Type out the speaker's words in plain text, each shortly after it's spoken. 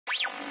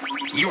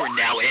You are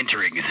now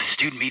entering the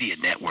Student Media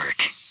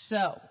Network.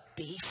 So,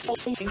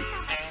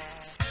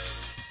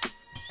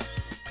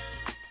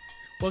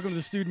 Welcome to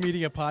the Student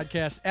Media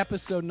Podcast,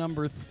 episode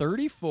number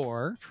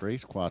 34.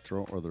 Trace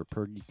Quattro or the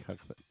Purgy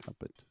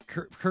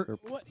Cuppet.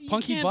 what, you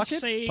Punky can't Bucket?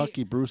 say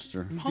Punky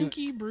Brewster.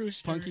 Punky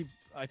Brewster. Punky,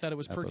 I thought it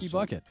was Perky Episode.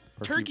 Bucket.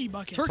 Turkey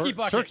Bucket. Turkey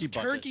Bucket. Turkey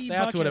Bucket. Turkey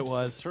That's Bucket. what it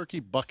was. Turkey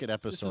Bucket This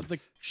episode. is the.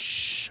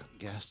 Shh,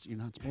 guest. You're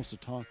not supposed to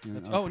talk.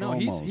 Oh no,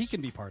 he can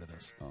be part of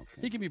this. Okay.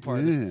 He can be part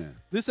of this.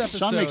 This episode.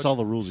 Sean makes all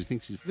the rules. He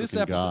thinks he's This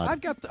freaking episode. God.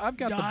 I've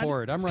got the Dodd?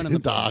 board. I'm running the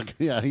Dog. board.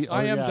 Yeah,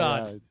 I am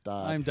Dodd. Yeah,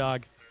 Dodd. I'm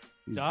Dog.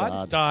 He's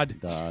Dodd.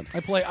 Dodd.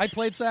 I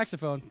played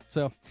saxophone,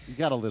 so You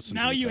got to listen.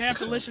 Now to this you have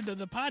to episode. listen to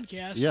the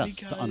podcast. Yes,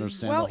 because to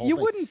understand. well, the whole you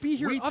thing. wouldn't be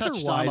here We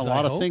otherwise. touched on a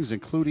lot I of hope. things,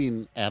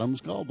 including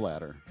Adam's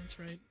gallbladder. That's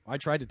right. I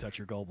tried to touch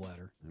your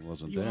gallbladder. It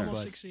wasn't You there.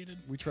 almost but- succeeded.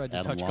 We tried to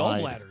Adam touch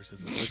lied. gallbladders.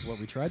 Is what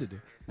we tried to do.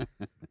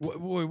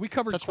 we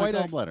covered Touch quite my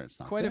a gallbladder. It's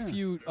not quite a there.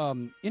 few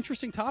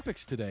interesting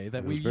topics today that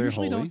It we was very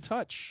usually holy. don't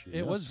touch.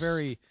 It was Yes.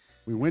 very.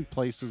 We went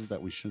places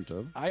that we shouldn't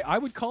have. I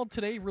would call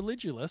today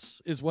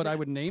religious is what I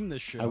would name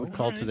this show. I would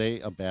call Alright.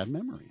 today a bad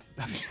memory.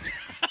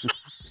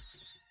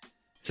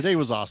 Today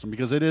was awesome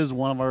because it is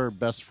one of our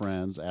best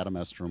friends, Adam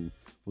Estrem,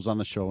 was on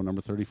the show,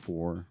 number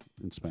 34.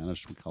 In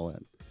Spanish, we call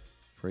it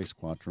Trace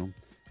Quattro.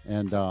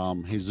 And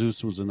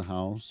Jesus was in the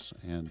house.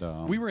 And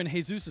We were in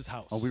Jesus's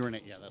house. Oh, we were in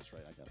it. Yeah, that's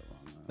right. I got it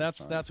wrong. That's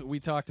Sorry. what we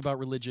talked about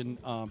religion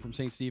from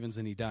St. Stephen's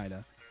in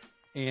Edina,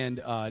 and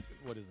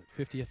what is it?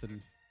 50th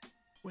and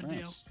Wooddale.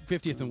 France.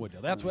 50th and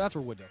Wooddale. That's where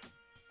Wooddale.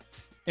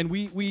 And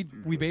we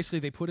basically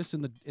they put us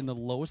in the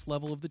lowest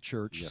level of the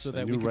church Yes, so they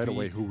that knew we could right be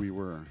away who we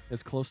were.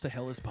 as close to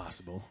hell as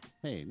possible.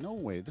 Hey, no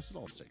way. This is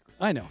all sacred.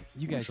 I know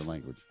you What's guys. your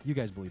language? You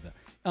guys believe that.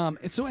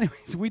 And so,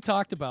 anyways, we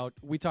talked about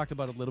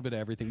a little bit of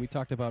everything. We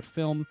talked about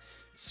film,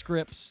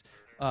 scripts,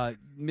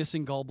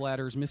 missing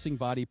gallbladders, missing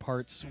body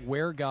parts,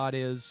 where God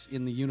is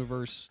in the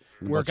universe,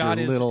 And where about your God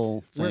is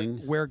little thing.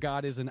 where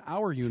God is in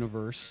our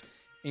universe,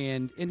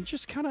 and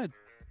just kind of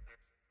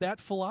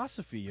that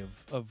philosophy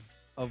of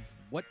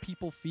what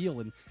people feel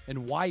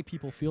and why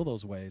people feel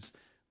those ways.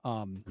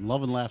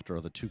 Love and laughter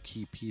are the two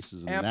key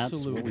pieces, and that's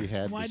Absolutely. what we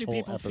had Why this do whole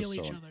people episode. feel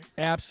each other?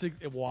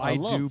 Absolutely. Why I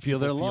love do feel people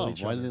their feel love?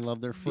 each Why other? do they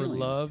love their For feeling?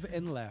 love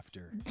and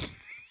laughter.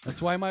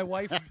 That's why my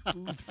wife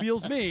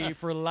feels me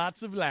for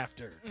lots of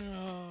laughter.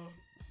 Oh,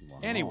 Wow.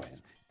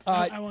 Anyways,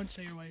 I won't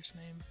say your wife's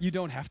name. you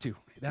don't have to.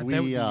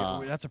 We,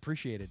 That's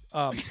appreciated.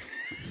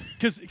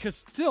 Because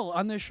still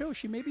on this show,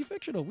 she may be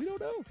fictional. We don't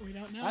know. We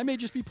don't know. I may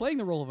just be playing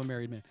the role of a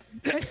married man.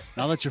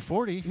 Now that you're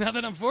 40, Now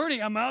that I'm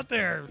 40, I'm out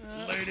there,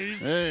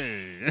 ladies.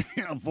 hey,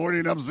 I'm 40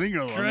 and I'm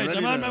single. Christ,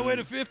 I'm on my way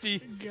to 50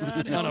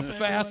 God on a help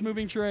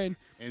fast-moving train.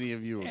 Any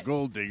of you are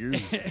gold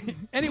diggers?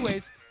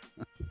 Anyways,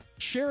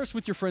 share us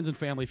with your friends and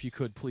family if you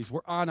could, please.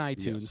 We're on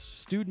iTunes, Yes.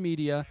 Stud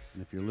Media.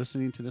 And if you're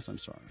listening to this, I'm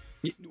sorry.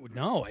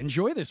 No,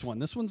 enjoy this one.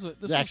 This one's a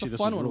Actually, a this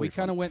fun was one. really We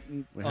kind of fun. went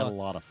in, We had a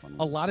lot of fun.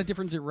 a lot of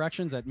different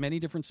directions at many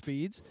different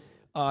speeds.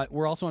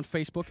 We're also on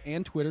Facebook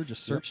and Twitter.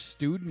 Just search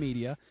Stewed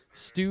Media.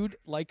 Stewed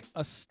like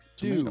a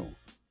stew. Tomato.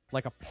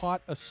 Like a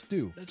pot of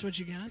stew. That's what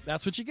you got?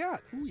 That's what you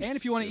got. Ooh, And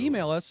if you want to stew.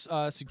 email us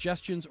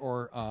suggestions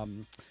or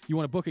you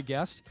want to book a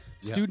guest,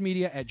 Yeah.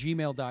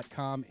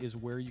 stewedmedia@gmail.com is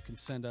where you can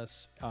send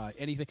us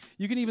anything.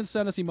 You can even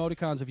send us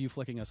emoticons of you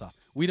flicking us off.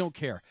 We don't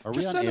care. Are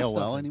Just we on send us AOL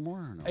stuff. anymore?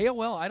 Or no?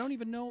 AOL, I don't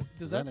even know.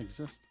 Does that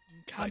exist?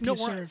 no,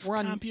 CompuServe. we're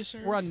on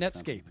CompuServe. we're on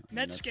Netscape.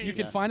 Netscape. You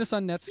can find us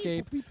on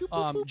Netscape.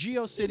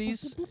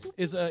 GeoCities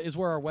is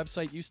where our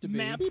website used to be.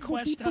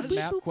 MapQuest does.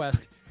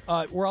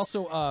 MapQuest. We're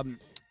also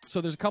so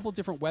there's a couple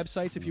different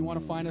websites. If you want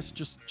to find us,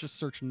 just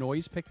search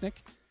Noise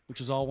Picnic, which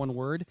is all one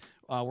word.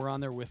 We're on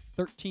there with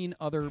 13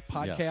 other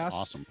podcasts. Yes,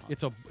 awesome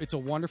podcasts. It's a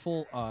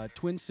wonderful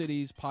Twin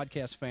Cities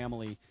podcast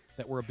family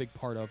that we're a big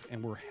part of,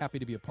 and we're happy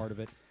to be a part of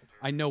it.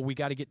 I know we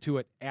got to get to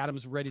it.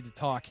 Adam's ready to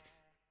talk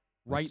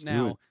right Let's do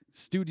now. it.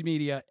 Studio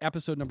Media,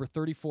 episode number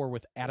 34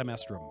 with Adam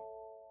Estrem.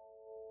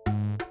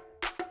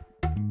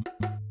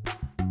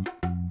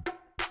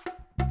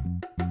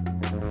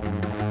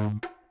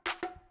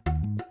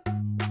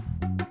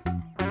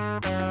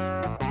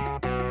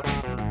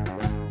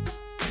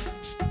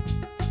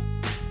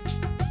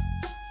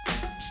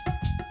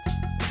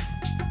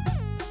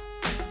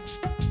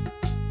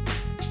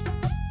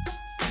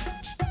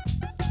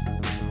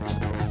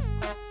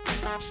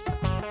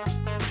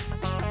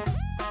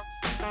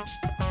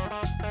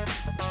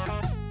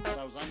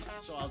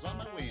 So I was on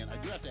my way in. I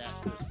do have to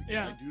ask this because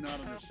Yeah. I do not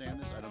understand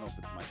this. I don't know if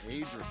it's my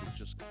age or if it's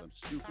just because I'm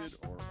stupid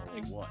or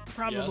what.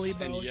 Probably yes,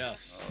 both. and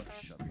yes.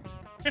 Oh, shut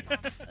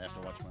up. I have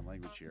to watch my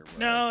language here. Where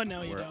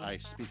No, you where don't. I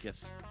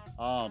speaketh.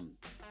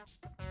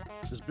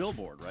 This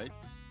billboard, right?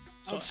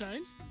 So-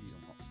 Outside?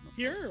 No,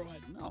 Here or what?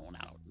 No.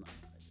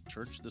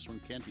 Church. This one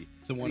can't be.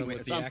 The one anyway,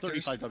 with it's the on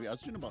actors? 35W. I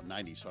was doing about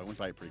 90, so I went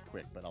by it pretty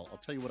quick. But I'll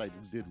tell you what I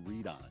did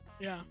read on it.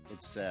 Yeah.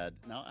 It said,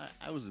 now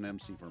I was an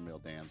MC for a male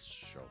dance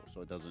show,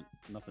 so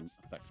nothing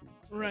affects me.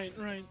 Right.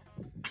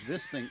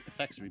 This thing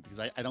affects me because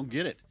I don't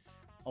get it.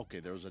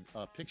 Okay, there was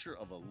a picture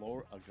of a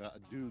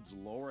dude's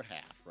lower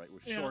half, right,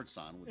 with Yeah. shorts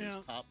on, with his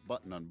Yeah. top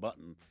button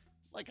unbuttoned,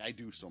 like I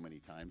do so many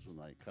times when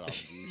I cut off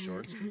the jean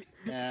shorts.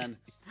 And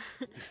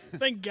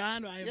Thank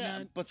God I have Yeah,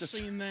 not but the-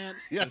 seen that.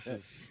 yeah, This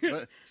is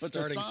but the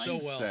starting sign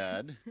so well.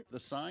 said,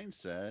 sign.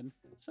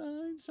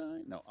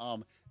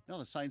 No,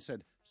 the sign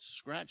said,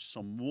 scratch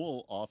some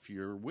wool off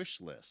your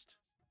wish list.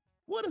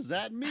 What does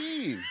that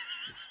mean?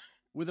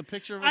 With a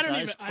picture of a I don't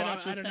guy's even.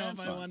 crotch I don't with know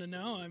pants if I on. want to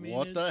know. I mean,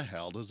 What the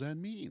hell does that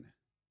mean?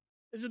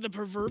 is it the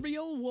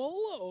proverbial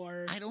wool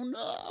or? I don't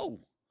know.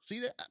 See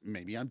that?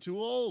 Maybe I'm too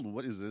old.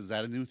 What is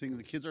that a new thing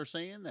the kids are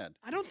saying? That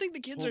I don't think the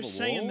kids Pull are the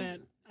saying wool? that.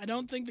 I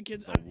don't think the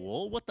kids. the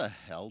wool? What the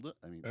hell?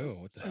 Oh,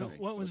 what the hell?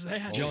 What was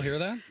that? Did y'all hear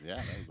that? Yeah.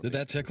 That was a Did big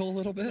that tickle a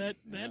little bit? That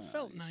Yeah,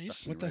 felt you nice.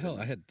 stuck me What the right hell?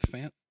 in I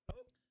there. had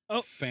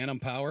Oh. phantom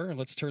power.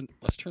 Let's turn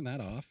that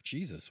off.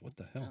 Jesus, what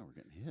the Yeah, hell?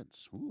 we're getting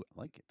hits. Ooh,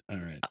 I like it. All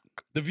right,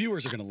 the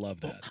viewers are gonna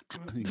love that.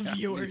 The Yeah.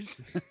 viewers.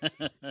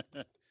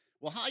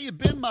 Well, how you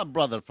been, my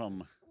brother?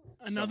 From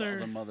Another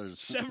several other mothers.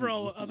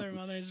 Several other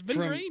mothers. Been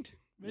From- great.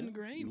 Been Yeah,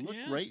 great. You look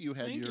yeah. great. You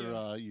had Thank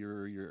you.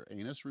 your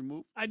anus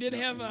removed. I did No,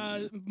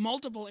 have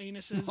multiple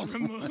anuses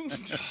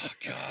removed. Oh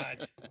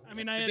God! I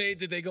mean, I had.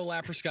 Did they go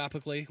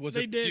laparoscopically? Was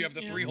They it? Do you did, have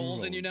the yeah. 3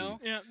 holes in you now?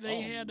 Yeah, they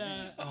Oh, had.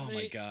 man. Oh my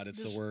they- God!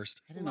 It's this- the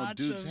worst. I didn't know Lots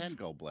dudes of- had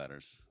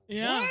gallbladders.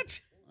 Yeah.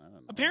 What? I don't know.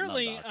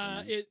 Apparently, I'm not a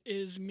doctor, man. it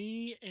is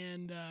me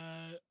and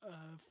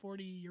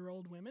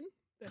 40-year-old women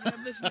that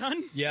have this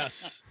done.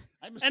 Yes.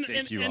 I and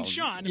mistake you. and all.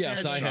 Sean.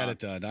 Yes, I apparently. had it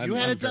done. You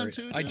had I'm it done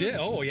very- too, I dude? did.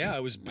 Oh yeah,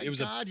 it was. My It was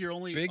God, you're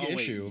only big wait,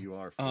 issue. You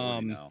are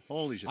 40 now.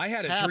 Holy shit! I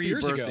had it Happy 3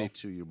 years birthday ago.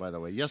 to you, by the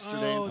way.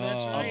 Yesterday, Oh,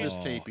 that's Oh. of right. this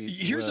taping.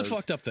 Here's the was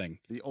fucked up thing.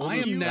 The I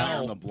oldest am guy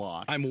now. on the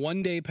block. I'm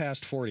 1 day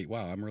past 40.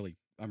 Wow, I'm really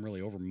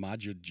over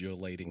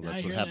modulating. Well,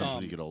 that's I what hear happens that.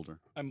 when you get older.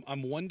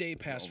 I'm 1 day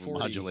past 40.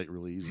 Modulate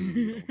really easy. When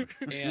you get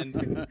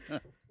older.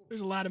 And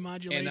There's a lot of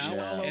modulation and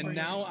now all over and here.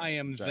 now I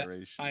am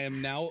Gyration. I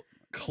am now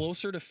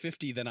closer to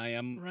 50 than I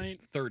am Right.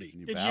 30.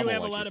 You Did babble you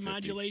have like a lot you're of 50.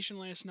 modulation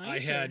last night? I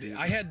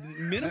or- had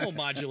minimal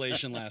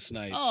modulation last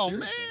night. Oh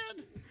Seriously.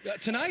 man,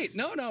 Tonight,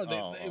 no,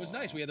 Oh. it was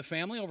nice. We had the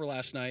family over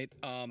last night.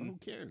 who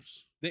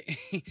cares?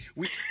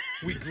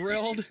 We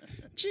grilled.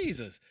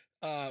 Jesus.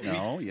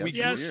 No, yes, we,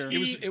 Yes,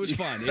 he's here. it was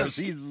fun. It Yes, was,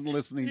 he's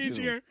listening He's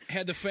too. here.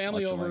 had the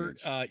family Watch the over.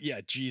 language.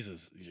 Yeah,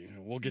 Jesus.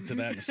 We'll get to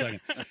that in a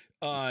second.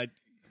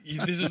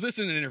 This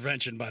isn't an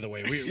intervention, by the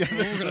way. We're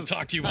going to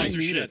talk to you I about your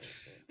need shit.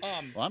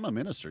 Well, I'm a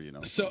minister, you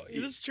know. So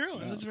That's true. Yeah,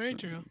 That's that's very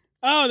true. true.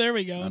 Oh, there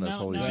we go. Not as Now,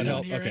 holy now as I you.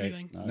 don't hear Okay.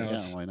 anything. No, yeah,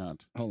 it's- why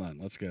not? hold on.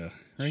 Let's go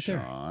right there.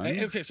 Sean.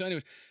 Okay, so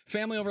anyways,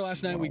 family over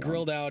last night. We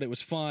grilled out. It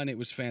was fun. It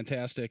was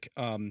fantastic.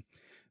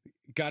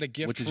 Got a What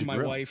gift did from you my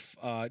grill? wife.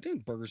 Doing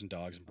burgers and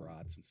dogs and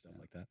brats and stuff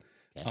like that.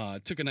 Yes.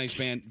 Took a nice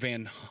Von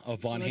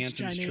That's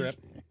Hansen's Chinese. trip.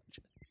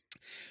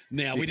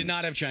 Now we did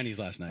not have Chinese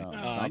last night. Oh,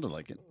 sounded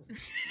like it.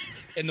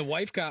 And the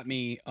wife got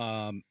me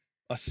a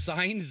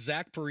signed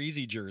Zach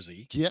Parise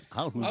jersey. Get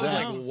out. Who's I was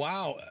that? like,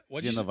 wow. Is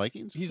What he in the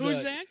Vikings? He's Who's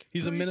a, Zach?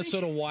 He's a Parise?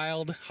 Minnesota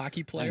Wild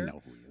hockey player. I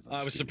know who he is. I'm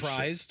I was scared as shit.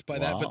 surprised by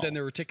that, but Wow. then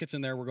there were tickets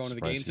in there. We're going to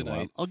the game Surprised you tonight.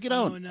 wild. Oh, get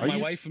out. Oh, nice. Are My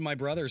you- wife and my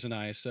brothers and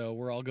I, so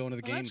we're all going to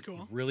the Oh, game. that's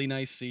cool. Really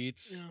nice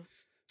seats. Yeah.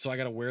 So I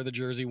got to wear the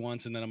jersey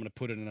once, and then I'm going to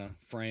put it in a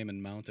frame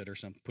and mount it or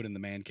something. Put it in the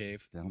man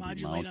cave. They'll be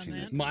Modulate on mounting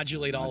that. it.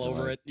 Modulate all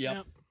over it.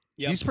 Yep.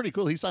 Yep. He's pretty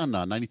cool. He's on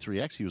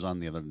 93X. He was on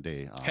the other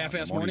day.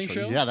 Half-ass the morning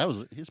show? Yeah,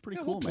 he's pretty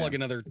Yeah, cool, we'll plug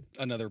man.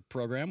 another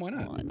program. Why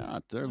not? Why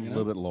not? They're a You little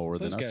know, bit lower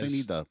than those us. They guys-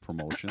 need the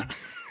promotion.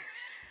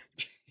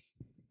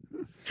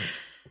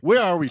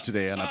 Where are we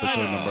today on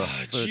episode number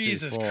 34?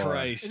 Jesus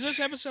Christ. Is this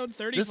episode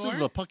 34? This is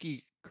a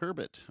Pucky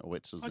Curbit. Oh,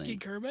 what's his Pucky name?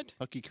 Curbit?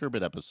 Pucky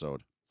Curbit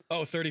episode.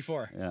 Oh,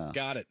 34. Yeah.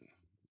 Got it.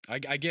 I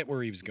get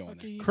where he was going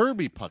there. Pucky.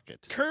 Kirby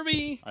Puckett.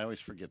 Kirby. I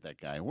always forget that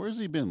guy. Where's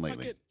he been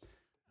lately? Puckett.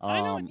 I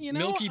know, Um, you know,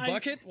 Milky I-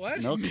 Bucket?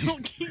 What? Milky-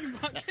 Milky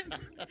Bucket.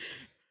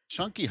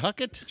 Chunky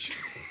Huckett?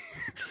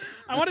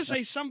 I want to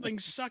say something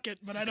suck it,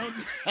 but I don't.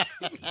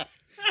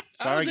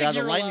 Sorry, think got the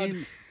you're allowed-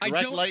 lightning. I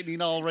Direct don't-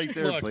 lightning all right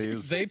there, Look,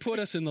 please. they put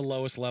us in the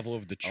lowest level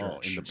of the Oh,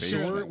 church. in the so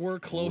basement. we're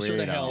closer Way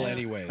to hell down.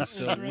 anyway.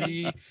 So That's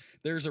right.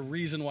 there's a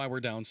reason why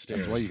we're downstairs.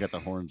 That's why you got the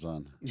horns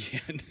on. Yeah,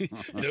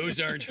 those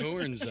aren't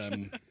horns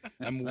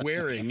I'm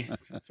wearing.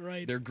 That's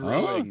right. They're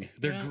growing.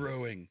 They're Yeah.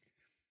 growing.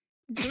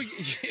 So,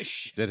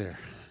 Did here.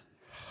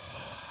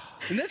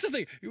 and that's the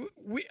thing.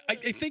 I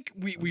think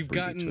we've pretty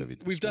gotten heavy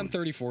this we've done morning.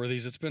 34 of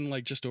these. It's been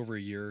like just over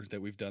a year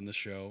that we've done the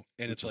show,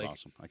 and Which it's is like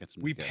awesome. I got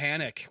some we guests.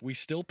 panic. We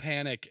still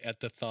panic at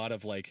the thought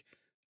of like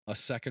a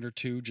second or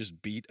two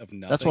just beat of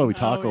nothing. That's why we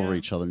talk Oh, over yeah.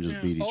 each other and just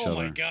Yeah. beat each Oh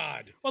other. my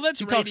god. Well, that's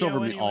He talks radio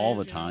over me all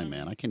the anyways, time, yeah.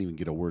 man. I can't even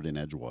get a word in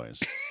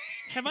edgewise.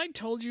 Have I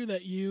told you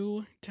that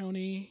you,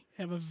 Tony,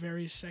 have a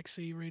very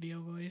sexy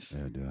radio voice?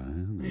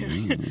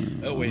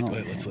 Oh wait,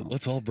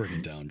 let's all bring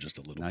it down just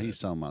a little Now bit. you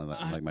sound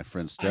like my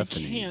friend I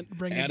Stephanie. can't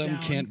bring it Adam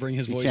down. can't bring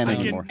his He voice can't down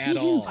anymore. at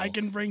all. I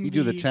can bring You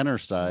do the tenor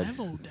side.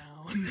 level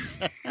down.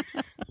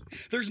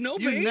 There's no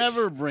You bass.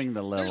 never bring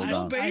the level There's no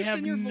down. bass I have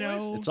in your no-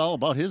 voice. It's all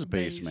about his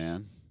bass, bass.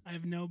 man. I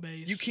have no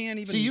bass. You can't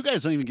even See, you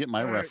guys don't even get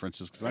my Right.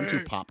 references because I'm too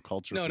Right. pop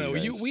culture. No, for no,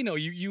 you guys. we know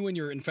you and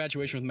your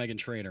infatuation with Megan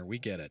Trainor. We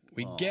get it.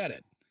 We Oh. get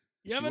it.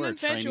 You have She an wear a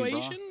trainee bra?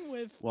 infatuation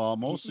with Well,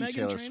 mostly Meghan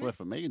Taylor Trainor? Swift,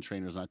 but Megan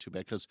Trainor's not too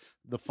bad because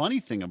the funny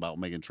thing about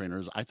Megan Trainor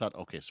is I thought,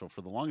 okay, so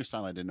for the longest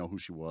time I didn't know who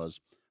she was.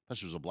 I thought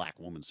she was a black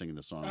woman singing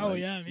the song. Oh, right?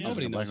 yeah, yeah. She was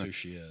Nobody like a black knows woman. who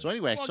she is. So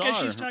anyway, Well, I saw because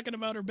her. she's talking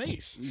about her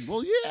bass.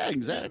 Well, yeah,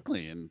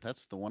 exactly, and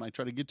that's the one I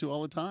try to get to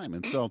all the time.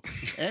 And so,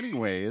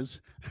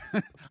 anyways,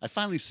 I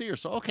finally see her.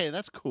 So okay,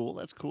 that's cool.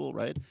 That's cool,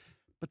 right?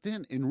 But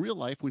then in real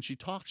life, when she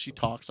talks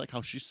like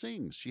how she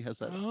sings. She has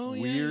that Oh,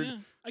 weird, yeah, yeah.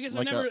 I guess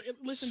like I've never a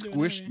listened to it.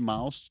 squished anyway.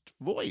 moused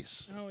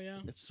voice. Oh,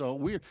 yeah. It's so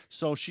weird.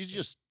 So she's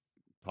just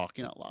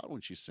talking out loud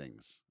when she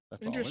sings.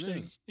 That's all it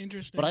Interesting. is.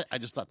 Interesting. But I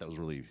just thought that was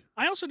really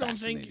I also don't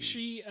think fascinating.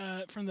 she,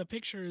 from the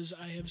pictures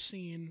I have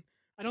seen,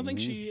 I don't think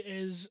Mhm. she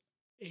is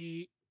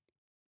a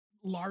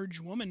large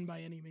woman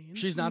by any means.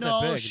 She's not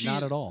No, that big, she-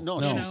 not at all. No,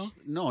 no. she's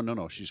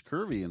no. She's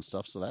curvy and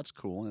stuff, so that's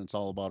cool, and it's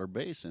all about her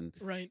bass and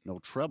right. no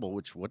treble.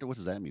 Which what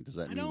does that mean? Does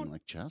that I mean don't-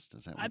 like chest?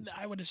 Is that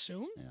I would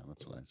assume. Yeah,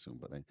 that's what I assume.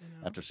 But You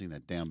know. after seeing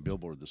that damn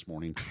billboard this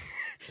morning,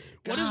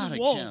 What is God, I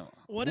wool? can't-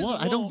 What is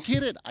I wool? don't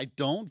get it. I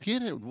don't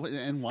get it.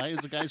 And why is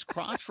the guy's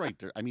crotch right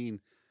there? I mean,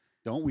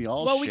 don't we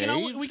all well,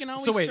 shave? we can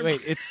always. So wait.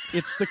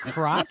 It's the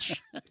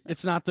crotch.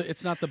 It's not the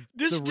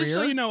Just rear. just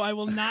so you know, I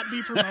will not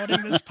be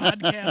promoting this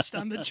podcast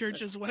on the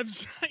church's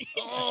website.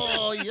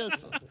 Oh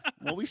yes.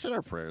 Well, we said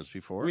our prayers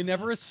before. We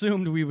never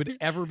assumed we would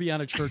ever be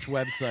on a church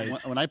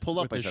website. When I pulled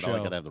up, with I this said, "Oh, I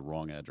show. got to have the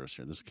wrong address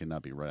here. This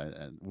cannot be right.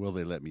 And will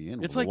they let me in?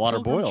 Will It's the like water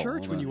Pilgrim boil?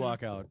 Church Hold when on. you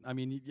walk out. I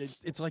mean,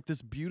 it's like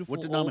this beautiful. What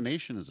old-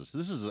 denomination is this?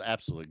 This is an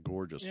absolutely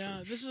gorgeous Yeah,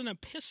 church. this is an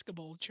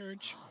Episcopal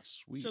church. Ah,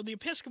 sweet. So the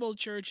Episcopal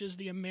Church is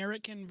the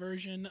American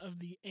version of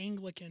the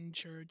Anglican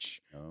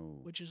Church, oh.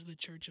 which is the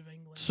Church of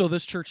England. So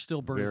this church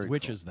still burns Very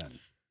witches. Then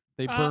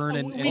they burn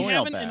and, we Oil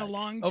haven't in a bag.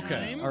 long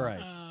Okay, time. all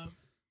right.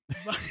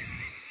 But,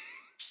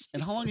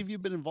 And how long have you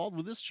been involved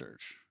with this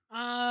church?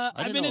 I've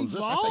didn't been know it was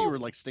involved. this. I thought you were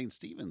like St.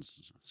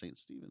 Stephen's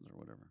or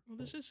whatever. Well,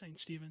 this is St.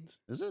 Stephen's.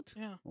 Is it?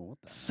 Yeah, Oh,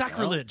 what the hell?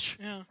 sacrilege.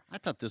 yeah. I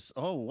thought this.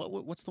 Oh,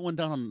 what's the one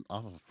down on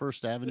off of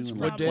First Avenue It's and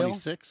probably- Wooddale?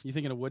 26th? You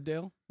thinking of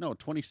Wooddale? No,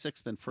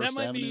 26th and That First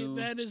might Avenue.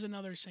 be. That is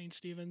another St.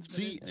 Stephen's, but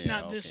See? it's Yeah,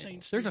 not this okay.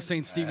 St. Stephen's. There's a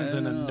St. Stephen's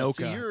in Anoka.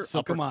 See, you're so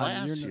upper come on,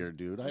 class you're here,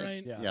 dude.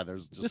 Right. Yeah.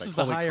 There's just This like is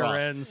the Holy higher Cross.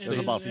 end. It There's is,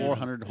 about yeah.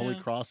 400 holy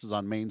Yeah. crosses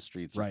on Main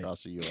Streets Right.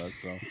 across the U.S.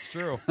 So It's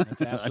true.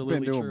 That's absolutely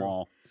I've been to true. them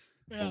all.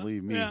 Yeah,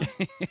 Believe me. yeah.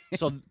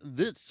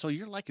 So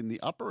you're like in the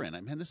upper end.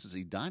 I mean, this is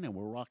Edina.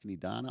 We're rocking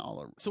Edina all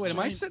over. So wait, am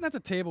I Right. sitting at the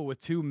table with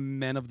two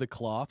men of the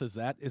cloth? Is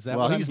that Well,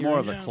 what he's I'm more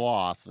of hearing? the Yeah.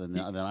 cloth than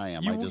I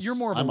am. You're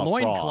more of I'm a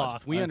fraud.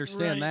 loincloth. We I-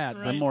 understand Right, that.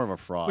 right. I'm more of a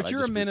fraud. But I you're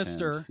a just pretend.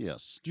 minister.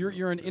 Yes.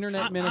 You're an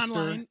internet minister,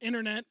 Online,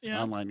 internet,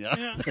 yeah. Online,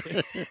 yeah.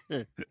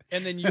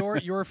 and then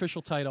your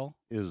official title.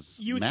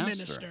 Is Youth master.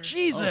 minister.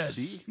 Jesus. Oh,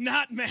 see?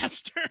 Not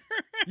master.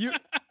 You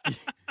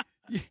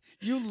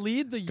you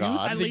lead the youth,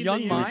 God. I the lead young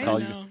the youth. minds. Call I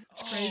you- know.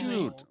 It's crazy.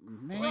 Shoot,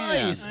 man.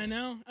 Christ.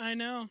 I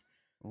know.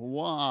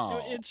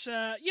 Wow. It's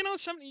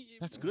some.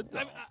 That's good, though.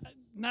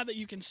 Not that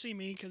you can see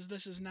me because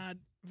this is not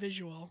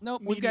visual.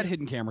 Nope, we've got media.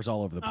 hidden cameras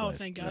all over the place. Oh,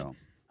 thank God.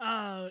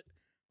 Yeah.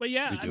 But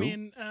yeah, We I do?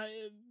 mean,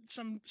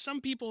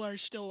 some people are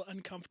still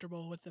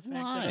uncomfortable with the fact that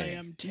I Why?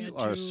 am tattooed. You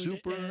are a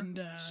super, and,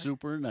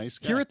 super nice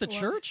guy. Here at the well,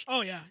 church.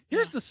 Oh yeah.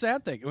 Here's yeah. the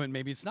sad thing. Well,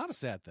 maybe it's not a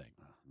sad thing.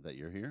 that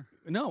you're here.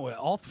 No,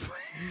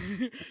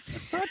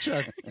 such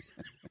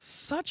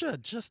a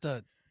just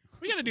a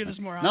We got to do this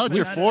more often. Now that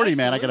you're I- 40,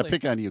 man, I got to absolutely.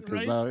 pick on you because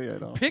Right? now you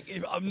know.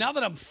 pick. Now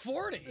that I'm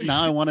 40,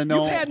 Now I want to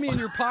know. you've had me in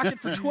your pocket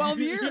for 12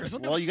 years.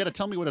 What the Well, you got to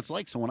tell me what it's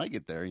like, so when I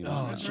get there, you know,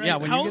 Oh, That's yeah, right. yeah,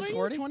 when How you old get are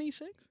 40?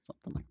 26.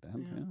 something like that.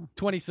 Yeah. Yeah.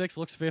 26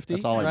 looks 50.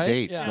 That's all I right?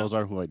 date. Yeah. Those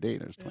are who I date.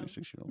 There's Yeah.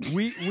 26-year-olds.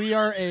 We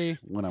are a.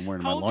 When I'm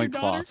wearing How my old's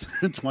your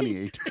loincloth.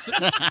 28.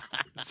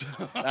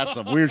 That's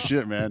some weird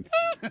shit, man.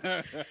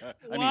 I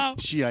Wow. mean,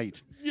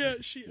 Shiite. Yeah,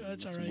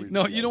 that's all Some right. weird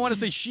No, shit. you don't want to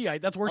say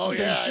Shiite. That's worse Oh, than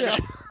saying yeah,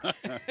 shit.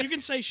 I know. You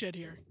can say shit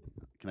here.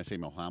 Can I say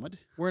Mohammed?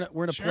 We're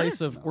in a Sure. place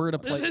of we're in a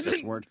This place. isn't-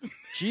 This word.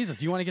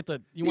 Jesus, you want to get the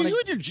you You want and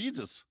to your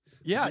Jesus.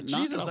 yeah Knock it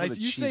Jesus. off I, with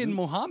the you saying Jesus.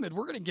 Muhammad?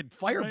 We're gonna get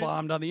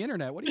firebombed on the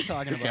internet. What are you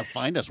talking You about? can't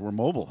find us. We're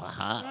mobile.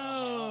 Haha.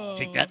 Oh.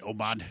 Take that,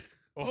 Oman.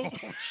 Oh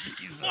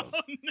Jesus!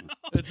 Oh no.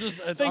 It's just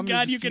Thank I'm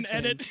God just you can keep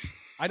saying- edit.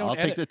 I don't I'll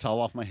edit. take the towel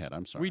off my head.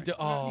 I'm sorry. We do.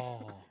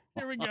 Oh.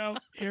 Here we go.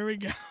 Here we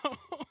go.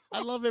 I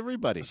love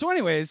everybody. So,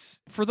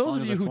 anyways, for those long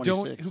of as you they're who don't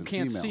 26 who and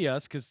can't female. see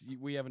us because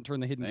we haven't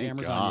turned the hidden Thank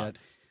cameras on God. yet,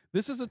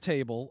 this is a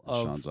table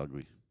Sean's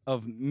ugly.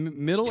 of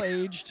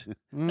middle-aged,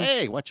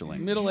 Hey, watch your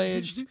language.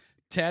 middle-aged,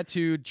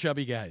 tattooed,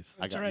 chubby guys.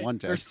 I got right. one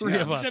tattoo. There's three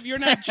of us. Except you're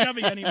not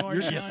chubby anymore.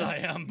 Yes, Sean. I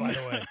am. By the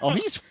way, Oh,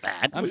 he's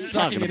fat. I'm What are you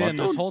sucking talking it about? in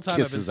this Don't whole time.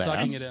 kiss I've been his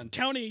sucking ass. it in.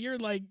 Tony, you're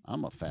like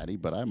I'm a fatty,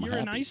 but I'm you're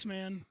happy. an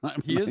Iceman.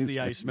 I'm He an is the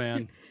Iceman.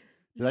 Iceman.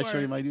 Did I show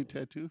are- you my new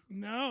tattoo?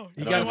 No.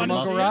 You Do got I it from wanna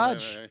Uncle see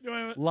Raj. Do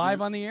I-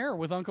 Live on the air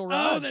with Uncle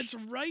Raj. Oh, that's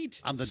right.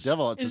 I'm the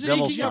devil. It's Is a it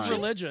devil Speaking of sign.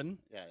 religion,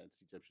 Yeah,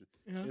 it's Egyptian.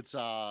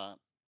 Yeah.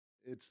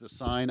 It's the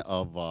sign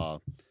of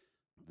the.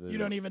 You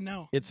don't even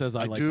know. it says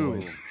I, I like do,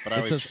 boys. but It I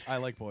always, says I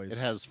like boys. it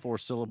has 4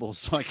 syllables,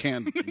 so I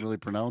can't really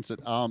pronounce it.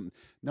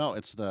 No,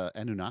 it's the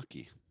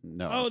Anunnaki.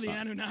 No, Oh, it's the not.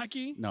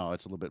 Anunnaki. No,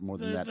 it's a little bit more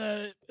than that.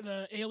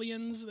 The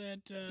aliens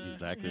that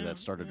Exactly, yeah, that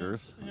started yeah,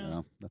 Earth. Yeah.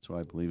 Yeah, that's what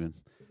I believe in.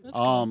 That's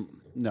cool.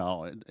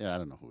 No, I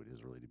don't know who it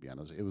is really. To be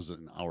honest, it was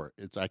an hour.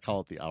 I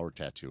call it the hour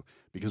tattoo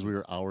because we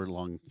were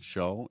hour-long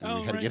show and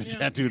we had to get a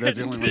tattoo. That's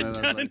the only one.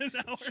 That I was like, An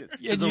hour. shit,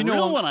 Yeah, it's the you know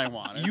real one I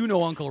wanted. You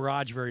know Uncle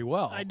Raj very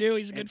well. I do.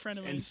 He's a good friend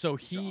of mine. And so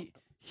he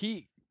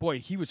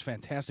was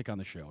fantastic on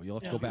the show. You'll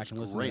have to Yeah. go He back was and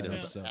listen great. to It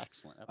that was episode. an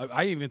excellent.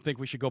 I even think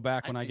we should go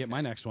back when I think get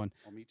my next one.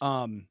 Oh, me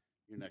too.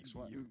 Your next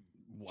one.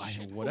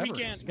 Whatever. We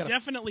can't, You gotta-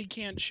 definitely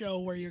can't show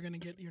where you're going to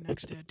get your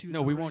next tattoo. no,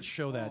 though, we right? won't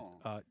show that.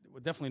 Oh.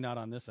 Definitely not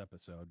on this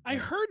episode. I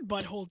but- heard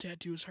butthole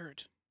tattoos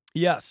hurt.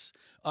 Yes,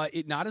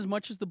 it not as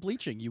much as the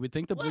bleaching. You would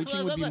think the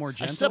bleaching would be more I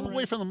gentle. step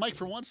away from the mic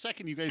for 1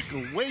 second. You guys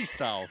go way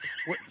south.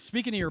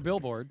 Speaking of your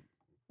billboard,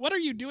 What are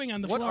you doing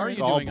on the What floor? are you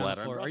doing on the Gallbladder.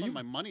 I'm floor? Are dropping you-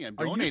 my money. I'm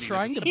are you donating.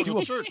 trying It's to do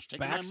a church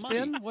taking my money.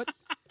 backspin? What?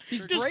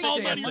 He's Just break falls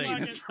on Taking your dancing.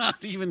 money. pocket. It's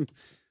not even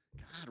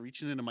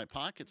reaching into my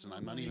pockets, and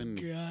I'm not Oh my even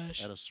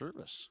gosh. at a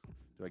service.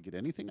 Do I get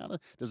anything out of?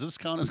 Does this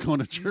count as going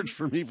to church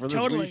for me for this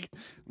Totally. week? For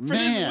this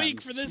Man,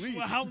 week, for this, sweet.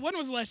 when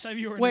was the last time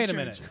you were? Wait in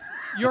a church?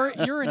 minute.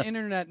 You're an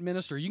internet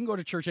minister. You can go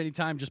to church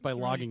anytime just by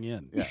logging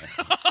in. Yeah,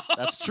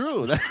 that's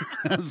true.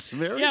 That's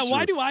very Yeah, true.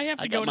 why do I have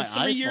to I go got to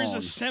my 3 years iPhone.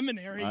 of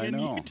seminary? I and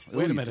you know. don't-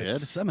 Wait a you minute. did?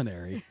 It's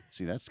seminary.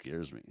 See, that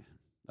scares me.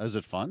 Is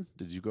it fun?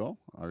 Did you go?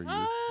 Are you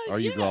Uh, are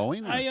you yeah,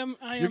 going? I am.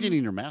 You're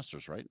getting your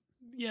master's, right?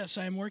 Yes,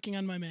 I am working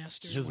on my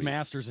master's. His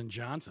master's in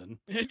Johnson.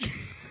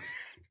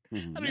 I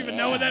don't even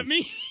know what that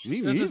means.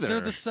 Me They're neither.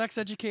 the sex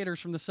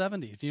educators from the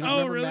 70s. Do you Oh,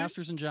 remember really?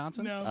 Masters in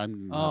Johnson? No.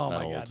 I'm Oh not that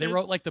my old. God! They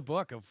wrote like the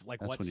book of like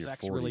That's what when you're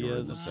sex 40 really or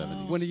in is. the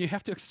 70s. When you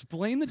have to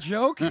explain the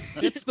joke,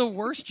 it's the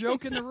worst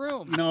joke in the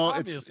room. No,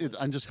 obviously.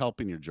 I'm just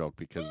helping your joke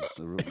because it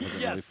wasn't really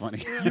Yes.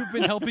 funny. You've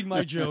been helping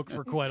my joke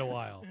for quite a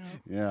while.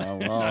 Yeah. Yeah,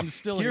 well, I'm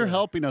still here here.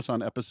 helping us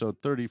on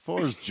episode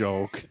 34's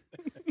joke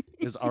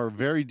is our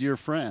very dear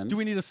friend. Do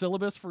we need a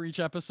syllabus for each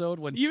episode?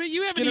 When You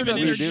haven't Skinner even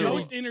doesn't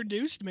do.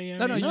 introduced me. I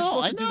No, mean, you're No,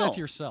 supposed I to do that know. to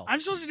yourself. I'm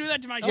supposed to do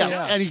that to Yeah, myself.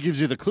 yeah. and he gives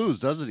you the clues,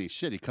 doesn't he?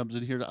 Shit, he comes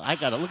in here. I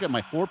got to look at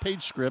my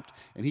 4-page script,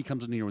 and he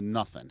comes in here with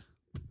nothing.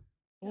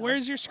 Well,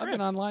 where's your I've script?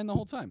 been online the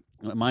whole time.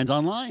 Mine's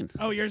online.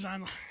 Oh, yours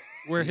online.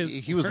 Where his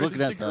He was where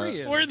looking his at degree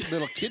the is. Where the-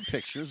 little kid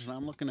pictures, and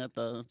I'm looking at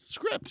the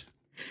script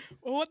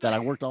Well, what that the? I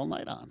worked all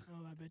night on.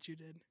 Oh, I bet you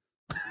did.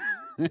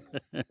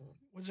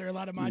 Was there a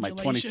lot of My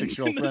modulation?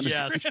 26-year-old in the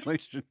friend.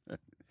 Yes.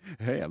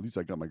 Hey, at least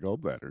I got my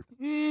gallbladder.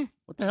 Mm,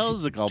 What the hell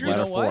is a you gallbladder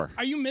know what? for?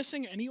 are you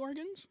missing any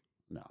organs?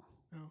 No.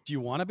 Do you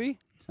want to be?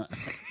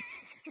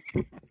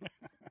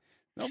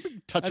 Don't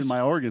be touching That's- my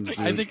organs, dude.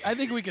 I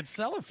think we could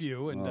sell a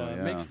few and Oh,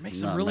 yeah. make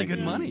some Not really making-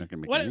 good money. Not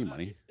gonna make What- any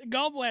money.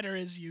 Gallbladder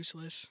is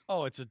useless,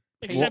 Oh, it's a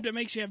except it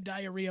makes you have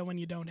diarrhea when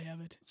you don't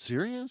have it.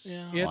 Serious?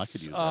 Yeah. Oh, I it's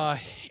could use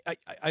that.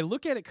 I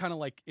look at it kind of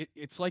like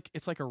it's like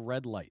a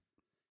red light,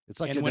 It's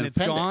like and an when it's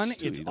appendix, gone, too.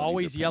 it's You don't need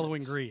always your yellow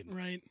and appendix. green.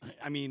 Right.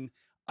 I mean,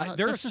 there are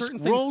That's just certain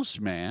things. gross,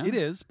 man. It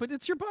is, but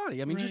it's your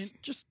body. I mean, Right.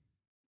 just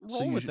So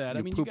roll you- with that. I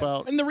you mean, poop you got,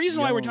 out And the reason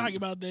why we're yellow- talking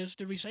about this,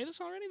 did we say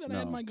this already? That I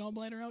had No. my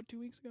gallbladder out 2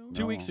 weeks ago?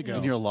 2 weeks ago.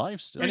 in your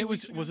life still. and Three it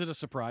was weeks ago. was it a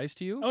surprise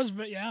to you? I was,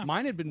 yeah.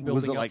 Mine had been building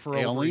was it up like for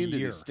alien? over a Did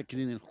year. you stick it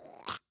in and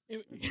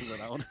It- pull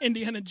it out?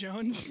 Indiana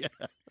Jones. Yeah.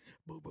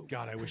 Boo, boo.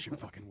 God, I wish it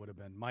fucking would have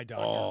been. My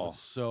doctor Oh. was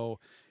so.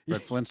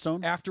 Fred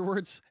Flintstone?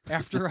 Afterwards,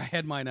 after I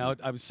had mine out,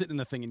 I was sitting in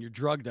the thing, and you're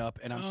drugged up,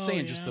 and I'm Oh,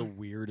 saying just yeah. the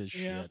weirdest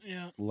Yeah, shit.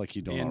 yeah. Like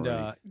you don't And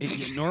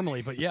already.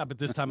 normally, but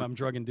this time I'm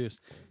drug induced.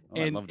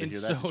 Oh, I'd love to and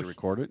hear that. Did so you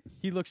record it?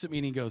 he looks at me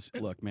and he goes,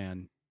 "Look,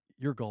 man,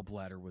 your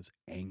gallbladder was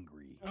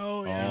angry, Oh,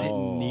 and yeah.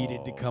 it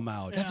needed to come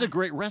out." That's Yeah. a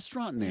great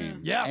restaurant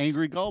name. Yes.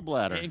 Angry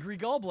Gallbladder. Angry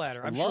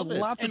gallbladder. I'm Love sure it.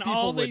 lots And of people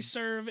all they would.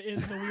 serve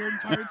is the weird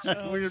parts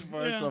of... Weird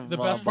parts yeah. of The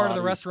best part of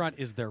the body. restaurant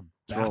is their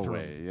bathroom.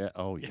 Throwaway. Yeah.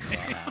 Oh, yeah.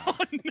 Oh,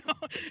 no.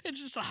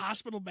 It's just a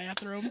hospital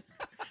bathroom.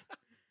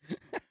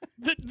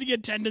 The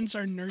attendants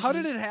are nurses. How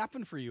did it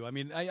happen for you? I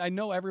mean, I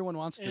know everyone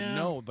wants to Yeah.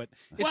 know, but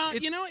it's, Well,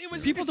 it's, you know, it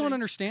was people don't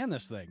interesting. understand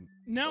this thing.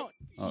 No,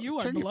 you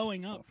are turn your-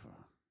 blowing up.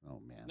 Oh,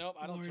 man. Nope,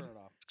 I don't Lord. turn it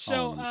off. So,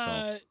 calling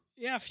himself.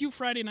 yeah, a few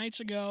Friday nights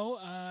ago,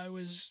 I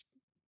was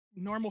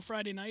normal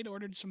Friday night,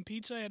 ordered some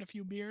pizza, had a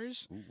few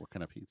beers. Ooh, what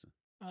kind of pizza?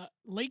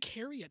 Lake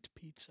Harriet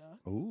Pizza,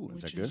 Ooh,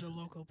 is which that is good? a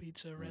local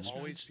pizza restaurant.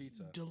 Always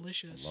pizza.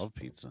 Delicious. I love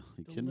pizza.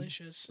 You kidding me?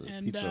 Delicious. It's the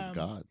And, pizza of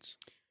gods.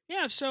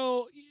 Yeah,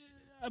 so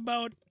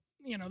about,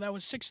 that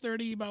was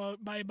 6:30.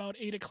 By about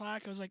 8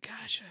 o'clock, I was like,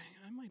 gosh,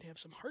 I might have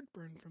some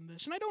heartburn from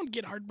this. And I don't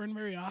get heartburn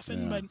very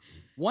often, Yeah. but,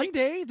 One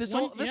day, this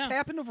yeah.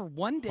 happened over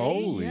one day.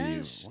 Holy,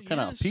 yes, what kind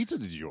of yes. pizza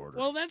did you order?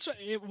 well,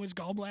 it was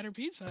gallbladder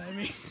pizza. I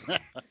mean,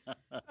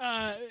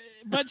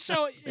 but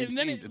so, and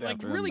then named it it like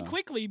after him really now.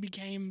 quickly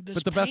became this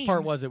But the best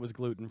part pain. was it was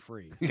gluten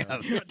free.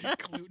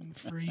 Gluten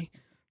free.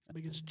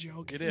 Biggest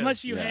joke. It Unless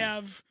is, you yeah.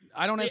 have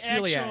I don't the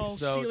have celiac, actual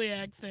so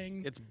celiac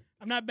thing. it's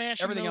I'm not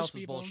bashing everything those else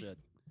people. is bullshit.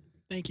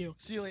 Thank you.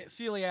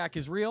 Celiac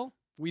is real.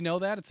 We know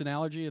that it's an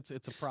allergy. It's a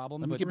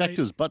problem. Let me but get back Right.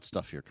 to his butt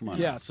stuff here. Come on.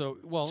 yeah. So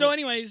well. So,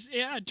 anyways,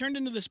 yeah, it turned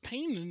into this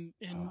pain,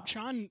 and Oh.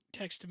 Sean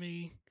texted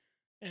me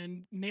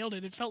and nailed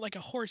it. It felt like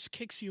a horse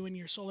kicks you in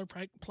your solar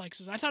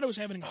plexus. I thought I was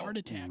having a heart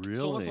attack. Really?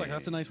 solar plexus,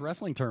 that's a nice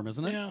wrestling term,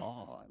 isn't it? Yeah.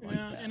 Oh, I like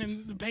Yeah, that. and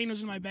then the pain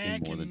was in my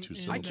back. more than and, two and,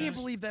 I syllables. can't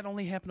believe that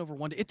only happened over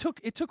one day. It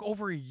took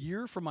over a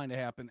year for mine to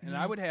happen, and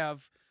I Yeah. would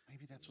have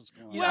Maybe that's what's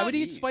going on. You know, I would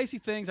eat spicy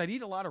things. I'd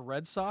eat a lot of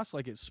red sauce,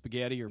 like it's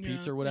spaghetti or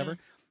pizza or whatever,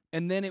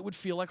 and then it would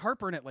feel like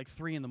heartburn at like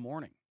 3 a.m.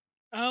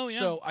 Oh yeah.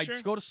 So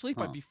I'd go to sleep.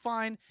 I'd be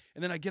fine,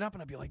 and then I'd get up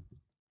and I'd be like,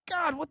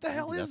 God, what the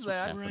hell is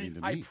that?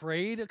 I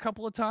prayed a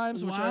couple of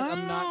times, which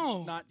I'm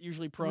not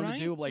usually prone to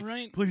do.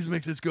 Like, please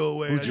make this go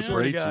away. Who'd you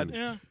pray to?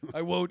 Yeah.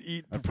 I won't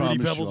eat the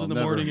Fruity Pebbles in the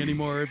morning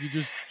anymore if you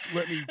just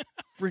let me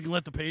freaking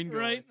let the pain go.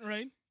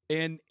 Right.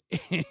 And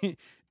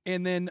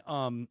and then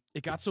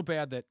it got so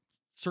bad that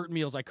certain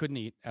meals I couldn't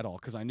eat at all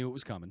because I knew it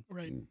was coming.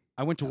 Right.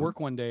 I went to work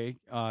one day,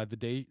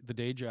 the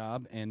day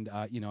job, and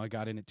I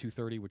got in at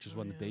 2:30, which is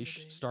when the day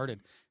started.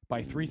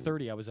 By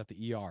 3:30, I was at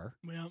the ER.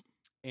 Yeah.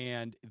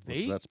 And what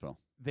does that spell?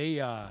 They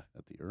at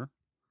the ER.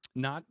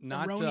 Not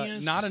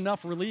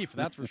enough relief,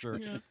 that's for sure.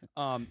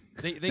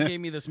 They gave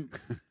me this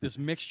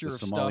mixture of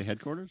Somali stuff.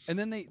 headquarters, and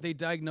then they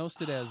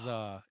diagnosed it as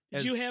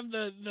Did you have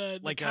the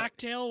like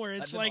cocktail where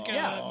it's like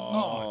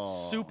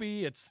it's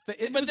soupy.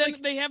 But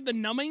then they have the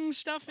numbing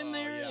stuff in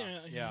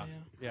there. Yeah.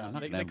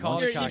 They call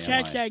it you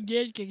catch that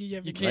good.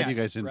 You Glad can't, you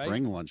guys didn't right?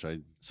 bring lunch.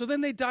 So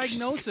then they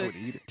diagnose I it. would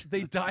eat it.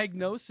 They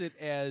diagnose it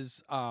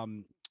as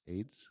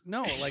AIDS.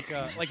 No,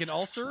 like an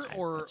ulcer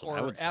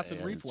or acid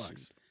say.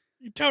 reflux.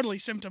 Totally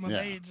symptom of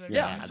AIDS.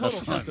 Total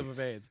symptom of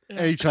AIDS.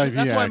 HIV,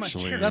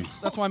 actually.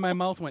 That's why my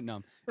mouth went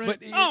numb. Right.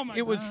 But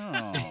it was.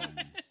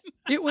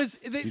 It was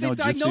they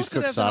diagnosed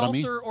it as an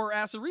ulcer or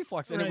acid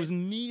reflux, and it was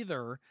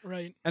neither.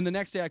 Right. And the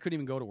next day I couldn't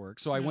even go to work,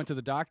 so I went to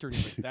the doctor, and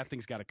he's like, "That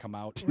thing's got to come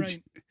out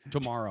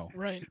tomorrow."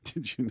 Right.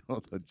 Did you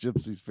know the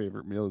gypsy's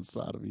favorite meal is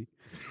sodomy?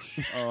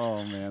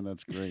 Oh man,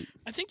 that's great.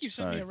 I think you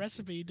sent me a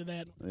recipe to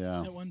that.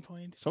 At one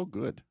point. So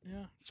good.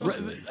 Yeah. So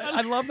good.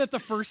 I love that the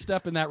first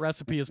step in that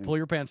recipe is pull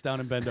your pants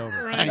down and bend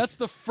over. Right. That's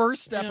the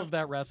first step of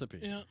that recipe.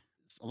 Yeah.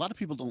 A lot of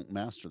people don't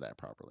master that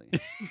properly.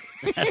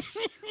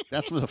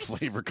 That's where the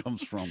flavor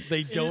comes from.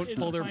 They don't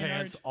pull their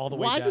pants all the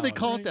way down. Why do they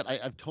call it right.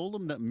 that? I've told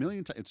them that a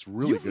million times. It's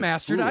really You've good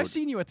mastered food. it. I've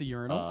seen you at the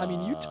urinal. I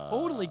mean, you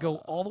totally go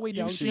all the way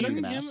down. You've seen him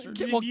master?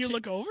 Did you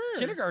look over?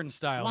 Kindergarten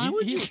style. Why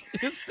would you?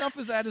 His stuff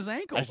is at his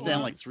ankles. I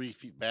stand like 3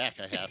 feet back.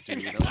 I have to.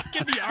 You know?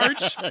 Get the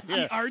arch.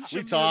 The arch we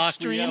of talk. the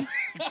stream.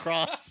 We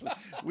cross.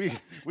 We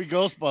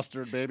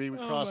Ghostbustered, baby. We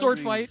cross. Sword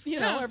streams.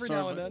 fight. Every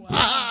now and then. Wow.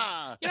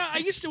 Ah! I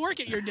used to work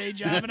at your day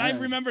job, and I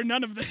remember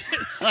none of this.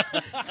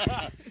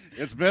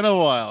 It's been a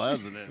while,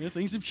 hasn't it? Yeah,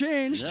 things have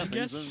changed. Yeah, I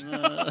guess.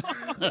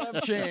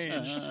 Have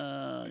changed.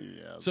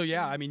 Yes. So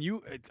yeah, I mean,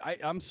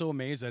 I'm so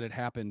amazed that it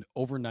happened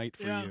overnight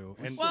for you.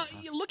 And well,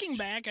 looking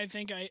back, I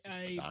think I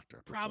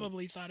doctor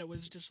probably thought it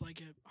was just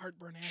like a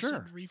heartburn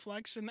acid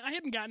reflux, and I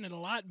hadn't gotten it a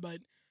lot, but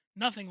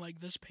nothing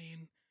like this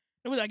pain.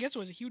 I guess it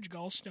was a huge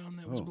gallstone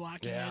that was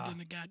blocking it,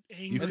 and it got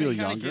angry. You feel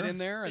younger? younger? Get in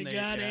there, and they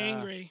got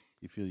angry.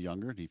 You feel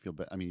younger? Do you feel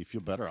better? I mean, you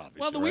feel better,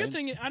 obviously. Well, the right? weird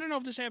thing, I don't know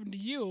if this happened to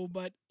you,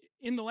 but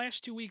in the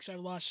last 2 weeks,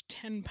 I've lost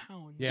 10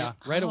 pounds. Yeah,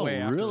 right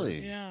away.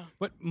 Really? Yeah.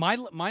 But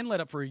mine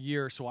let up for a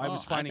year, so I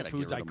was finding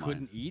foods I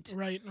couldn't eat.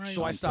 Right.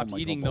 So I stopped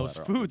eating those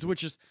foods,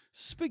 which is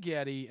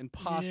spaghetti and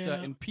pasta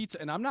and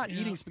pizza. And I'm not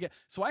eating spaghetti.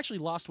 So I actually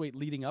lost weight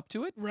leading up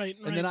to it. Right.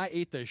 And then I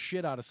ate the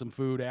shit out of some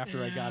food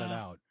after I got it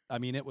out. I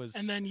mean, it was.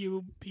 And then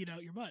you peed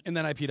out your butt. And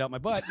then I peed out my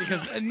butt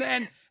because, and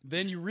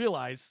then you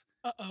realize,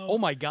 oh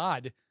my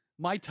God,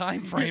 my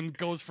time frame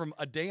goes from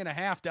a day and a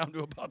half down to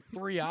about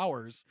 3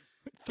 hours.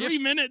 3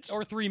 minutes.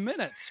 Or 3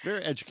 minutes. It's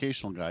very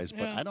educational, guys,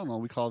 but I don't know.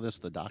 We call this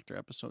the doctor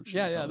episode.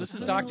 Yeah. This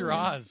is Dr.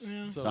 Oz.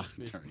 Yeah. So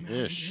Dr.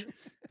 Ish.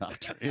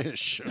 Dr.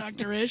 Ish.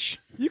 Dr. Ish.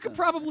 You could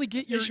probably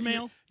get your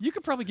Ishmael. You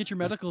could probably get your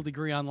medical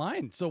degree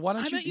online. So why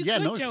don't you? Bet you Yeah,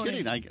 could, no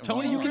Tony. kidding.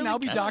 Tony, you can now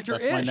be Dr.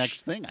 That's Ish. my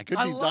next thing. I could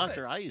I be love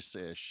Dr. Ice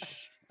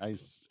Ish.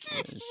 Ice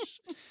Ish.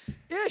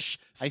 Ish.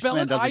 Spell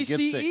Iceman it doesn't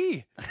get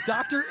ICE.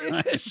 Dr.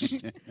 Ish.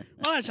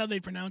 Well, that's how they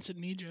pronounce it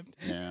in Egypt.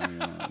 Yeah, I don't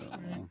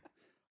know.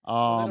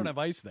 They don't have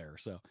ice there,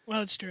 so.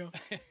 Well, it's true.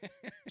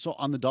 So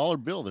on the dollar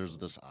bill, there's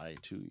this eye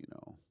too, you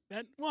know.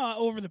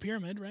 Over the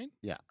pyramid, right?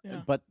 Yeah.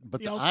 Yeah. But The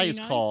the all eye is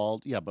seeing eye?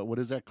 called but what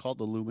is that called?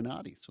 The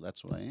Illuminati. So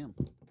that's what I am.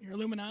 You're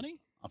Illuminati?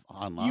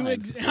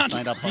 Online. I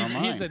signed up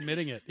online. He's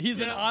admitting it.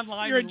 He's an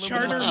online. You're a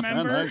charter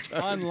member.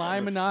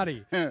 Online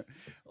Illuminati.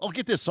 Oh,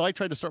 get this. So I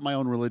tried to start my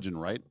own religion,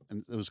 right?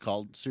 And it was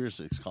called,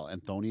 seriously, it's called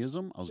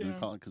Anthonyism. I was going to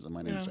call it because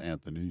my name is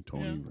Anthony,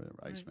 Tony, whatever,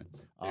 Iceman.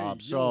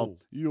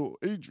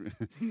 Adrian.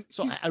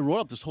 So I wrote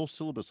up this whole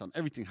syllabus on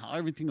everything, how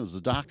everything was,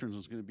 the doctrines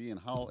was going to be, and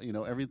how,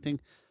 everything.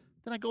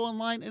 Then I go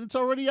online, and it's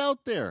already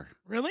out there.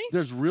 Really?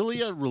 There's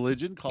really a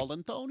religion called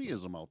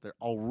Anthonyism out there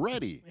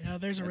already. Yeah,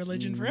 there's a It's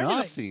religion for nothing.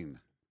 everything.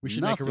 We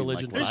should make a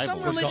religion like There's what some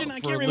I believe. religion I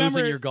for can't remember.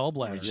 losing your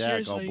gallbladder. Yeah,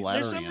 Seriously,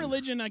 there's some gallbladderian.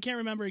 religion I can't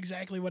remember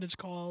exactly what it's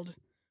called,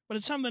 but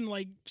it's something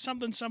like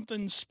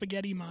something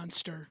spaghetti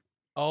monster.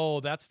 Oh,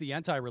 that's the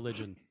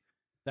anti-religion.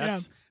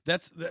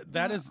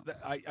 That is.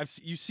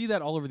 You see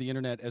that all over the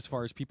internet as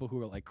far as people who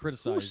are like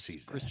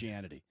criticize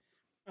Christianity.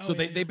 So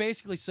they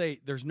basically say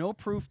there's no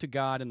proof to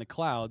God in the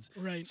clouds.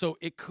 Right. So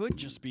it could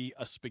just be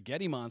a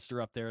spaghetti monster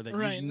up there that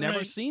you've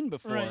never seen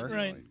before.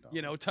 Right.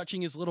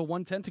 Touching his little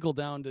one tentacle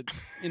down to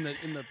in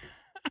the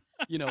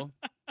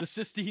the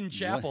Sistine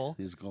Chapel.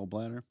 His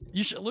gallbladder.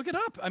 You should look it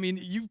up. I mean,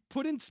 you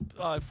put in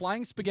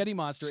flying spaghetti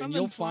monster, Something and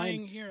you'll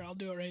flying find. here. I'll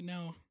do it right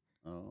now.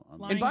 Oh,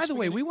 Flying And by the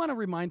way, spaghetti- we want to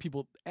remind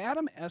people: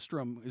 Adam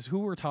Estrom is who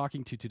we're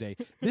talking to today.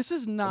 This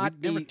is not.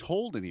 we never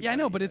told anybody. Yeah, I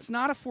know, but yet. it's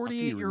not a How can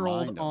you 48-year-old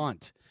remind 'em?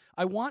 aunt.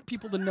 I want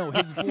people to know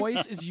his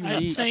voice is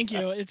unique. Thank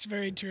you. It's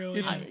very true.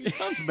 It's- yeah. It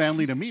sounds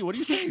manly to me. What are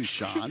you saying,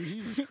 Sean?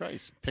 Jesus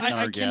Christ! Pick on I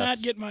our cannot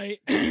guests. get my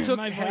He took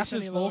my half voice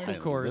his any lower. vocal I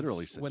cords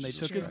literally said when they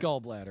Jesus took his Christ.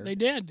 gallbladder. They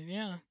did,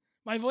 yeah.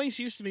 My voice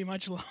used to be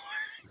much lower.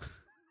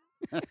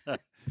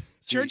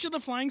 Church of the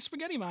Flying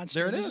Spaghetti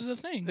Monster. There it this is. is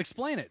a thing.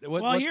 Explain it.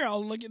 Well, here,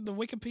 I'll look at the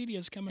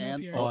Wikipedia's coming up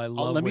And here. Oh, I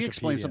love let me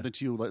explain Wikipedia. something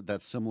to you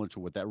that's similar to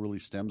what that really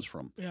stems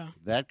from. Yeah.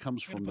 That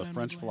comes Gotta from put the on my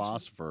French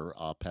glasses.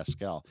 philosopher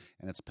Pascal,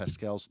 and it's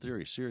Pascal's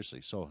theory.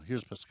 Seriously, so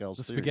here's Pascal's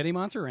The theory. spaghetti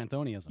monster or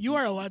Anthonianism? You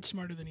are a lot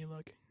smarter than you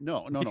look.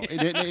 No.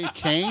 It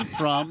came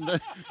from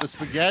the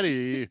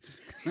spaghetti.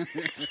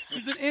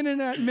 He's an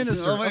internet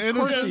minister. I'm an Of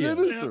course internet he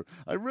is. minister.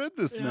 I read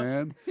this, Yeah.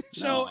 man.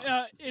 So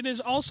No, it is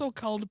also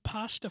called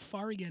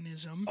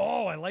Pastafarianism.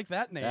 Oh, I like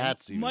that name.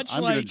 that's even. much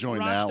I'm going to like join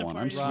that one.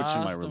 I'm Rastafari.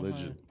 switching my Rastafari.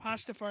 religion.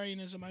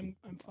 Pastafarianism. I'm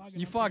fogging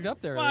You up fogged here.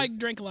 up there. Well, I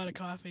drink a lot of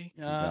coffee.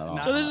 No.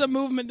 So this is a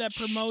movement that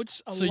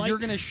promotes a So light. you're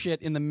gonna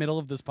shit in the middle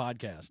of this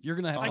podcast. You're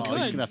gonna have. Oh, I to could.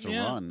 he's gonna have to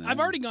yeah. run, I've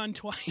yeah. already gone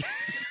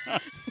twice.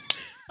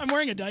 I'm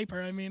wearing a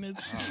diaper. I mean,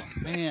 it's. Oh,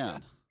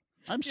 man,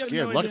 I'm Yeah, scared.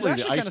 so It's Luckily, the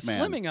actually kind of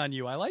Iceman. slimming on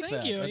you. I like Thank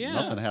that. you, That- yeah.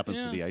 Nothing happens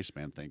yeah. to the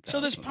Iceman. Thank So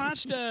God.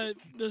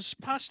 this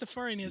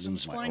Pastafarianism,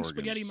 Lose my flying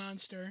spaghetti organs.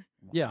 monster.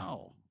 Yeah.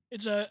 Wow.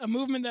 It's a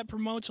movement that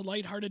promotes a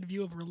lighthearted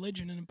view of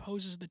religion and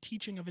imposes the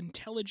teaching of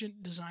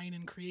intelligent design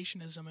and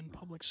creationism in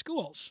public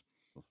schools.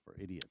 For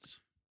idiots.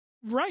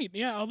 Right,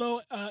 yeah.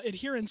 Although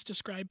adherents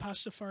describe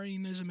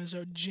Pastafarianism as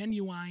a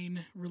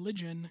genuine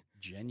religion,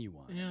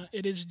 Genuine. yeah,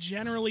 it is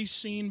generally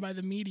seen by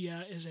the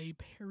media as a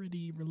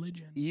parody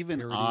religion. Even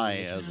Parody I,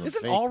 religion. as a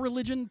Isn't fake, all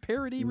religion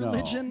parody No.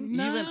 religion?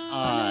 No. Even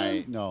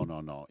I,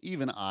 no.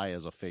 Even I,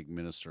 as a fake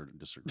minister,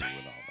 disagree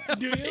with all that.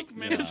 Do you? Fake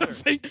Minister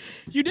fake.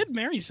 You did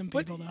marry some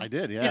people, though. I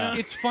did, yeah.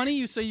 It's funny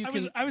you say you I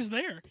can. was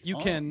there. You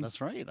Oh, can.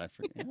 That's right. I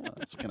forget. Yeah,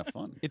 that's kind of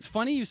fun. It's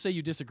funny you say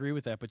you disagree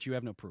with that, but you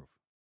have no proof.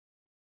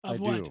 Of I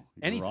what? do. You're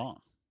Anything. wrong.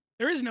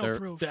 There is no There-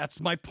 proof. That's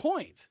my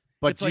point.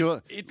 But it's do you,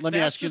 like, it's, let me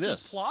that's ask you just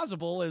this: as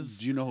plausible as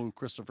Do you know who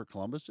Christopher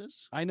Columbus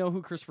is? I know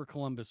who Christopher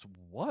Columbus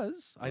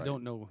was. I Right.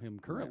 don't know him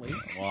currently.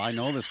 Well, I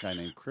know this guy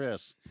named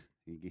Chris.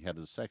 He had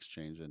his sex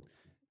change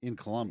in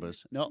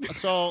Columbus. No,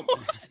 so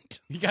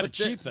You got to But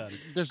the- cheat then.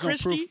 there's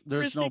Christy? no proof.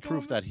 There's Christy no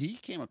proof Columbus? that he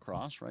came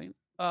across, right?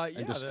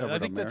 Yeah, discovered I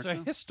think that's a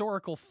America?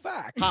 historical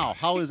fact. How?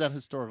 How is that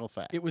historical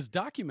fact? It was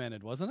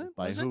documented, wasn't it?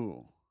 By Was it?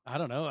 who? I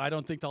don't know. I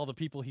don't think all the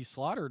people he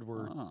slaughtered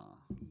were Ah.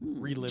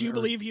 reliving. Do you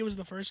believe he was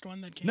the first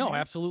one that came? No, here?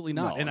 absolutely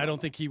not. No, and I no, don't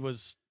no. think it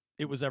was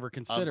ever A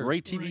considered.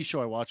 great TV Right.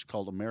 show I watched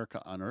called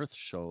America Unearthed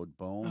showed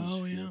bones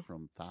Oh, here yeah.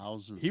 from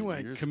thousands. He of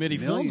went years, committee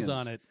millions. films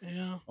on it.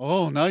 Yeah.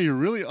 Oh, now you're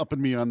really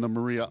upping me on the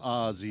Maria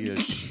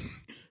Ozzy-ish.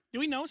 Do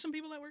we know some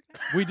people that work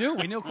there? We do.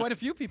 We know quite a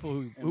few people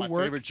who And my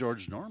work favorite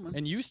George Norman.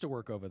 and used to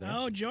work over there.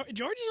 Oh, George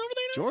is over there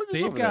now? George is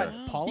They've over got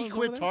there. Paula's He over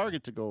quit there?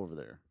 Target to go over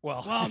there.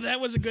 Well, Wow, that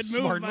was a good move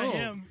smart by move.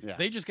 him. Yeah.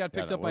 They just got Yeah,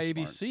 picked that up by was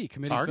smart. ABC.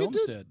 Committee Target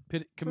Films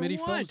did? Committee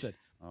For Films what? did.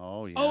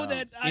 Oh yeah. Oh,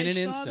 that I In an saw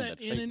instant. that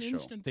That in an fake show.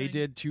 instant. They thing.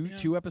 did two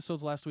Yeah.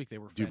 episodes last week. They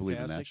were Do you believe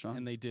in that, fantastic, Sean?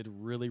 and they did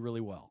really,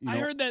 really well. You I know-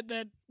 heard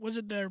that was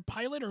it their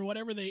pilot or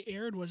whatever they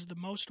aired was the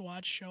most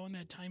watched show in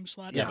that time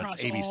slot Yeah, but across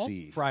it's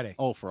ABC. all. Friday.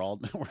 Oh, for all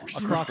networks.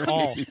 Across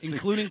all, ABC.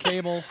 including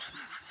cable,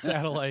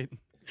 satellite, I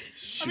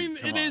mean, Shoot,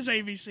 it come is on.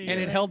 ABC. and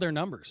it right? held their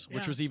numbers,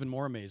 which Yeah. was even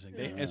more amazing.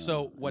 Yeah. And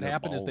so what And their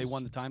happened is they balls.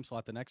 won the time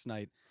slot the next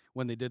night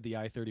when they did the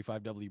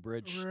I-35W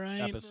Bridge Right,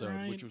 episode,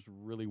 right. which was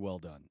really well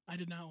done. I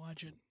did not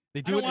watch it. They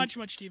I do don't it. watch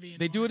much TV.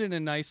 They do anymore. it in a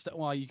nice.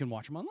 Well, you can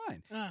watch them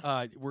online,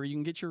 Ah. where you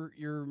can get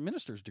your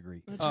minister's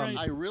degree. That's right.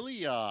 I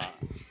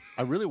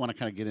really want to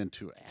kind of get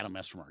into Adam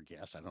Estrom, our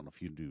guest. I don't know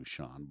if you do,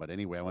 Sean, but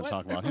anyway, I want to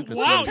talk about him. 'cause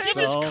Wow, he's he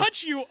just so-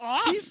 cut you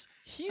off.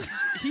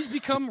 He's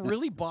become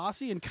really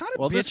bossy and kind of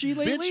well, this bitchy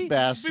lately. bitch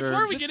bastard.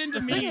 Before we get into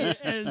me,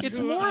 as It's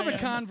who more I of a am.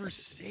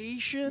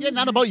 conversation. yeah,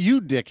 not about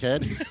you,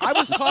 dickhead. I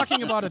was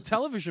talking about a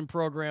television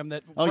program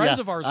that Oh friends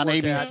yeah, of ours on work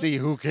ABC.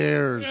 Who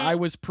cares? at. I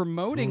was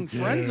promoting Who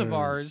friends of cares?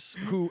 ours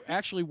who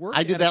actually work.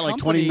 I did at that a like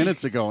 20 company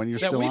minutes ago, and you're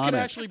that still we on could it.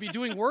 actually be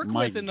doing work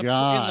My with in the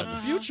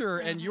God. future,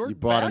 and you're You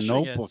brought a bashing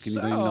notebook it, and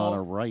you don't even know how to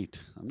so- write.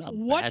 I'm not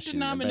What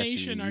bashing, I'm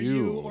denomination bashing are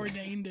you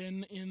ordained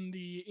in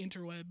the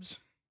interwebs?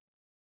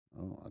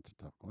 Oh, that's a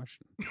tough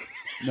question.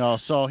 No,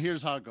 so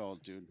here's how it goes,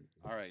 dude.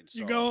 All right, so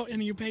You go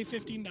and you pay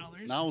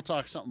 $15. now we'll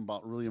talk something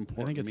about really I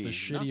important. think it's to the me.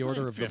 shitty Not order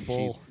saying of the 15.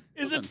 bull.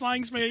 Is it Listen,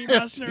 Flying Spaghetti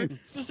Monster?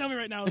 Just tell me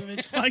right now if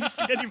it's Flying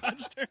Spaghetti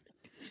Monster.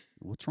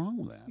 What's wrong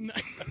with that? No.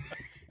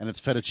 And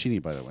it's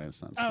fettuccine, by the way.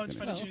 It's not. Oh, it's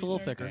spaghetti. Well, it's a little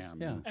Sorry. thicker.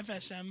 Damn, Yeah,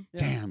 FSM. Yeah.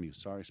 Damn you!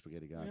 Sorry,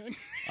 spaghetti god.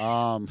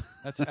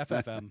 that's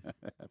FFM,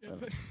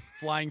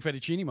 Flying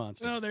Fettuccine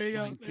Monster. Oh, there you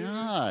go. My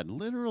God,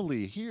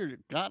 literally here,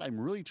 God, I'm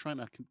really trying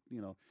to,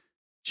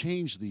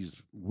 change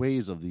these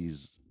ways of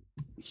these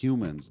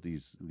humans,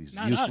 these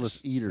Not useless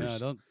us.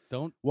 eaters. Yeah,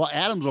 don't. Well,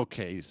 Adam's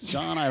okay.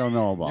 Sean, I don't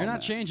know about. You're not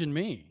that. changing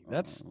me.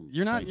 That's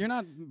you're not. You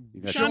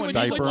got Sean, showing would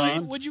diaper you, would, you,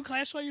 on? would you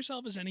classify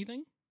yourself as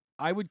anything?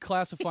 I would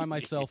classify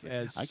myself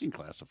as I can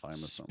classify him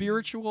as something.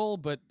 spiritual,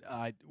 but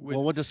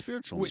Well, what does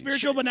spiritual mean?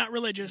 Spiritual, but not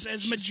religious,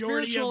 as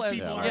majority spiritual of as-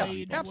 people Yeah, our right.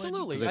 age.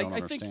 absolutely. They don't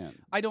I think understand.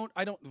 I don't.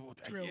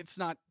 True. It's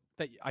not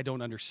that I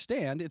don't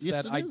understand. It's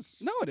Yes, that it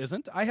is. No, it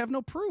isn't. I have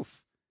no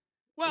proof.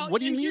 Well, What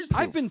do you and mean? here's-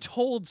 I've been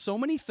told so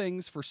many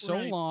things for so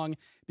Right. long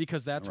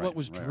because that's Right, what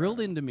was right, drilled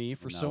right. into me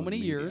for And so now many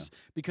the years media.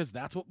 because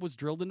that's what was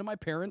drilled into my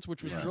parents,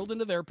 which was Yeah. drilled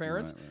into their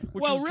parents. Right, right.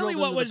 Which Well, was really,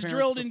 drilled what into was the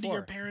drilled parents into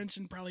your before. parents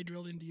and probably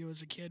drilled into you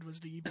as a kid was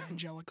the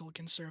evangelical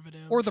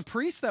conservative Or the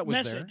priest that was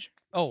message.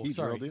 there. Oh, He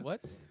sorry. drilled you?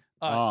 What?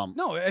 Um,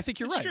 No, I think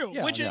you're It's right. true.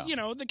 Yeah. Which yeah.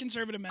 the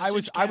conservative message. I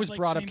was Catholic,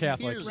 brought up same thing.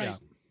 Catholic. Here's, Yeah.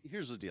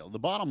 here's the deal. The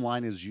bottom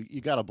line is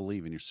you got to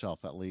believe in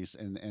yourself at least,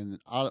 and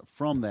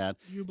from that,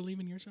 You believe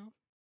in yourself?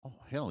 oh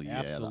hell yeah,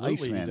 Absolutely he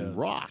the Iceman does.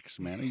 rocks,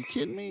 man. Are you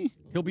kidding me?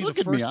 He'll be Look the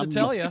at me. first to I'm-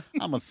 tell you.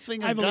 I'm a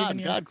thing I of believe God. in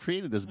you. God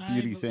created this I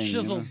beauty believe- thing.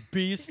 Chisel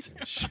beast.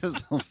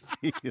 Chisel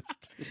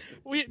beast.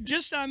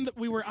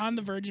 We were on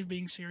the verge of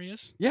being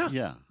serious. Yeah.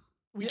 Yeah,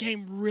 We Yeah.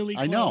 came really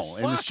close. I know.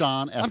 And Fuck.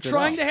 Sean, I'm after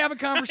trying that. to have a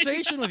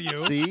conversation with you.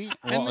 See,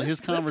 well, this- his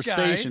this guy-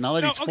 conversation. Now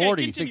that No, he's okay,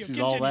 40, he continue, thinks he's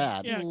all continue.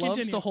 that. Yeah, He loves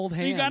continue. to hold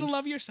So you got to hands.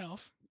 love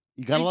yourself.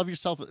 You got to love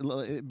yourself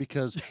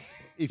because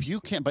if you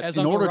can't, but As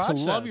in Uncle order to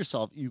Raj love says.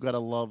 yourself, you got to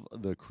love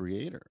the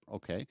creator.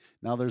 Okay.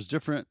 Now there's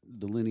different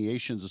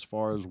delineations as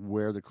far as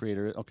where the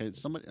creator is. Okay.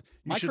 Somebody,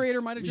 My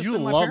creator might have just you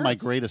been my love my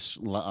parents. greatest,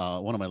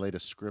 one of my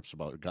latest scripts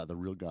about God, the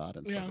real God,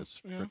 and stuff. Yeah,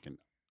 It's yeah. freaking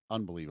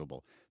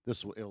unbelievable.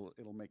 It'll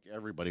make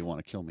everybody want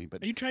to kill me.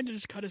 But Are you trying to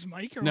just cut his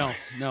mic? Or No, what?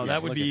 no, yeah,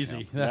 that would look be at easy.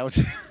 him. That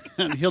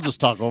would, he'll just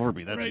talk over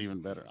me. That's Right.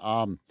 even better.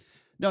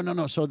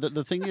 No. So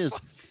the thing is,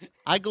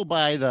 I go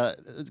by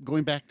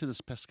going back to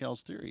this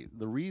Pascal's theory.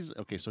 The reason,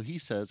 okay, so he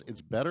says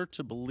it's better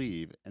to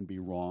believe and be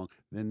wrong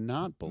than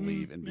not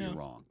believe and be yeah.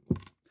 wrong.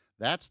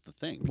 That's the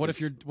thing. What if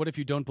because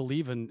you don't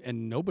believe and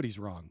nobody's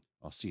wrong?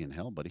 I'll see you in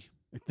hell, buddy.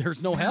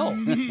 There's no hell.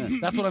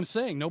 That's what I'm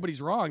saying.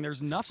 Nobody's wrong.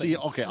 There's nothing. See,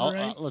 okay,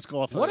 Right. let's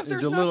go off. What if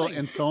there's the little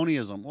nothing?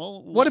 Anthonianism?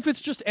 Well, What if it's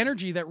just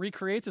energy that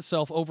recreates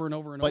itself over and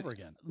over and but over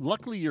again?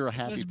 luckily you're a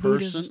happy That's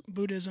person.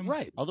 Buddhism.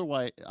 Right.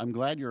 Otherwise, I'm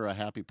glad you're a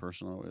happy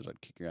person. Otherwise,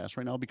 I'd kick your ass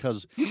right now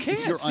because You if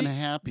can't. you're See,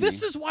 unhappy.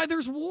 This is why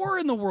there's war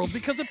in the world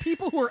because of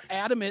people who are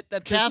adamant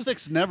that this is-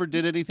 Catholics never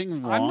did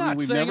anything wrong. I'm not and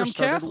we've saying never I'm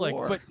started Catholic,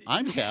 war. but-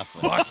 I'm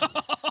Catholic.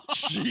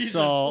 Jesus.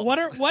 So What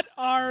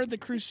are the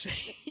Crusades?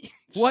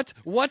 What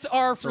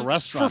are it's a for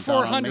restaurant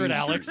for down on 400, Main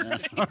Alex?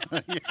 Street,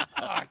 man.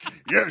 Yeah.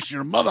 Yes,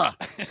 your mother.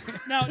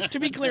 Now, to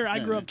be clear, I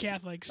grew up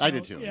Catholic. So, I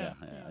did too. Yeah,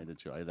 I did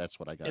too. That's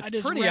what I got. I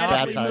just pretty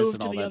radically obvious. moved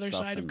And to all the that other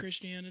stuff side of and-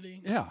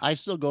 Christianity. Yeah. I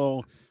still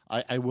go.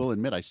 I will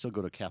admit, I still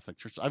go to Catholic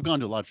church. I've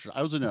gone to a lot of church.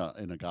 I was in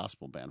a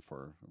gospel band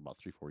for about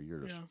 3-4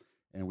 years, Yeah.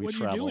 and we What did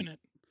you do traveled. in it?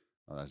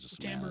 I was just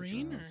a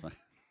Tambourine, manager. or- I was like-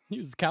 He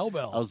was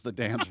cowbell. I was the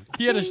dancer.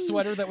 He had a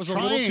sweater that was a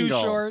little too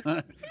Triangle. short.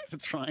 The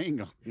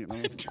triangle, you know,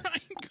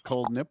 Triangle.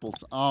 cold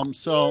nipples.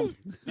 So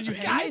Did you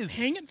Guys.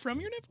 hang it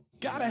from your nipple?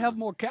 Gotta have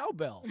more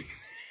cowbell. you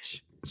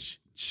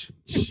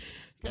guys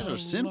Oh, are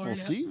sinful. Lord.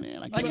 See,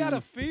 man, I can't got even-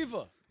 a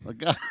fever.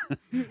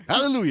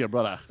 Hallelujah,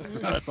 brother.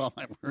 That's all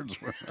my words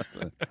were.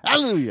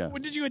 Hallelujah.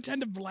 What, did you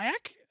attend a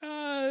black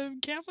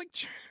Catholic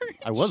church?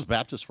 I was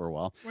Baptist for a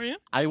while. Were you?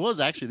 I was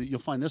actually. You'll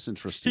find this He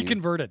interesting.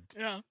 converted.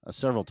 Yeah.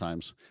 Several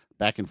times,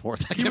 back and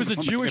forth. I He kept was a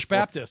going back Jewish and forth.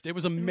 Baptist. It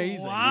was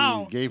amazing.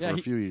 Wow. Gay for Yeah, a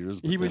he- few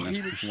years. But he was- then he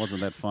it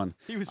wasn't that fun.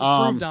 He was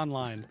approved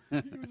online. He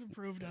was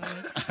approved of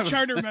it.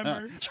 Charter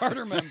member.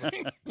 Charter member.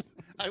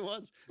 I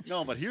was.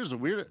 No, but here's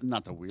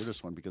not the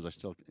weirdest one because I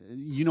still.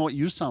 You know what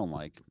you sound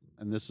like,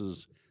 and this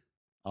is.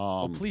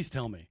 Oh, please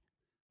tell me.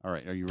 All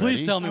right, are you Please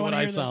ready? tell me I what wanna I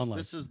hear this. sound like.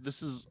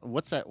 This is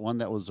what's that one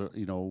that was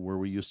where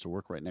we used to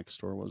work right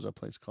next door? What was that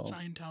place called?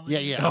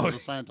 Scientology. Yeah. I Oh. was a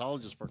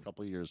Scientologist for a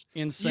couple of years.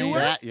 Insane. were?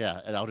 That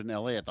out in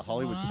L.A. at the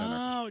Hollywood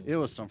Wow. Center. It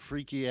was some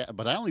freaky,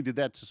 but I only did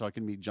that so I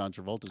can meet John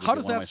Travolta. to How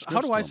get does one of my that? scripts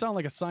How do to I him. sound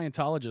like a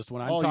Scientologist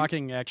when I'm Oh, you-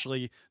 talking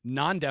actually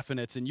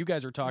non-definites and you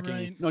guys are talking?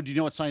 Right. No, do you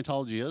know what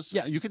Scientology is?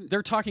 Yeah, you can.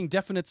 They're talking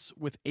definites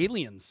with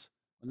aliens.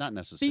 Not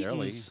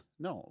necessarily. Thetans.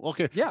 No.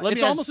 Okay. Yeah, let me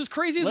it's ask- almost as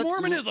crazy as let-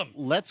 Mormonism.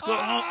 Let's go.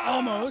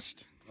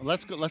 Almost.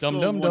 Let's go. Let's Dum,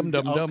 go. dum, one-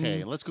 dum, dum, dum.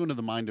 Okay. Let's go into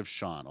the mind of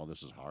Sean. Oh,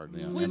 this is hard.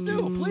 Yeah. Please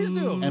do. Please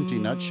do. Empty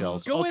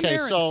nutshells. Go okay, in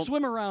there so and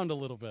swim around a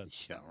little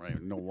bit. yeah, right.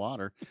 No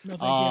water. No,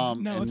 thank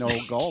you. No, and no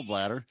thank you.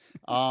 gallbladder.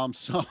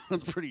 So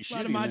it's pretty shitty. A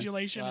lot of man.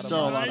 modulation. Lot of in So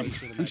the a lot mind.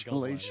 of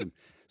modulation.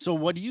 So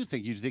what do you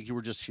think? You think you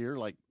were just here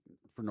like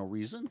for no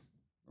reason,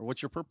 or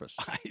what's your purpose?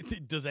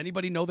 Does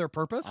anybody know their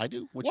purpose? I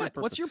do. What's What? your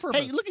purpose? What's your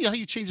purpose? Hey, look at how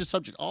you change the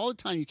subject all the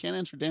time. You can't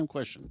answer a damn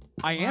question.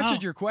 I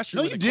answered your question.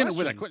 No, with you a didn't. question.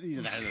 With a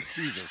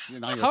question. Jesus.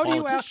 Now you're How a do you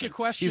ask politician. a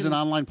question? He's an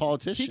online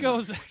politician. He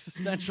goes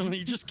existential and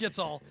he just gets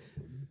all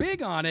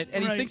big on it,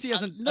 and he Right. thinks he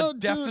has a No,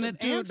 definite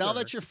dude, answer. now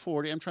that you're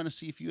 40, I'm trying to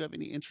see if you have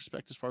any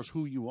introspect as far as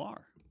who you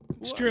are.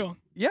 It's true.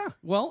 Yeah.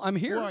 Well, I'm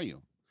here. Who are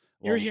you?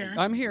 You're Well, here.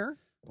 I'm here.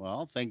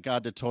 Well, thank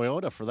God to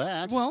Toyota for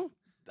that. Well,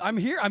 I'm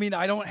here. I mean,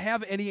 I don't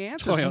have any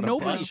answers. Toyota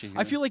Nobody. Punch here.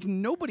 I feel like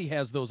nobody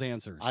has those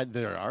answers.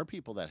 There are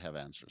people that have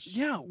answers.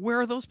 Yeah,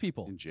 where are those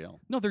people? In jail.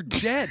 No, they're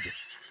dead.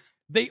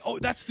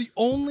 That's the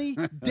only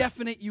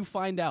definite you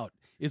find out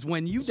is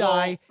when you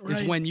die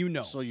is when you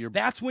know. So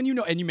that's when you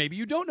know, and maybe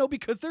you don't know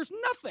because there's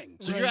nothing.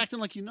 So you're acting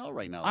like you know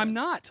right now. I'm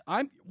not.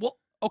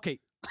 Okay.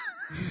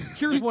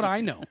 Here's what I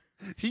know.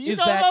 You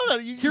don't know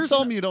that. You just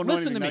told me you don't know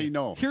anything. Now you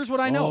know. Here's what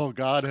I know. Oh,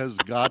 God has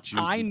got you.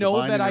 I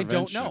know that I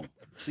don't know.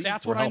 See,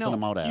 that's what what I know.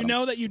 Him out, Adam. You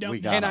know that you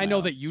don't know. And I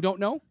know that you don't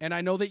know, and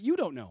I know that you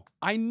don't know.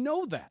 I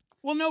know that.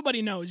 Well,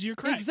 nobody knows. You're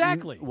correct.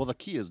 Exactly. Well, the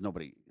key is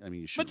nobody. I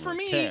mean, you should. But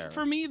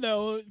for me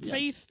though,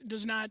 faith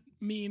does not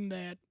mean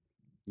that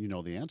you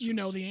know the answer. You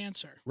know the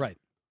answer. Right.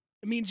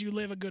 It means you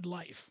live a good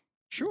life.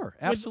 Sure,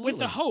 absolutely. With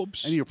the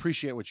hopes, and you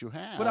appreciate what you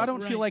have. But I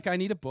don't feel like I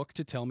need a book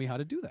to tell me how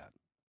to do that.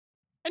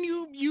 And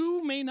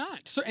you may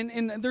not. So and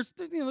there's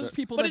there's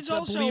people but that it's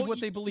also, believe what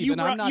they believe,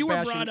 and I'm not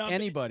bashing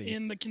anybody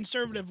in the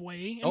conservative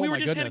way. And oh we my were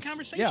just goodness. had a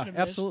conversation yeah, of this,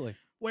 absolutely.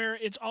 where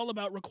it's all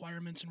about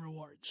requirements and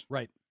rewards.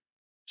 Right.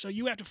 So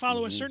you have to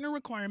follow a certain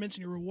requirements,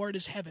 and your reward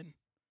is heaven.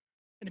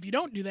 And if you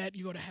don't do that,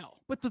 you go to hell.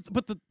 But the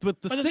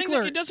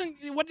stickler,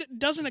 what it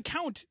doesn't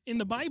account in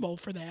the Bible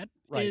for that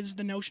is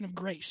the notion of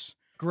grace.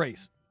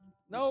 Grace.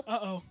 Nope.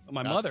 Uh-oh.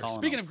 My mother.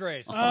 Speaking of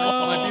grace. Oh.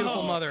 My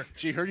beautiful mother.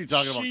 She heard you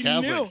talking about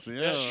Catholics. Knew.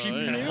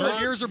 Yeah,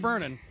 her ears are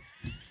burning.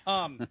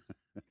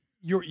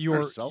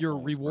 Your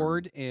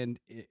reward and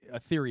a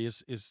theory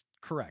is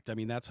correct. I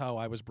mean, that's how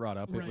I was brought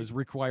up. Right. It was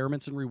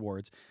requirements and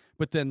rewards.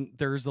 But then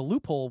there's the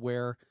loophole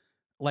where,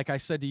 like I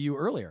said to you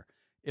earlier,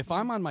 if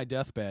I'm on my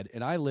deathbed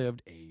and I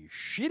lived a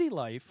shitty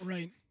life,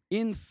 right.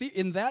 in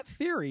that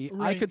theory,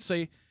 I could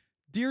say,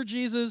 "Dear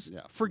Jesus,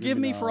 forgive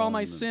me for all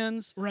my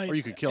sins." Right. Or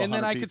you could kill and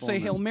then I people could say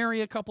Hail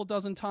Mary a couple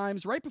dozen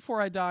times right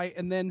before I die,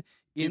 and then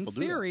in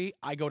theory,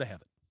 I go to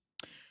heaven.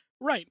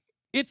 Right.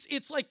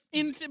 It's like,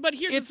 but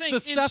here's it's the thing.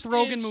 the Seth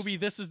Rogen movie.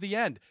 This is the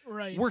end.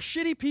 Right. We're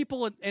shitty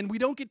people, and we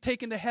don't get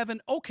taken to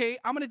heaven. Okay,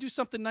 I'm going to do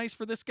something nice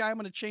for this guy. I'm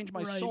going to change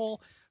my soul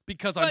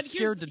because I'm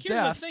scared to death.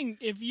 Here's the thing: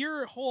 if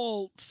your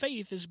whole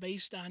faith is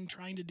based on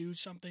trying to do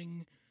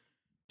something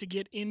to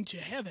get into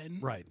heaven,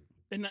 right?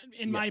 Then,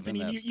 in my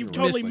opinion,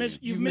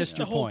 you've missed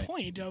the whole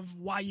point of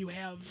why you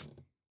have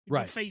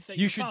faith that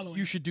you're following.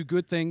 You should do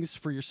good things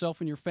for yourself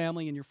and your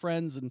family and your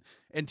friends,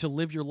 and to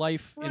live your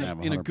life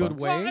in a good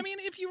way. Well, I mean,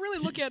 if you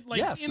really look at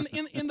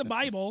in the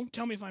Bible,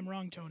 tell me if I'm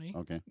wrong, Tony.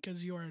 Okay.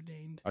 Because you are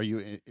ordained. Are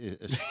you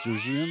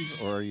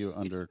Estrusians or are you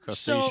under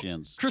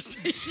crustaceans?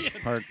 Crustaceans.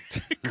 Part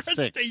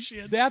 6.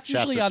 That's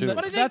usually on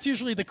Chapter 2. that's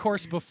usually the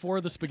course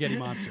before the spaghetti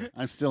monster.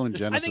 I'm still in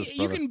Genesis.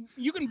 I think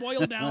you can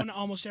boil down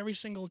almost every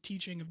single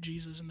teaching of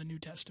Jesus in the New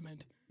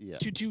Testament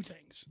to two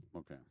things: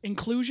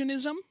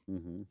 inclusionism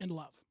and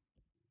love.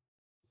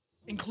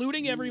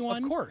 Including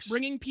everyone, of course,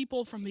 bringing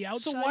people from the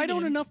outside. So why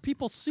don't enough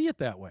people see it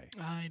that way?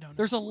 I don't know.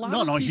 There's a lot.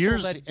 No, of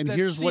people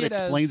here's what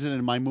explains it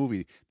in my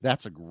movie.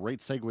 That's a great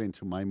segue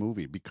into my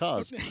movie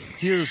because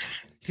here's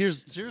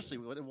seriously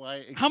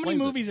why. How many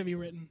movies have you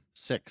written?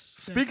 6.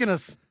 Speaking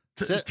of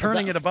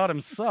turning it about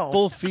himself,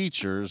 full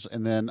features,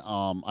 and then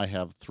I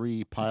have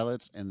 3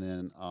 pilots, and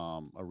then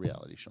a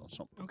reality show.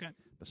 So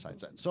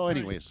besides that, so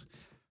anyways.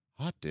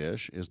 Hot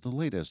Dish is the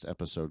latest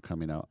episode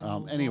coming out.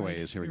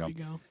 Anyways, here we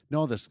go.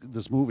 No,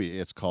 this movie,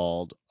 it's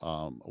called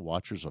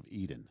Watchers of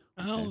Eden.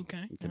 Oh,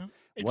 okay. Yeah.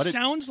 It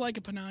sounds like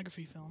a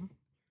pornography film.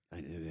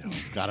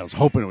 God, I was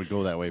hoping it would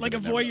go that way. Like a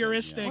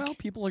voyeuristic. Well,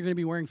 people are going to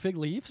be wearing fig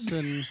leaves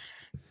and...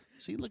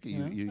 See, look at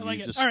you. I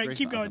like it. All right,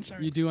 keep going.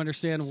 Sorry. You do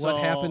understand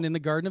what happened in the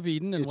Garden of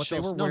Eden and what they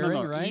were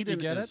wearing, right? Eden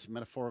you get is it?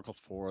 metaphorical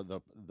for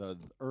the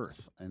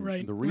earth. And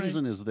right, the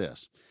reason is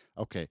this.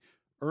 Okay.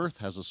 Earth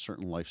has a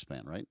certain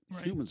lifespan, right?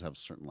 Humans have a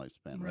certain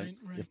lifespan, right?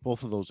 If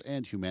both of those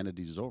end,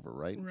 humanity is over,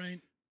 right? Right.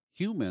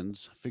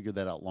 Humans figured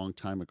that out a long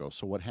time ago.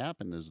 So what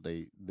happened is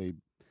they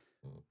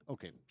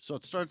okay. So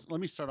it starts. Let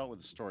me start out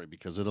with a story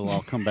because it'll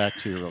all come back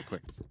to you real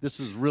quick. This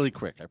is really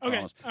quick. I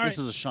promise. All right. This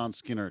is a Sean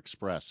Skinner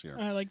Express here.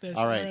 I like this.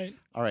 All right.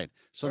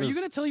 So are you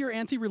going to tell your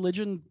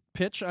anti-religion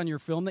pitch on your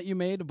film that you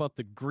made about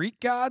the Greek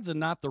gods and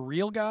not the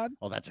real God?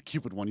 Oh, that's a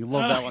Cupid one. You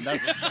love that one.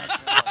 That's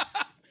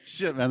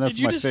shit, man. That's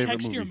my favorite movie. Did you just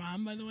text your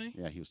mom, by the way?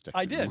 Yeah, he was texting.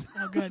 I did.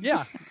 Oh, good.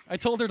 Yeah, I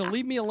told her to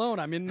leave me alone.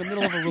 I'm in the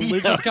middle of a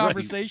religious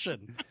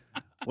conversation.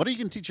 What are you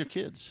going to teach your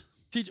kids?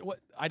 What?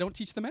 I don't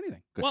teach them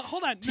anything. Good. Well,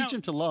 hold on. Teach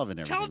them to love and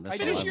everything. That's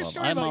finish all your I love.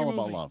 story I'm about all your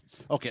about movie. love.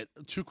 Okay,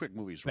 2 quick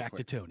movies. Back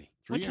to Tony.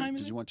 3 what time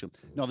is Did it? you want to?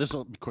 No, this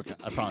will be quick.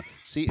 I promise.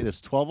 See, it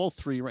is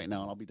 12:03 right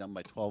now, and I'll be done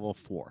by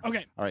 12:04.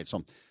 Okay. All right.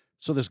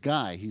 So this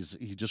guy, he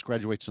just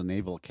graduates from the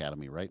Naval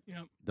Academy, right?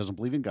 Yeah. Doesn't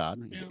believe in God.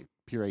 He's a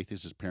pure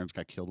atheist. His parents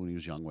got killed when he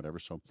was young, whatever.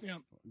 So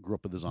grew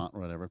up with his aunt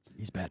or whatever.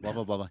 He's bad. Blah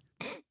blah blah blah.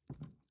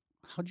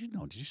 How'd you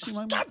know? Did you see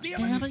my movie?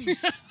 Damn it! You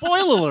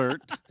spoil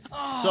alert.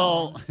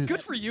 So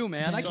good for you,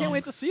 man. I can't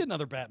wait to see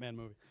another Batman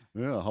movie.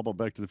 Yeah, how about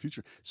Back to the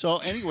Future? So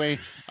anyway,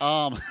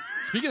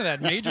 speaking of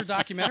that, major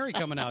documentary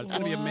coming out. It's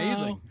going to be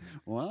amazing.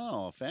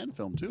 Wow, a fan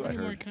film too. I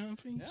heard. More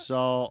coffee?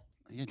 So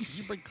Yeah, did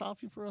you bring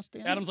coffee for us,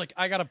 Dan? Adam's like,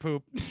 I gotta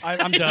poop.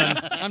 I'm done.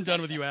 I'm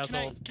done with you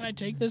assholes. Can I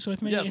take this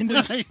with me? Yes.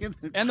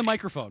 And the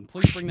microphone.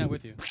 Please bring that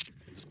with you.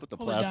 Just put the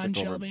Hold it plastic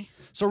down, over. Shelby.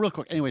 So real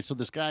quick, anyway, so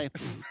this guy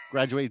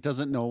graduated,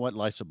 doesn't know what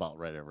life's about,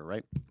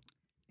 right?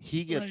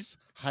 He gets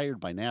hired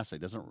by NASA. He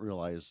doesn't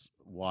realize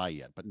why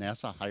yet, but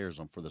NASA hires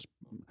him for this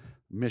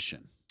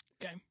mission.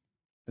 Okay.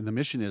 And the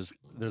mission is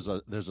there's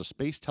a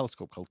space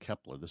telescope called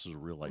Kepler. This is a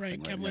real life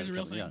thing, right? Kepler's a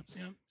real thing. Yeah.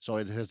 Yeah. So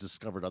it has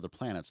discovered other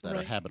planets that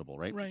are habitable,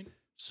 right? Right.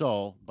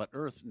 So, but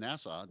Earth,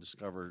 NASA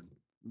discovered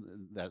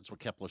that's what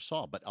Kepler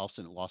saw, but all of a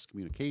sudden it lost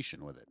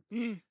communication with it.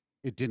 Mm.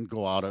 It didn't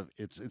go out of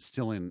it's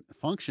still in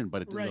function,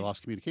 but it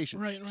lost communication.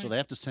 Right. So they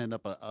have to send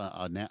up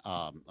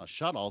a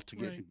shuttle to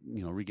get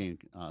regain.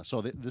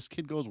 So this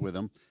kid goes with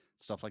him,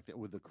 stuff like that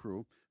with the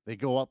crew. They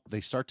go up,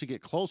 they start to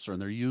get closer,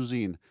 and they're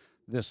using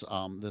this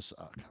God,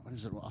 what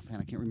is it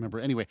offhand? I can't remember.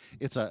 Anyway,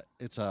 it's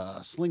a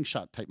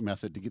slingshot type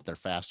method to get there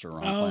faster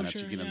around planets.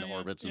 Sure. You get into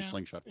orbits and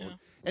slingshot forward.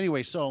 Yeah.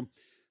 Anyway, so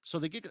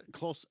they get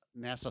close.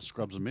 NASA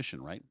scrubs a mission,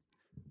 right?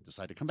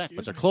 Decide to come back,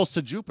 but they're close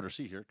to Jupiter.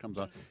 See, here it comes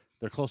up.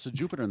 They're close to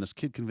Jupiter, and this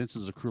kid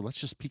convinces the crew, let's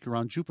just peek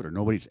around Jupiter.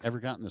 Nobody's ever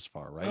gotten this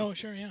far, right? Oh,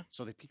 sure, yeah.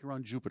 So they peek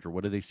around Jupiter.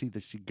 What do they see? They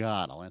see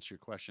God. I'll answer your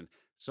question.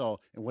 So,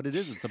 and what it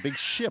is, it's a big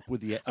ship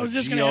with the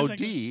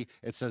GOD.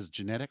 It says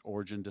Genetic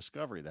Origin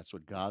Discovery. That's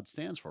what God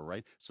stands for,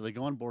 right? So they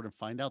go on board and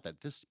find out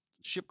that this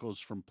ship goes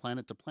from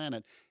planet to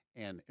planet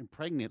and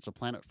impregnates a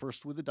planet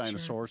first with the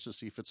dinosaurs to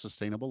see if it's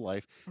sustainable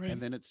life, and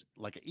then it's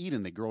like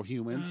Eden. They grow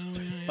humans,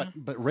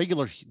 but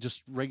regular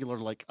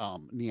like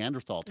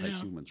Neanderthal type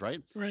humans,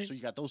 right? Right. So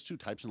you got those two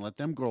types, and let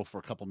them grow for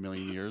a couple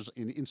million years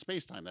in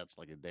space time. That's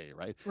like a day,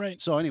 right?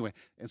 Right. So anyway,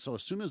 and so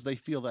as soon as they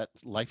feel that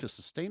life is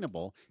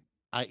sustainable,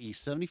 i.e.,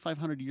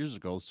 7,500 years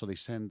ago, so they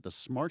send the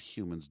smart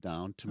humans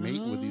down to mate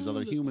with these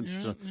other humans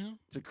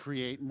to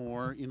create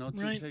more,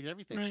 to take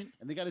everything. Right.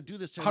 And they got to do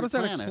this to How does that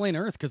planet. explain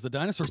Earth? Because the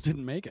dinosaurs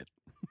didn't make it.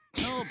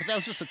 No, but that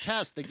was just a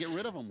test. They get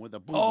rid of them with a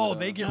boom. Oh,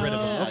 they get rid of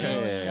them.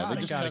 Okay. Yeah. Got They it,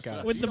 just got it, test got it it.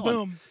 out. With the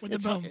boom. With the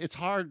boom. It's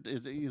hard.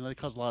 They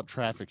cause a lot of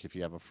traffic if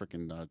you have a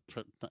freaking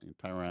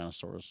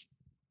Tyrannosaurus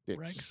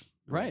Rex.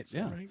 Right,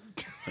 yeah. Right.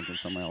 Thinking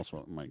something else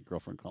what my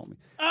girlfriend called me.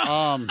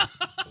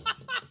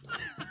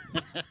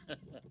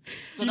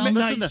 So now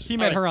listen to he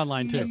met her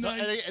online too. So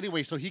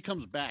anyway, so he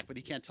comes back, but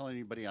he can't tell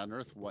anybody on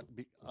Earth what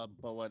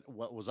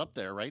was up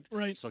there, right?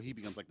 Right. So he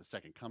becomes like the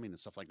second coming and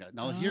stuff like that.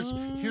 Now here's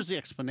the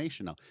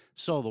explanation. Now,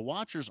 so the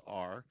Watchers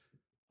are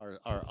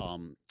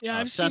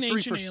I've seen sensory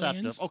Ancient perceptive.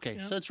 Aliens. Okay,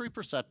 Yeah. sensory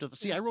perceptive.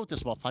 See, I wrote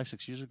this about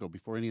 5-6 years ago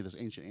before any of this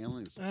Ancient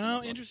Aliens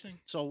stuff. Oh, interesting.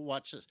 So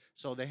watch this.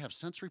 So they have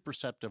sensory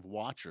perceptive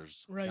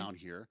watchers down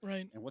here.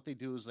 Right. And what they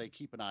do is they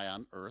keep an eye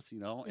on Earth,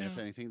 and if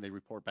anything, they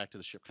report back to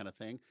the ship kind of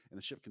thing. And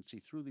the ship can see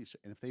through these.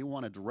 And if they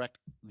want to direct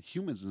the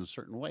humans in a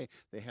certain way,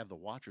 they have the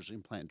watchers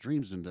implant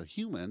dreams into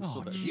humans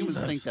so that humans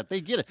think that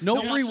they get it. No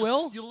Now, free watch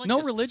will? this. You'll like No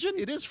this. religion?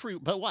 It is free.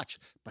 But watch.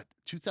 But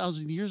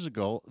 2,000 years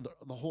ago,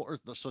 the whole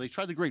Earth. So they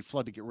tried the Great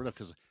Flood to get rid of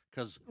because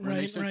when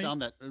they sent down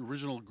that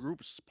original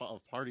group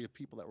party of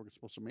people that were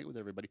supposed to mate with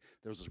everybody,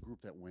 there was a group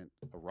that went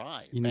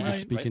awry. You need to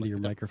speak into your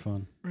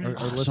microphone. Right.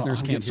 Our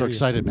listeners can't so hear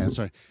excited, man.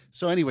 Sorry.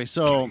 So anyway,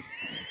 so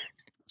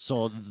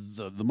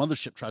the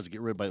mothership tries to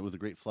get rid of it with the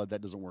Great Flood.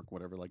 That doesn't work.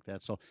 Whatever, like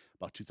that. So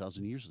about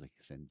 2,000 years, they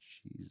send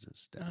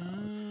Jesus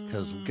down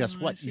because guess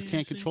what? You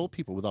can't control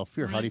people without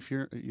fear. How do you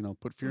fear?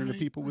 Put fear into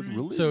people with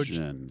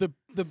religion.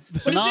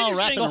 So now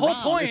the whole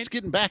point. It's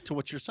getting back to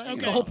what you're saying.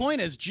 Okay. The whole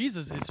point is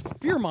Jesus is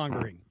fear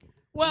mongering.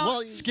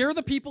 Well, Scare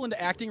the people into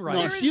acting right.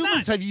 No,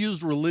 humans have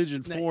used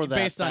religion for that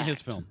based on fact.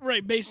 his film.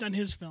 right, based on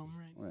his film,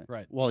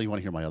 Right. Well, you want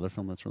to hear my other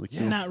film? That's really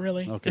cute. Not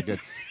really. Okay, good.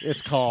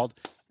 It's called.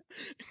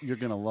 You're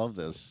gonna love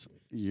this.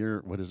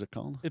 What is it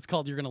called? It's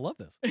called You're Gonna Love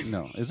This.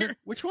 No, is it?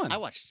 Which one? I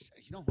watched.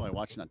 You know who I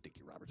watched? Not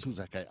Dickie Roberts. Who's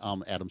that guy?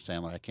 Adam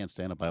Sandler. I can't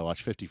stand it. But I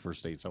watched 50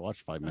 First Dates. I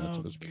watched 5 minutes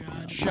of his.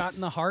 God. Shot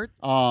in the heart.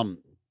 And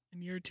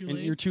you're too late.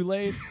 And you're too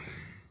late.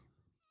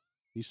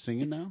 You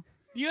singing now?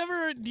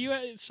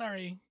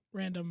 Sorry,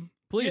 random.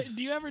 Please.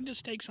 Do you ever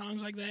just take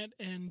songs like that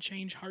and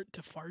change heart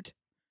to fart?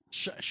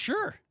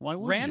 Sure. Why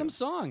would Random you?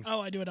 songs.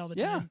 Oh, I do it all the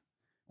Yeah. time.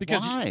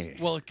 Because Why?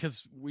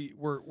 Because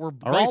we're right,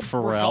 bald,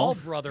 Pharrell. we're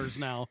bald brothers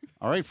now.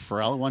 All right,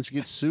 Pharrell. Why don't you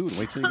get sued?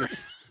 Wait till you get.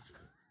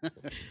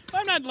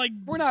 I'm not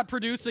We're not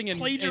producing and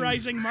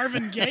plagiarizing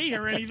Marvin Gaye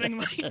or anything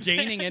like that.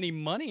 gaining any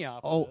money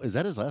off. Oh, is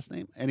that his last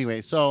name?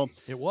 Anyway, so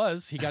It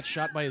was. He got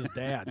shot by his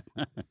dad.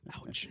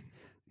 Ouch.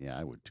 yeah,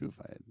 I would too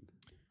if I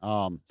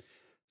had.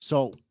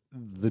 So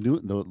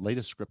the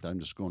latest script that I'm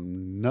just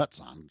going nuts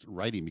on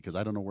writing because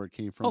I don't know where it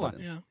came from. Hold on.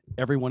 Yeah.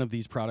 Every one of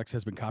these products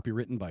has been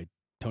copywritten by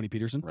Tony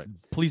Peterson. Right.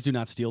 Please do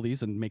not steal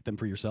these and make them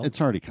for yourself. It's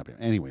already copyright.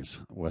 Anyways,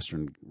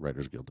 Western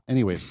Writers Guild.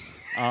 Anyways,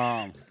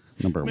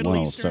 number Middle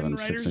 107. Eastern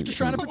Writers Just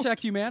trying to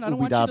protect you, man. I don't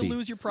want you to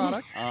lose your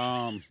product.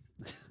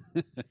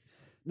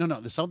 No,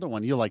 this other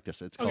one, you'll like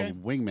this. It's called Okay.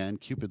 Wingman,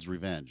 Cupid's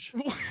Revenge.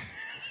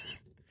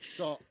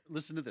 So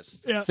listen to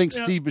this. Yeah, Think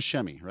yeah. Steve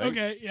Buscemi, right?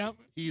 Okay, yeah.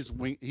 He's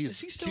Is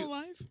he still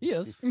alive? He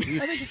is.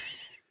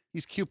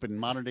 He's Cupid,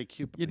 modern day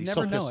Cupid. You'd He's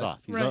never so know pissed it. off.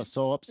 He's Right.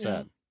 So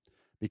upset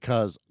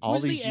because all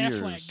Who's these the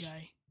years. Affleck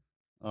guy?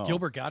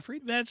 Gilbert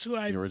Gottfried? That's who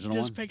I The original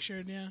just one?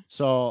 pictured, yeah.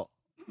 So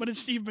But it's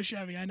Steve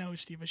Buscemi. I know who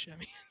Steve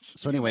Buscemi is.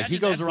 So anyway, he Imagine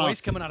goes that around.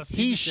 voice coming out of Steve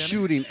He's Buscemi.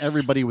 shooting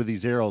everybody with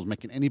these arrows,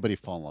 making anybody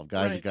fall in love.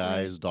 Guys Right, and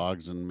guys,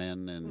 dogs and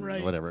men, and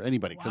Right. whatever.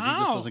 Anybody, because he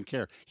just Wow. doesn't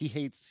care. He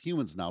hates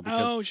humans now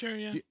because Oh, sure,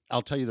 yeah.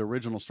 I'll tell you the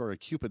original story of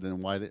Cupid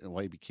and why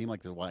he became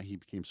like that, why he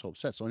became so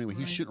upset. So anyway,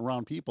 he's Right. shooting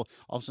around people.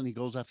 All of a sudden, he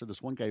goes after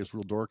this one guy who's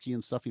real dorky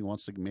and stuff. He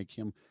wants to make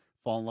him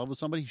fall in love with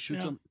somebody. He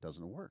shoots Yeah. him.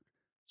 Doesn't work.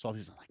 So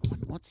he's like,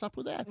 what's up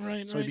with that?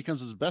 Right, So right. he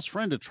becomes his best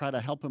friend to try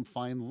to help him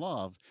find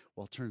love.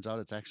 Well, it turns out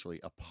it's actually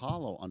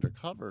Apollo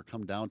undercover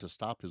come down to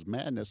stop his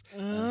madness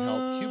and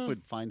help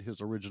Cupid find his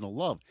original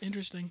love.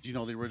 Interesting. Do you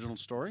know the original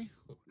story?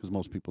 Because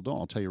most people don't.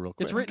 I'll tell you real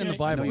quick. It's written in the Okay.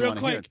 Bible. I know you Real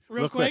wanna hear quick, it.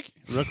 real quick.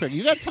 Real quick.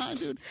 You got time,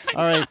 dude.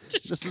 All right.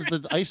 This is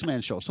the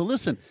Iceman show. So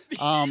listen,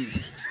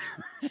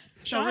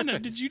 Sean,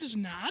 did you just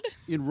nod?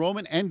 in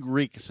Roman and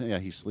Greek, so yeah,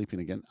 he's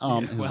sleeping again.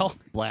 His well,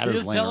 bladder's he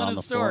is laying telling around his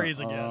the floor. stories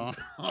again.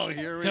 Oh,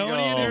 here we Tony go.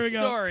 and Here we his go.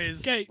 stories.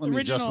 Okay, Let me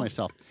original. adjust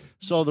myself.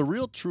 So the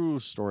real true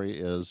story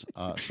is,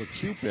 so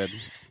Cupid,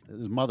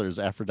 his mother is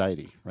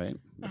Aphrodite, right?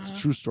 It's a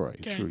true story.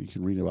 Okay. True. You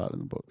can read about it in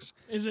the books.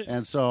 Is it?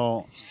 And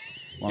so,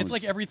 It's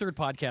like every third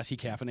podcast he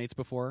caffeinates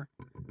before,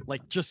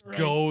 like just Right.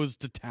 goes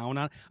to town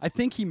on. I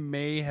think he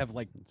may have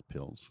like it's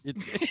pills.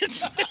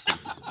 It's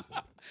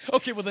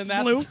okay. Well, then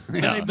that's blue.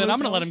 then, Are they then blue I'm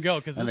going to let pills? him go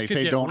because And this they could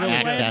say get don't really I'm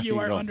act good. glad caffeine you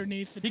are go.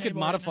 underneath the He could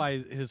table right modify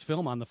his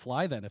film on the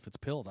fly then if it's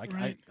pills.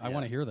 Right. I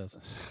want to hear this.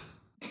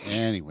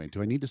 Anyway,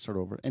 do I need to start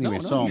over? Anyway,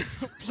 no. so now.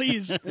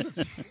 Please.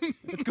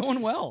 It's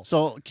going well.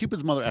 so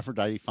Cupid's mother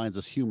Aphrodite finds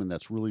this human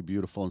that's really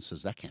beautiful and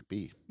says that can't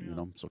be. Yeah. You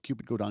know, so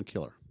Cupid go down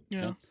kill her.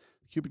 Yeah. Okay?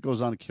 Cupid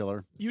goes on to kill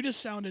her. You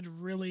just sounded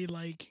really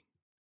like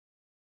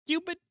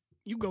Cupid.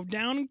 You go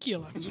down and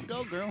kill her. You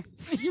go, girl.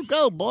 You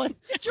go, boy.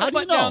 Get How your do you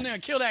butt down know? there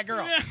and kill that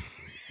girl. Yeah.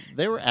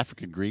 They were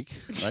African Greek,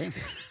 right?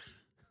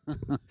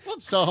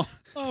 So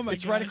Oh my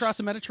It's gosh. right across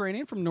the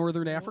Mediterranean from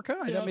northern Africa.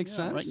 Yeah, that makes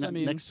yeah. sense. right I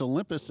mean, next to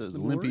Olympus is the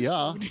Moors. Olympia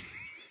on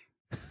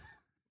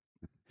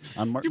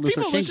Do Martin Luther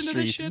people King listen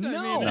to this Street. shit? I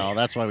No. mean, No,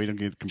 that's why we don't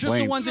get just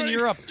complaints. the ones in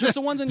Europe. Just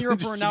the ones in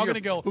Europe who are Just now in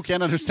going to Europe go. who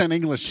can't understand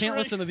English. Can't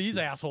listen to these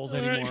assholes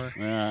Right. anymore.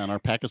 Yeah, and our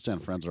Pakistan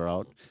friends are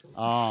out.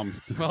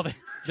 Well,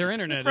 their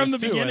internet from is the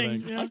too, I beginning.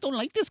 think. Yeah. I don't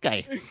like this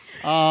guy.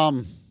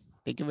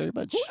 Thank you very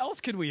much. Who else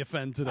could we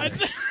offend today?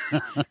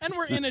 And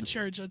we're in a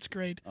church. That's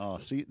great. Oh,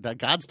 see that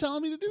God's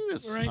telling me to do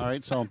this. Right. All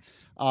right, so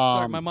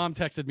Sorry, my mom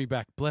texted me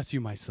back. Bless you,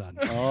 my son.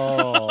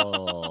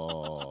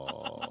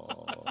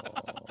 oh,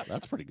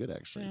 that's pretty good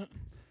actually. Yeah.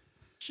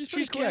 She's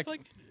She's pretty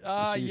quick.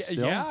 Catholic. Is she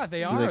still? Yeah,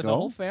 they Do are. they The go?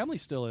 whole family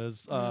still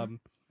is. And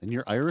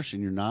you're Irish,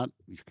 and you're not.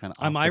 You're kind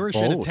of. I'm Irish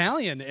and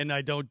Italian, and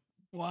I don't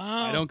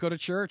Wow. I don't go to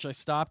church. I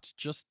stopped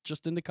just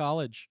into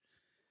college.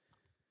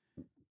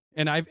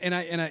 And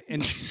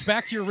and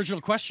back to your original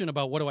question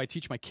about what do I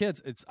teach my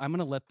kids? I'm going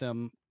to let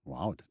them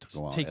Wow, it took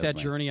a while. take that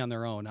Esme. journey on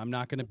their own. I'm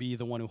not going to be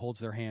the one who holds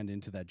their hand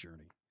into that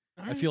journey.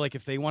 All I right. feel like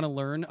if they want to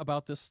learn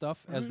about this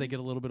stuff as they Right. get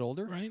a little bit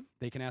older, Right.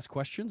 they can ask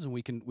questions and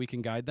we can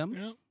guide them.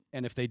 Yeah.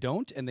 And if they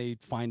don't and they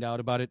find out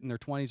about it in their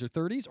 20s or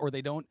 30s or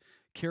they don't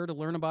care to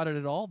learn about it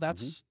at all,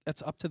 that's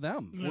up to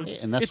them. Yeah. Hey,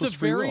 and that's It's a what's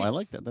free very- will. I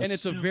like that. That's, And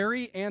it's a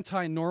very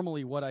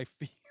anti-normally what I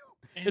feel.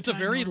 It's a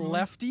very Anti-normal.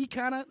 lefty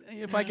kind of,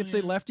 if I Yeah, could say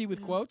yeah, lefty with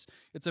yeah. quotes,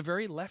 it's a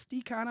very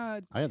lefty kind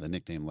of, I had the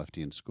nickname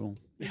Lefty in school.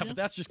 yeah, but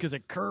that's just because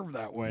it curved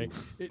that way.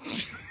 It-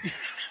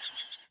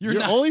 You're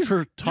not- always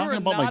talking you're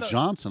about not my a-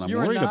 Johnson. I'm you're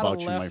worried not a about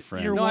you, my lefty.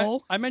 friend. You're No, I,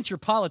 wool? I meant your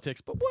politics,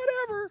 but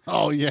whatever.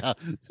 Oh yeah.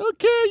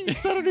 Okay,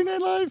 Saturday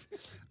Night Live.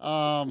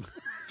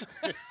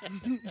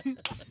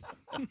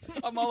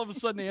 I'm all of a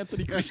sudden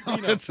Anthony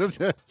Crispino. it's Did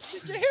you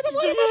hear the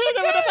little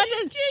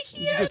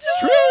it's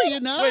true, you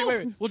know.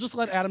 Wait. We'll just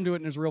let Adam do it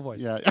in his real voice.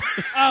 Yeah.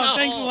 Oh,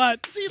 thanks a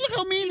lot. See, look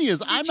how mean he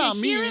is. I'm not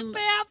Did you hear mean.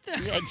 about Yeah,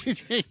 that?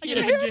 it's true.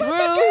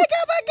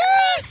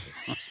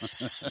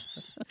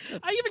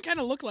 I even kind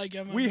of look like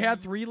him. We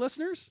had 3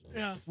 listeners.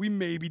 Yeah. We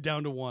may be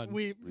down to 1.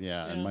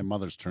 Yeah, and Yeah. my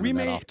mother's We turning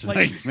that may off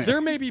tonight, man.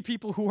 there may be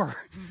people who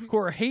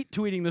are hate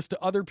tweeting this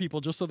to other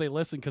people just so they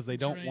listen because they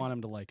don't right. want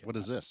them to like it. What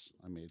is this?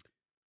 I made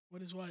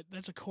What is what?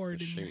 That's a cord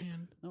the in your shape.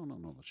 hand. No,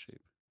 the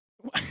shape.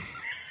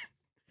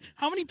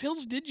 How many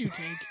pills did you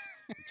take?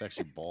 It's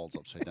actually balls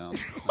upside down.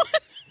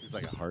 It's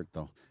like a heart,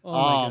 though.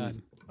 Oh my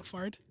god! A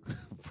fart?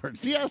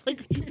 Yeah, I like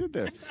what you did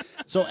there.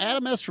 So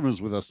Adam Estrom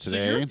is with us So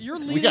today. you're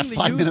we leading got the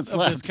 5 youth minutes of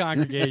left. this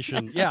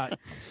congregation. Yeah,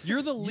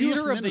 you're the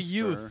leader of the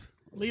youth. minister.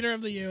 Leader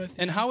of the youth.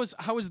 And how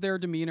is their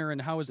demeanor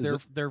and how is their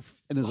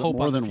and is it hope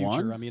more on the than future?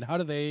 one? I mean, how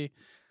do they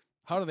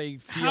feel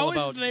How is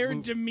about their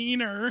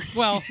demeanor?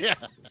 well, Yeah,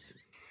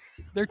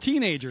 they're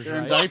teenagers, they're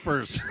in right?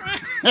 diapers.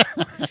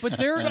 But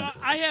they're So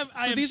I have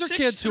these are 6th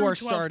kids who through are 12th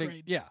starting.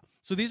 grade. Yeah.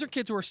 So these are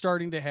kids who are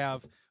starting to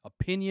have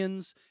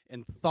opinions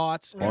and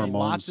thoughts Right. and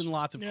lots Hormones. and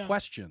lots of Yeah.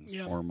 questions.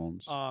 Yeah.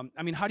 Hormones. I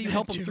mean, how do you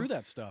help them Too. through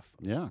that stuff?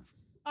 Yeah.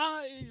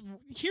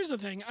 Here's the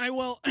thing. I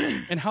will.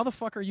 And how the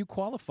fuck are you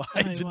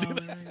qualified to do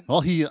that?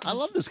 Well, I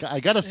love this guy. I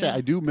gotta say, Yeah.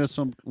 I do miss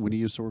him when he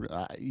used to work.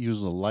 He was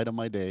the light of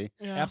my day.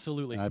 Yeah.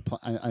 Absolutely. I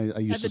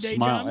used At to the day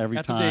smile job? every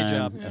At the time day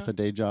job. Yeah. at the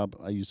day job.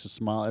 I used to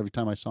smile every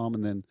time I saw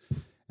him,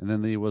 and And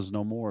then there was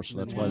no more, so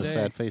that's why the One day.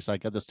 sad face. I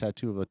got this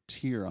tattoo of a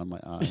tear on my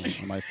eye,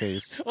 on my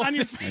face. On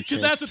your Because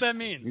that's what that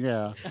means.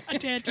 Yeah. a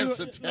tattoo. That's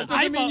a tattoo. It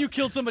doesn't mean you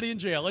killed somebody in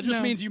jail. It just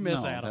No. means you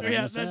miss No, Adam. that-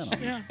 Yeah, miss that's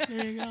Adam. yeah.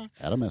 There you go.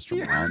 Adam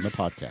Estrem on the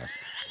podcast.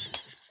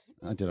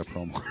 I did a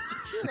promo.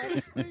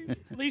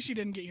 At least you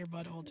didn't get your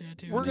butthole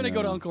tattoo. We're going to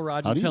go to Uncle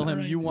Raj How and do you tell know? him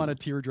Right. you want a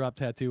teardrop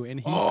tattoo, and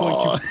he's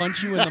going to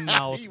punch you in the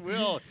mouth. He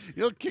will.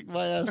 He'll kick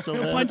my ass so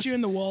He'll bad. punch you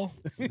in the wool.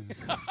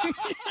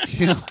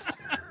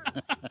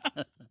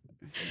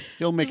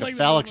 He'll make It's like a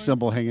the phallic little-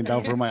 symbol hanging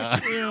down from my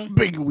eye. Yeah.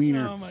 Big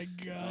wiener. Oh my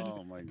god.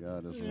 Oh my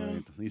God, that's Yeah.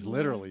 right. He's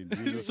literally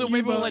Jesus. So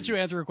maybe we'll let you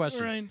answer a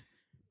question. Right.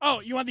 Oh,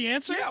 you want the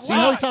answer? Yeah, See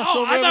how he talks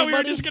over I thought everybody? we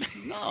were just gonna.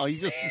 No,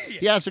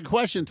 he asks a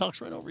question,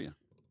 talks right over you.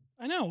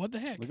 I know. What the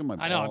heck? Look at my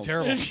balls. I know, I'm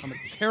terrible. I'm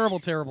a terrible,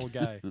 terrible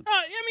guy.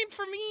 I mean,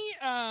 for me,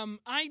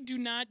 I do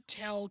not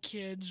tell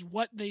kids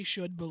what they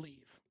should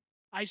believe.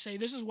 I say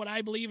this is what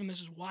I believe, and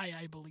this is why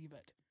I believe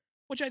it,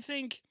 which I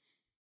think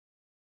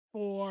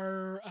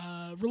for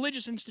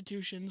religious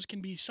institutions can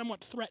be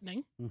somewhat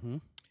threatening. Mm-hmm.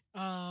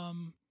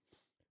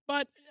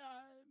 But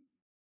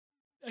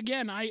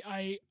again,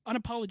 I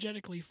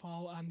unapologetically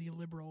fall on the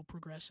liberal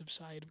progressive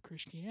side of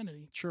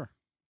Christianity. Sure.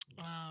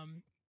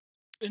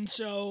 And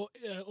so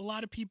a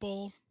lot of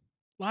people,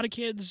 a lot of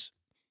kids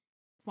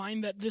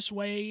find that this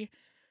way,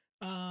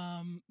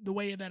 the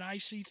way that I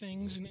see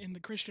things in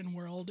the Christian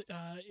world,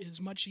 is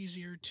much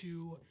easier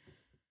to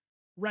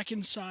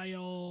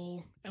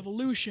reconcile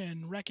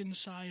evolution,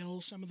 reconcile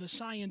some of the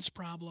science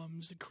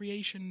problems, the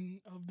creation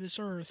of this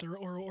earth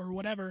or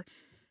whatever.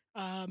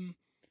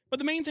 But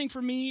the main thing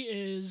for me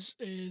is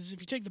if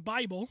you take the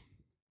Bible,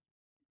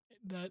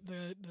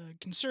 the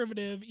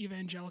conservative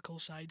evangelical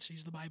side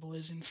sees the Bible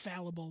as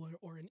infallible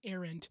or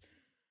inerrant,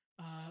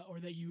 or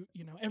that you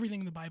know everything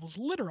in the Bible's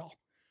literal.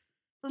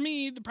 For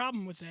me, the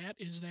problem with that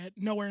is that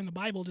nowhere in the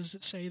Bible does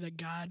it say that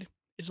God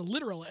is a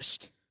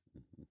literalist.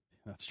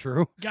 That's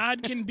true.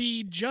 God can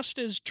be just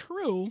as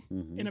true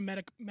Mhm. in a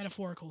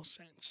metaphorical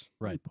sense.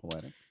 Right.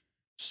 Poetic.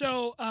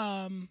 So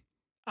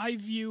I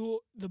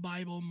view the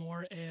Bible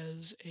more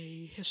as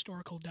a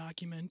historical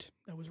document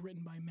that was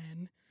written by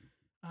men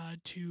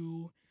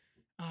to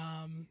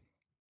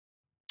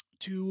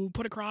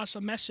put across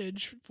a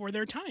message for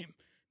their time.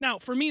 Now,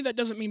 for me, that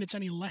doesn't mean it's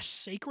any less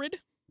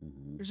sacred.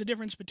 Mhm. There's a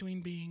difference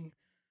between being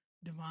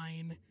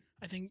divine,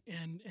 I think,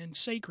 and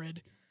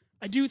sacred.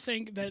 I do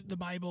think that the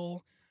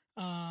Bible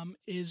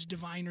is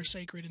divine or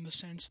sacred in the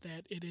sense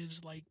that it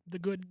is like the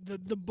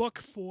book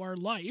for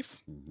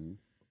life. Mhm.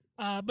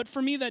 But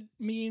for me, that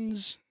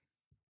means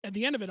at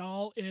the end of it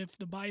all, if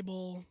the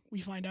Bible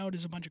we find out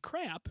is a bunch of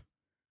crap,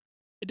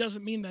 it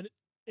doesn't mean that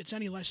it's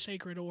any less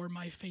sacred or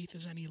my faith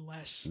is any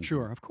less.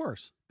 Sure, of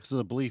course. Because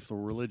the belief the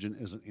religion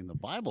isn't in the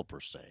Bible per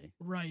se.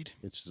 Right.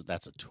 It's just,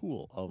 that's a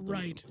tool of the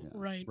Right. yeah.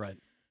 Right. Right.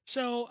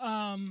 So,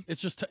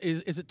 It's just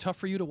is it tough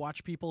for you to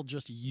watch people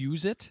just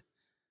use it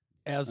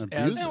as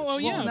Abuse No, well,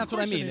 it. yeah, and that's of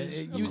what I course it mean. is.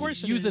 Of Use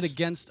course it use it is.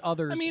 against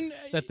others I mean,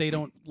 that they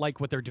don't like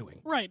what they're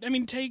doing. right. I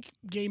mean, take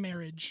gay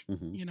marriage,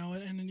 Mhm. you know,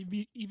 and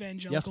an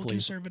evangelical Yes,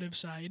 please. conservative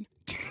side,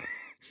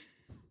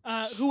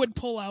 who would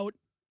pull out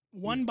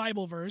one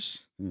Bible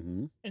verse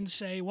Mhm. and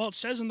say, well, it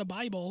says in the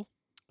Bible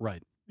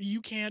Right. you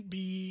can't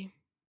be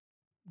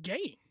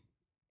gay,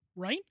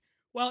 right?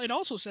 Well, it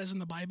also says in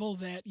the Bible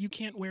that you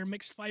can't wear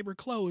mixed fiber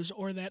clothes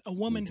or that a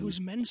woman who's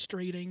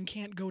menstruating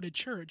can't go to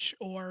church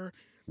or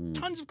Mm.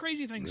 tons of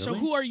crazy things. So Really?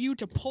 who are you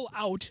to pull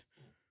out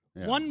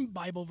Yeah. one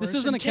Bible verse? This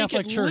isn't and a take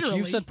Catholic it church. You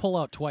literally? said pull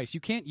out twice.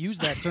 You can't use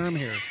that term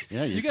here.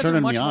 Yeah, you're You guys are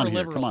turning much me more on here.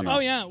 liberal. Come on now. Oh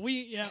yeah,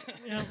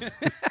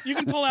 you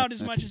can pull out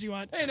as much as you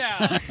want. Hey now.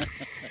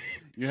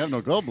 You have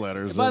no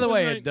gallbladders. By the though.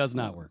 way, Right. it does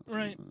not work.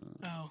 Right.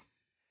 Oh. Yeah,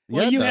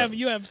 Well, it you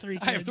does. have 3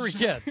 kids. I have 3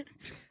 kids.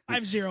 I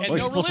have 0. And Oh, you're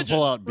no supposed religion. to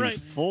pull out Right.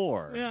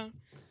 before. Yeah.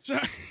 So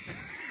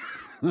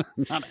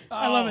Not-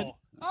 I love it.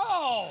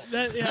 Oh,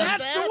 that, yeah.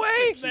 that's the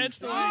way. That's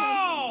the way.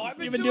 Oh,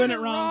 I've You've been doing it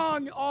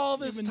wrong all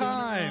this You've been doing it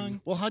time.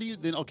 wrong. Well, how do you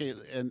then? Okay,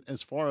 and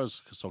as far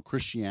as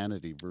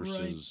Christianity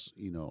versus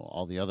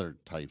all the other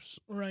types,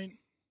 Right.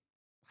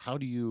 how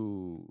do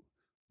you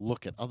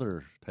look at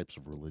other types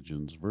of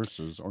religions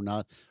versus or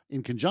not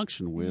in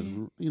conjunction with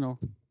I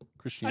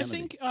Christianity?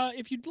 think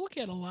if you look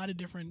at a lot of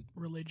different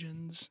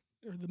religions,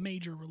 or the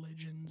major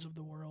religions of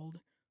the world,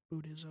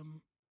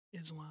 Buddhism,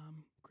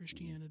 Islam,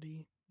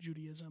 Christianity,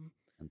 Judaism,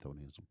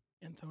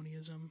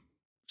 Anthonianism,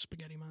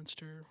 Spaghetti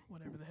Monster,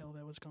 whatever the hell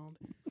that was called.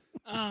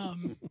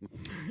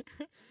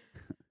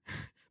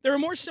 There are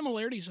more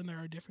similarities than there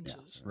are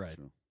differences. Right.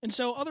 And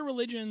so other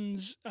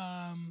religions,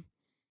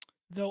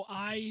 though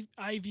I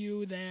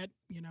view that,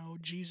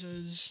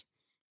 Jesus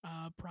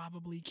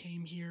probably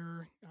came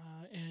here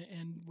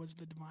and was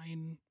the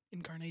divine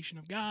incarnation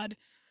of God.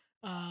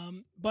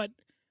 But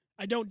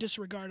I don't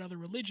disregard other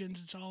religions.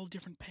 It's all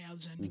different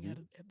paths ending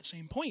at the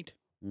same point.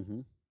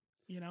 Mm-hmm.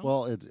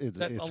 Well, it's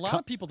a lot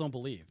of people don't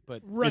believe,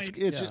 but right.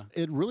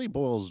 It really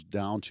boils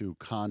down to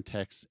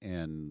context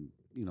and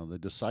the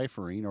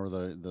deciphering or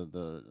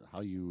the how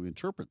you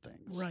interpret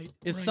things. Right.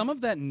 Is some of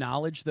that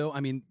knowledge, though?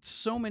 I mean,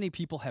 so many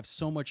people have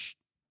so much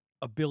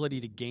ability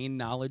to gain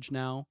knowledge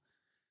now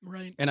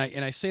Right. And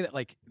I say that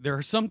like there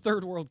are some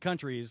third world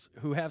countries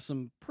who have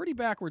some pretty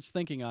backwards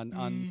thinking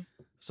on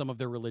some of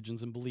their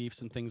religions and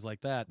beliefs and things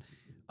like that.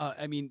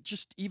 I mean,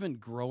 just even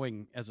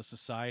growing as a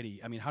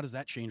society. I mean, how does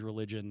that change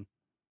religion?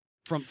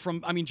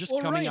 From I mean, just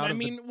coming out of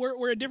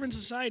we're a different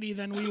society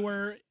than we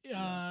were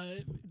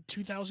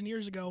 2,000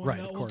 years ago when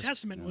the Old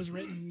Testament was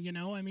written. You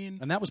know, I mean,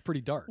 and that was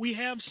pretty dark. We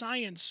have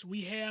science.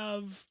 We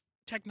have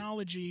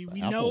technology.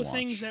 We Apple know Watch.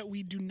 things that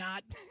we did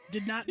not. The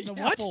what?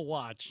 Apple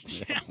Watch.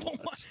 The Apple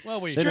Watch. Well,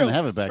 They didn't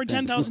have it back for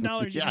then.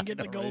 $10,000. You Yeah, can get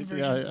the gold right?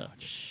 version.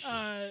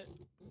 Yeah.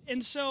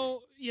 And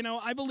so, you know,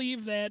 I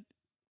believe that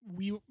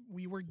we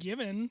were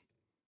given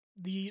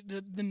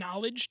the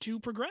knowledge to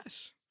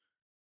progress.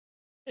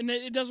 And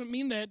it doesn't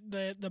mean that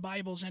the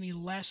Bible's any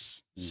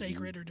less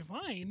sacred or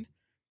divine.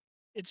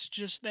 It's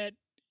just that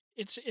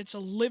it's a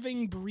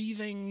living,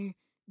 breathing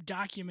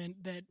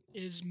document that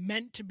is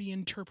meant to be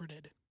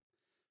interpreted.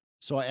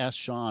 So I asked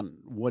Sean,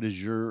 what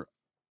is your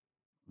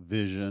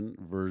vision,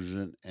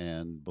 version,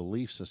 and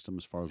belief system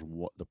as far as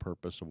what the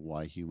purpose of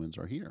why humans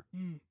are here?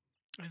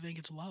 I think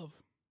it's love.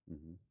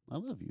 I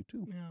love you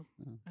too.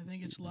 Yeah, I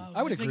think it's love.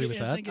 I would agree with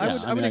that.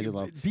 I would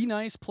agree. Be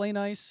nice, play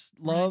nice,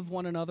 love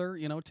one another.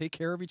 You know, take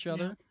care of each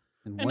other.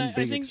 And one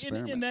big I think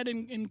experiment. and that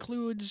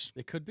includes.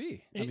 It could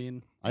be. I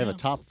mean, I have a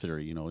top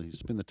theory. You know, you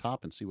spin the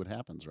top and see what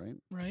happens. Right.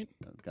 Right.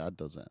 God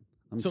does that.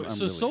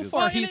 So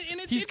far he's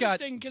got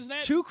that,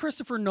 2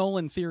 Christopher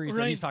Nolan theories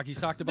that he's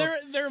talked about.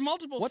 There are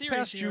multiple What's theories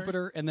past here.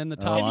 Jupiter and then the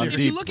top I'm theory. If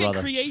deep, you look brother.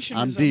 at creationism,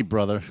 I'm deep,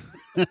 brother.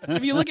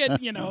 if you look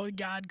at, you know,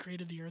 God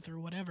created the earth or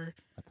whatever,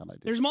 I thought I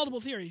did. there's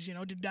multiple theories. You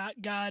know, did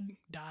God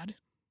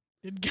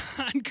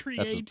create?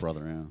 That's his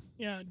brother,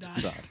 Yeah,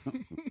 Dodd.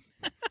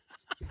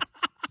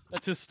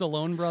 That's his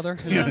Stallone brother.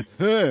 Yeah.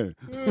 Hey,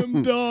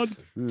 Dodd.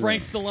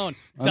 Frank Stallone.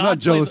 I'm not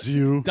jealous of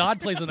you.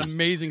 Dodd plays an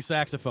amazing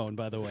saxophone,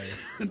 by the way.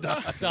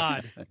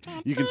 Dodd.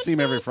 You can see him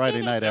every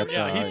Friday night at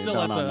he's still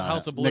down at the on,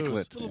 House of Blues.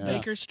 Nicollet. Little Yeah.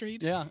 Baker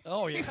Street. Yeah.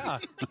 Oh, yeah.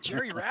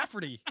 Jerry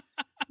Rafferty.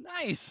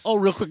 Nice. Oh,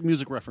 real quick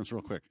music reference,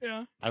 real quick.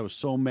 Yeah. I was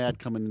so mad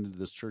coming into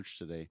this church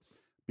today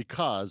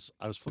because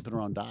I was flipping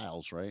around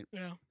dials, right?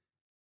 Yeah.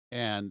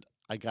 And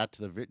I got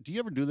to the. Do you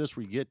ever do this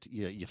where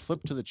you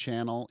flip to the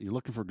channel, you're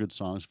looking for good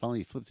songs, finally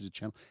you flip to the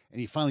channel, and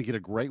you finally get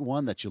a great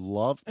one that you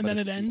love, And then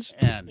it ends?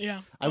 And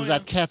Yeah. I was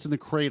at Cats in the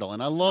Cradle,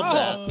 and I love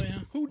that. Yeah.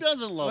 Who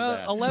doesn't love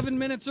that? 11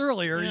 minutes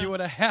earlier, Yeah. you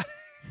would have had.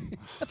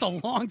 That's a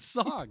long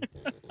song.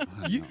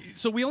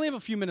 So we only have a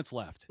few minutes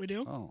left. We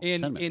do? Oh,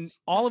 10 And minutes.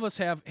 all of us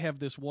have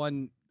this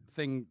one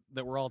thing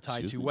that we're all tied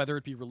Excuse to, me? whether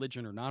it be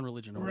religion or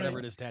non-religion or Right. whatever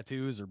it is,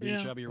 tattoos or being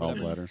Yeah. chubby or All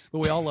whatever. bladders. But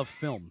we all love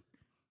film.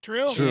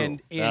 True. True.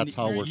 That's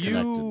how we're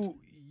connected.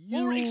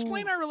 Well,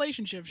 explain our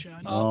relationship,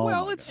 Sean. Oh,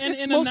 well, my it's God.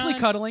 it's In a mostly non-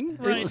 cuddling.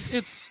 Right.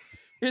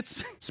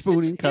 It's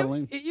Spooning,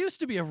 cuddling. It used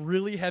to be a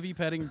really heavy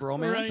petting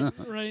bromance,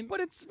 Right. but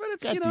it's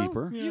Got you know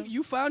deeper.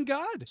 you found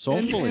God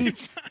Soulfully.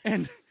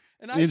 and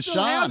I And still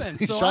Sean. haven't.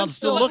 So Sean's I'm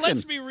still Let's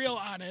looking. be real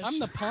honest. I'm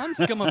the pond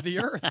scum of the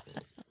earth.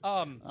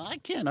 I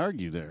can't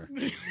argue there.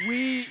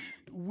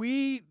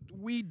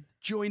 We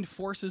joined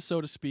forces,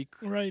 so to speak,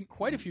 Right.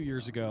 quite a few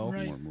years ago.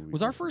 Right. More movie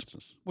Was our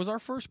references.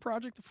 first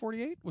project the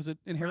 48? Was it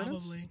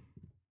Inheritance? Probably.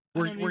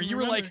 Where I don't you even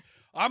were remember. like,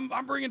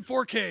 I'm bringing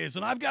 4Ks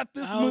and I've got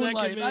this Oh, that could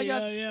moonlight. be, I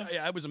got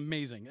yeah. it was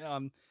amazing.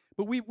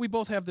 But we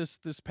both have this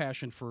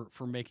passion for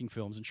making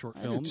films and short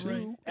I do fills. too.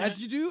 Right. As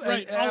you do,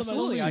 Right. All of us.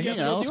 absolutely. I Yeah. get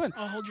what you're doing.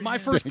 I'll hold your My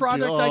hand. first Thank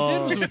project you. I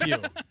did was with you.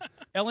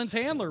 Ellen's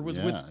Handler was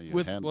Yeah, you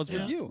with had- was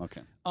with yeah. you.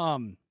 Okay. All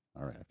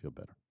right. I feel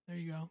better. There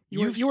you go.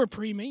 You've- You were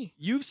pre me.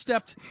 You've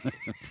stepped.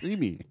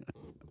 Creamy.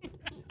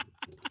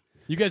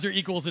 You guys are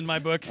equals in my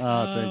book.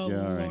 Thank you.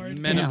 All Lord. right.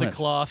 Men of Damn the it.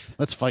 cloth.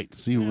 Let's fight.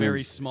 See who Very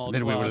wins. small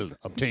Then we cloth. will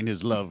obtain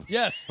his love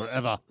Yes.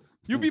 forever.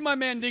 You be my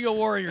Mandingo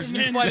Warriors and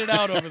you fight it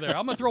out over there.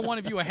 I'm gonna throw one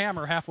of you a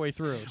hammer halfway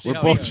through. See We're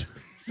how both. it goes.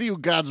 See who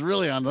God's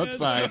really on that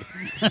side.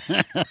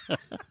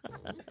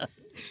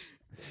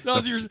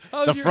 How's your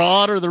The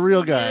fraud or the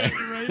real guy?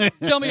 Right.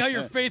 Tell me how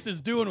your faith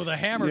is doing with a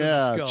hammer to the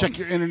Yeah. skull. Check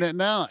your internet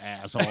now,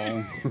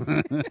 asshole.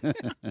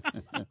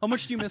 How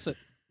much do you miss it?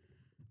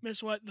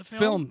 Miss what? The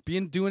film?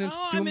 Film, doing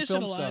I doing miss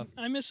film it a lot. stuff.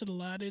 I miss it a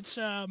lot. It's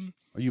Are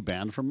you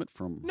banned from it?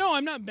 No,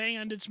 I'm not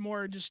banned. It's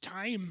more just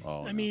time.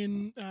 Oh, I no.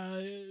 mean,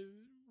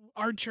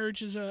 our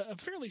church is a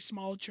fairly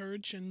small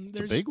church, and It's a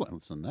there's big one.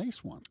 It's a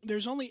nice one.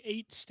 there's only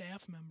 8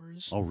 staff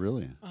members. Oh,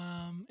 really?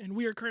 And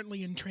we are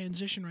currently in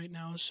transition right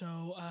now.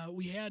 So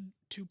we had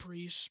 2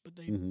 priests, but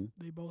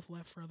they both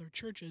left for other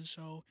churches.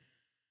 So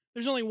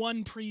there's only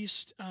one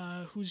priest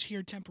who's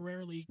here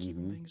temporarily,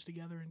 keeping things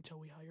together until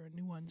we hire a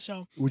new one.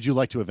 So Would you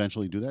like to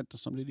eventually do that to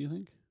somebody? Do you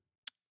think?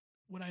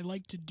 would I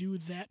like to do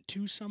that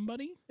to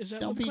somebody? Is that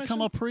Don't what the become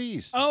question? a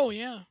priest. Oh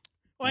yeah.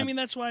 Well, I Yep. mean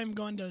that's why I'm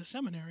going to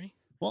seminary.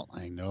 Well,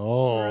 I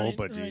know, Right,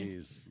 but right.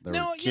 geez, there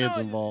No, were you kids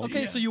know, involved.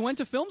 Okay, Yeah. so you went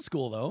to film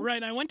school though.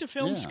 Right. I went to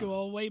film Yeah.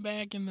 school way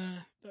back in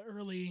the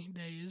early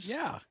days.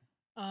 Yeah.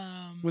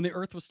 When When the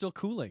Earth was still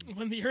cooling.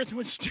 the Earth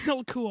was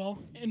still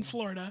cool in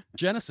Florida.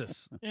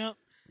 Genesis. Yeah.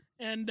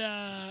 And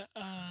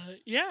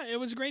yeah, it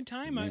was a great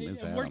time. His name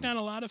is I worked Adam.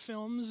 on a lot of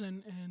films,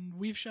 and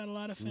we've shot a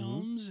lot of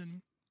films,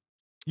 and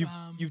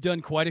You've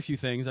done quite a few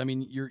things. I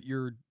mean,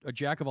 you're a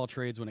jack of all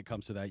trades when it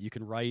comes to that. You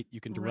can write, you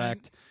can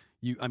direct.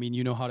 Right.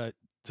 You know how to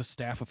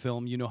staff a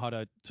film. You know how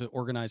to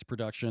organize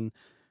production.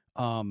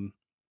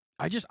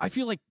 I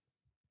feel like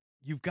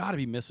you've got to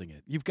be missing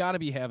it. You've got to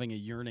be having a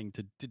yearning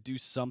to do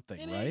something,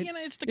 right?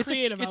 It's the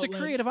creative outlet. It's a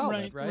creative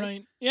outlet, right?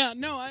 Right. Yeah,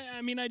 no,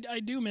 I mean, I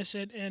do miss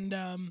it. And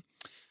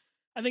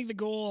I think the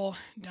goal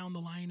down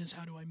the line is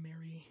how do I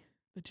marry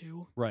the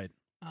two? Right.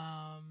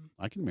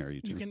 I can marry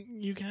you too.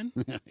 You can?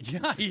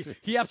 Yeah,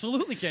 he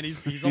absolutely can.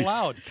 He's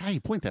allowed. God, you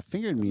point that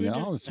finger at me.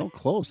 Oh, it's so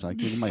close. I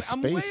give you my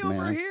I'm space, way man.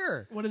 over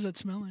here. What does it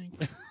smell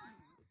like?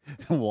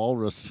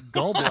 Walrus.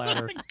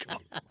 Gallbladder.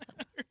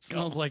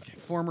 Smells like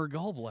former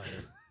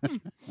gallbladder.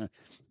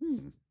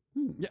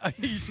 Yeah,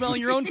 you're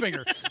smelling your own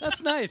finger.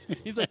 That's nice.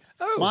 He's like,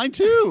 oh, Mine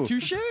too.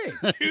 touche.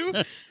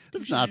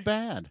 It's not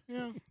bad.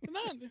 Yeah,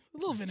 not a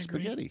little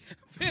vinegary. Spaghetti.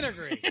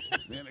 Vinegary.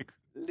 Vinegar.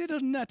 Little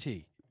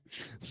nutty.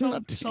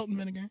 Salt and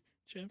vinegar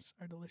chips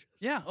are delicious.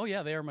 Yeah. Oh,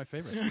 yeah. They are my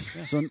favorite.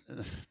 Yeah. So,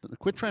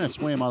 quit trying to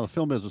sway him out of the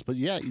film business. But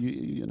yeah,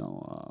 yeah.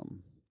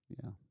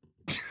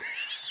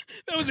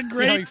 That was a See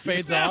great. how he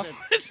fades off?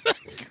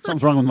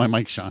 Something's wrong with my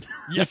mic, Sean.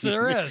 Yes,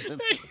 there is.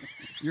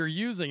 You're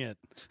using it.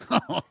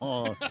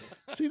 Oh,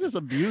 see this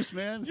abuse,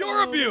 man.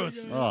 Your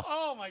abuse. God.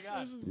 Oh my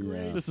God. This is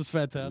great. This is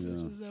fantastic.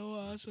 This is so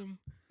awesome.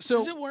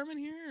 So Is it warm in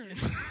here?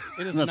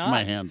 it is That's not.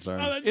 my hand.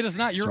 Sorry. Oh, that's- It is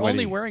not. You're Sweaty.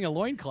 only wearing a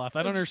loincloth. I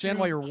don't That's understand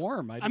true. why you're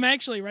warm. I'm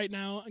actually right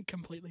now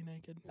completely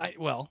naked. I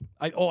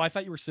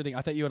thought you were sitting.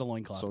 I thought you had a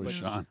loincloth. So but is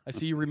Sean. I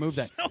see you removed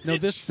that. No,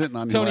 this Sitting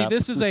on your Tony. lap.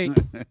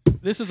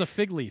 This is a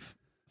fig leaf.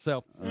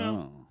 So Oh,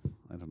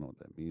 I don't know what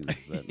that means.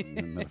 Is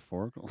that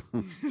metaphorical?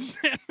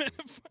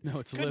 no,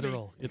 it's Could be.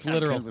 literal. It's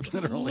literal.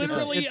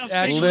 Literally It's a fig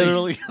actually- leaf.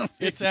 Literally.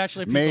 It's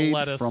actually a piece Made of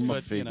lettuce from a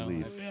but, fig you know,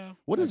 leaf. Yeah,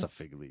 What is a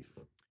fig leaf?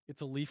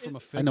 It's a leaf from a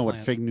fig. I know what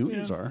plant. fig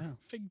Newtons Yeah. are. Yeah.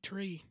 fig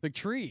tree. Big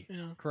tree.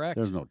 Yeah. Correct.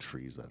 There's no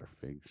trees that are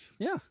figs.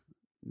 Yeah.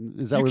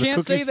 Is that You where can't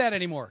the cookies, say that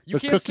anymore. You the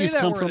can't say cookies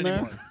that come word from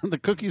anymore. there? The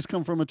cookies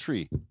come from a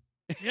tree.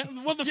 Yeah.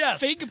 Well, the Yes.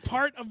 fig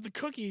part of the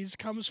cookies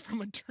comes from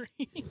a tree.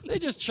 They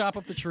just chop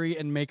up the tree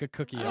and make a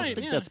cookie. I out don't of Right, it.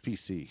 think yeah. that's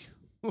PC.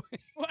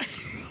 What?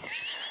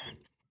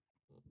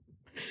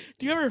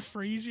 Do you ever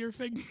freeze your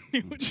fig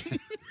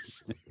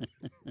Newtons?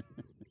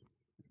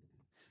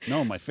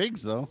 No, my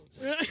figs though.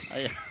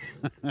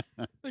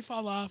 They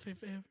fall off if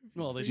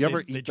Well, Do you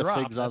ever They eat the drop,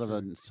 figs out that's of the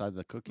inside of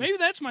the cookie? Maybe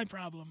that's my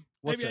problem.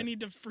 What's Maybe I that? need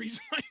to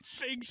freeze my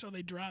figs so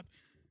they drop.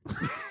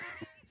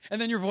 And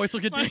then your voice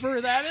will get deeper.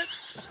 Is that it?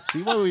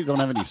 See why we don't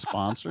have any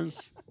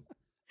sponsors?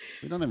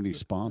 We don't have any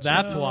sponsors.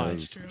 That's why.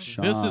 because That's This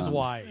true. is Sean-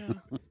 why. Yeah.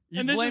 He's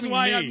And this is blaming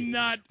why me. I'm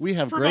not. We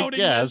have great promoting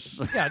guests.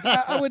 this.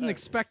 Yeah, I wouldn't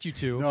expect you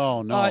to.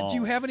 No. Do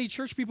you have any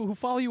church people who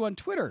follow you on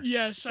Twitter?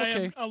 Yes, I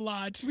Okay. have a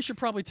lot. We should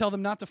probably tell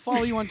them not to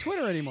follow you on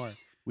Twitter anymore.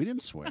 We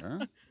didn't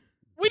swear,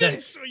 We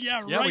didn't.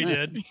 Yeah, Yeah, right. we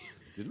did.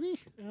 did we?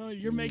 Oh,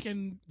 you're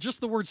making. Just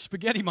the word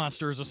spaghetti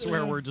monster is a swear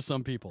Yeah. word to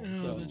some people. Oh,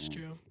 So that's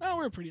true. Oh,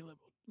 we're a pretty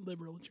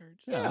liberal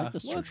church. Yeah, I yeah, like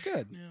this well, that's church.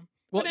 good. Yeah.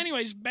 Well- But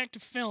anyways, back to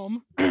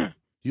film.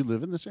 You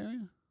live in this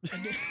area?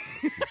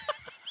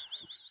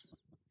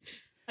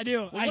 I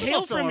do. Well, I what hail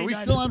about film? from Are we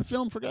Edina. still on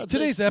film for God's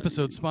Today's sakes?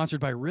 episode sponsored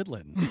by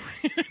Ritalin,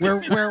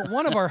 where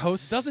one of our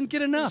hosts doesn't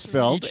get enough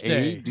Spelled each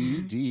day.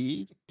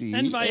 ADDD.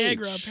 And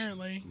Viagra,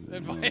 apparently.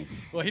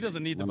 Well, he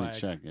doesn't need the Let me Viagra.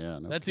 check. Yeah,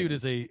 no That kidding.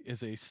 dude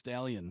is a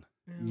stallion.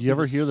 Yeah. You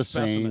ever He's a hear the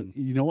specimen.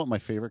 saying? You know what my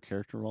favorite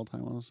character of all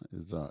time was?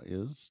 Is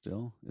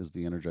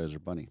the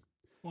Energizer Bunny.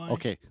 Why?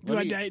 Okay, Do let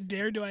I me-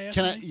 dare? Do I ask?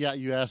 Can I? me? Yeah,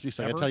 you asked me,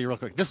 so I Ever? can tell you real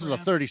quick. This is a Yeah.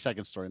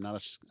 30-second story,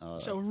 not a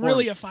So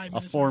really a 5 a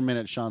minutes.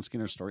 4-minute Sean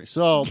Skinner story.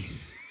 So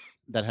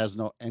that has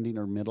no ending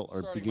or middle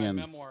or Starting begin.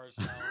 my memoirs.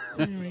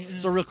 Yeah.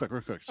 So real quick.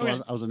 So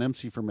Okay. I was an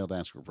MC for a male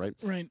dance group, right?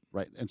 Right.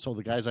 Right. And so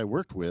the guys I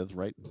worked with,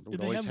 right, would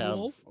they always have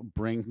Wolf?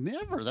 bring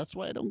never. That's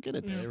why I don't get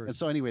it. Yeah. And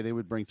so anyway, they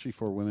would bring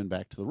 3-4 women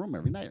back to the room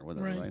every night or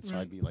whatever, Right, right? So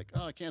right. I'd be like,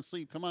 "Oh, I can't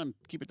sleep. Come on,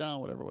 keep it down,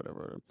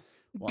 whatever."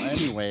 Well,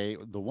 anyway,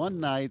 the one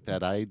night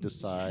that I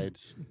decide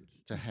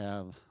to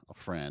have a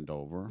friend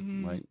over,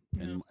 right,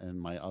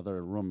 and my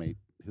other roommate,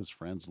 his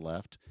friends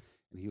left,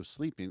 and he was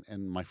sleeping,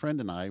 and my friend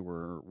and I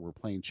were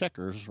playing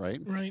checkers, right?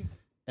 Right.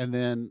 And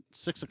then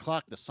 6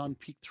 o'clock, the sun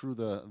peeked through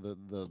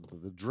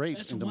the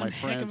drapes That's into one my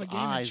heck of friend's a game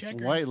of eyes.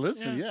 checkers. Why?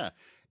 Listen, Yeah.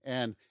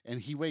 yeah. And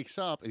he wakes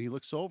up and he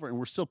looks over and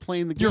we're still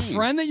playing the game. Your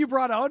friend that you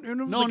brought out, and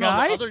it was No, a no,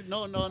 guy? the other,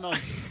 no.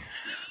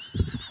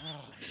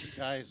 Oh, you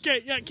guys,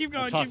 Okay. Yeah. Keep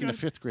going. I'm keep talking going. to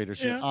fifth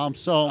graders here. Yeah.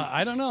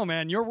 I don't know,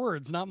 man. Your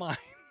words, not mine.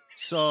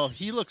 So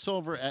he looks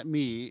over at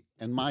me,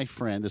 and my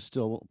friend is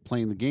still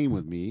playing the game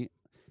with me.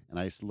 And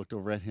I looked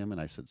over at him,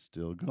 and I said,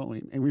 "Still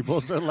going." And we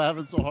both started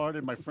laughing so hard,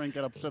 and my friend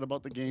got upset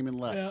about the game and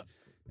left. Yeah.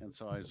 And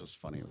so I was just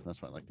funny.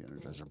 That's why I like the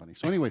Energizer Bunny.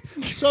 So anyway,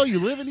 so you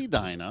live in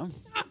Edina.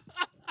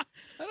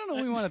 I don't know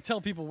if we want to tell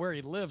people where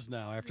he lives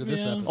now after this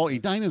Yeah. episode. Oh,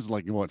 Edina's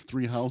like, what,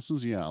 3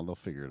 houses? Yeah, they'll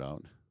figure it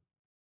out.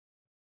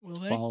 Will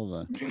they?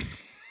 Follow the...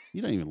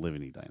 You don't even live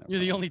in Edina. You're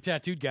the bro. only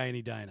tattooed guy in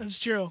Edina. That's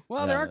true.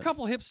 Well, there Yeah. are a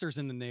couple hipsters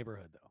in the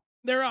neighborhood, though.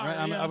 There are.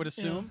 Right? yeah, I would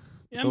assume.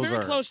 Yeah, I'm Those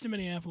very are- close to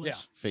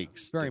Minneapolis.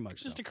 Fakes. Very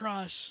much Just so.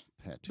 across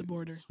the Tattoos.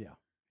 border. Yeah.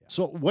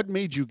 So what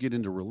made you get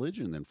into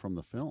religion then from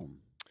the film?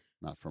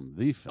 not from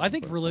the film. I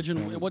think but religion.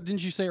 from- What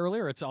didn't you say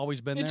earlier? It's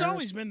always been there. It's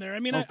always been there. I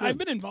mean, Oh, I've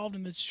good. been involved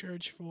in this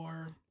church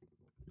for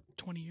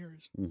 20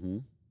 years. Mm-hmm.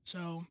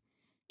 So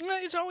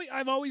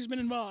I've always been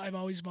involved. I've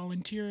always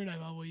volunteered.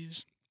 I've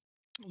always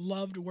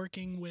loved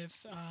working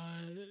with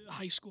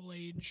high school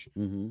age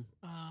Mm-hmm.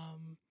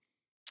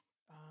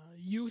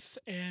 youth,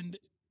 and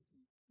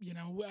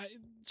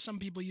some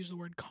people use the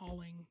word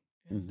calling.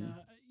 And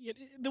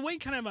Mhm. the way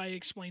kind of I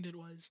explained it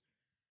was,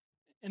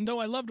 and though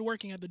I loved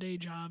working at the day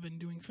job and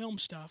doing film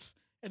stuff,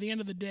 at the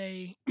end of the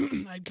day,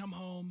 I'd come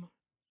home,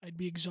 I'd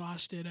be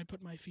exhausted, I'd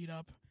put my feet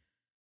up,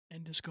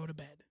 and just go to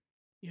bed.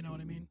 You know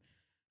what I mean?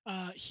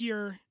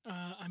 Here,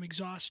 I'm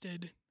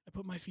exhausted. I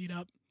put my feet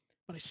up,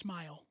 but I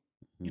smile.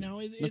 You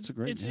know, That's a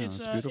great. it's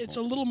beautiful. it's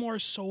a little more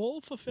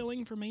soul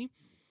fulfilling for me,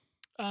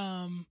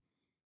 than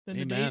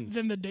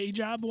Amen. the day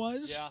job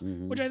was. Yeah.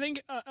 Mhm. Which I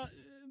think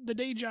the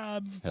day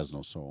job has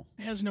no soul.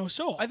 has no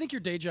soul. I think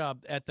your day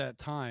job at that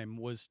time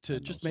was to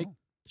Had no just make soul.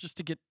 just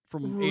to get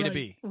from A to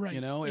B. Right.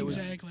 You know,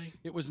 exactly.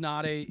 it was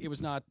not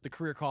the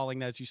career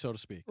calling, as you so to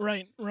speak.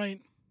 Right.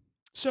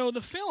 So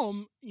the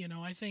film,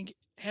 I think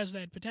has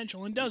that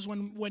potential and does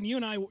when you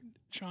and I,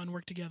 Sean,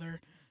 work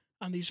together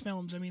on these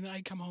films. I mean,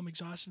 I'd come home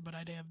exhausted, but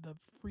I'd have the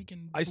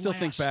freaking I still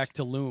think blast. back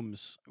to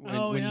Looms when,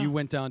 Oh, when yeah. you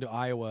went down to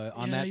Iowa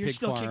on Yeah, that you're pig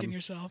still farm, kicking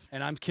yourself.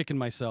 and I'm kicking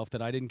myself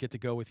that I didn't get to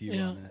go with you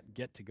Yeah. on that.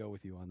 Get to go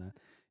with you on that,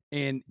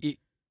 and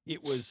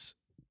it was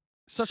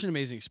such an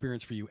amazing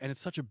experience for you, and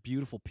it's such a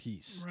beautiful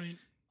piece. Right.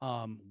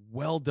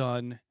 Well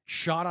done,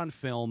 shot on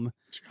film.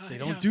 They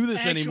don't Yeah. do this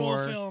Actual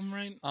anymore. Film,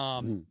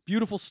 right?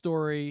 Beautiful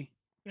story.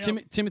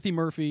 Yep. Timothy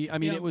Murphy. I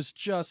mean, Yep. it was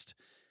just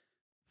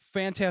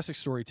fantastic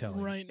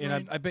storytelling. Right, And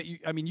right. I bet you.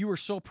 I mean, you were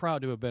so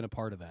proud to have been a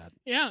part of that.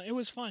 Yeah, it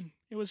was fun.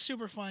 It was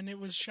super fun. It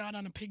was shot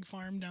on a pig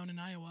farm down in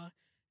Iowa,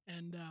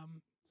 and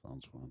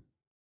Sounds fun.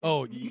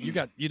 Oh, you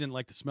didn't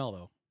like the smell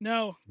though.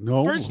 no,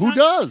 No, First who time-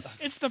 does?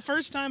 it's the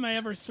first time I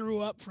ever threw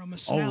up from a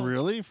smell. Oh,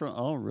 really?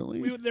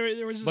 Really?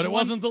 There was this But it one-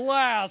 wasn't the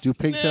last. Do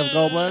pigs have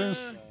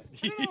gallbladders?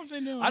 I don't know if they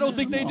do. I don't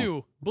think they No.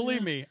 do.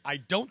 Believe me, I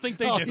don't think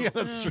they Oh, do. yeah,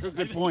 that's true.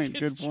 Good point.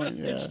 Good point.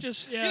 Yeah. It's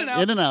just yeah. In and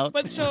out. In and out.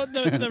 But so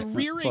the That's why I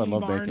rearing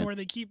love barn bacon. where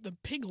they keep the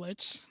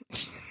piglets.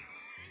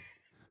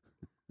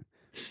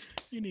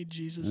 You need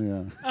Jesus.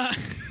 Yeah.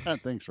 Uh,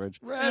 Thanks, Rich.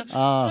 Reg.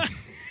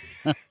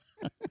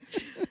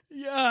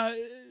 yeah,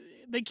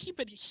 they keep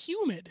it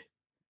humid.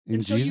 In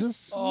And so you-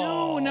 Jesus?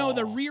 No,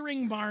 the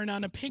rearing barn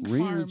on a pig Really?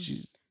 farm.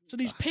 Jesus. So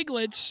these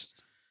piglets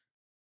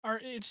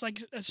it's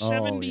like a Oh, yeah,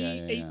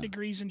 78 yeah.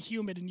 degrees and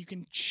humid, and you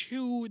can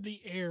chew the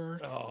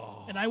air.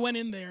 Oh. And I went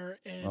in there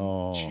and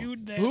Oh.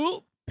 chewed that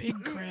Ooh. pig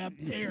crap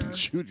air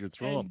Shoot your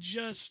throat. and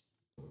just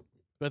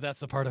But that's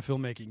the part of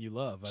filmmaking you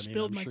love. I mean,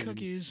 spilled I'm my sure you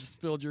cookies.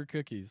 spilled your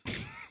cookies.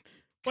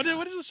 What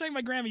is the saying?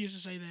 My grandma used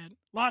to say that.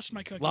 Lost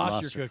my cookies. Lost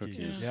Lost your your cookies.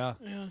 cookies. Yeah.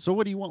 Yeah. So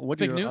what do you want? What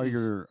Fig are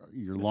Newtons.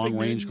 your long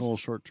range Newtons. goals,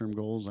 short term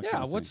goals? that Yeah.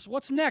 kind of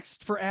What's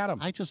next for Adam?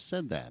 thing? I just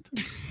said that.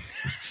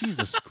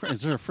 Jesus Christ!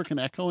 Is there a freaking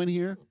echo in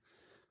here?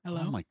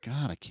 Hello. Oh my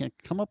God! I can't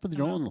come up with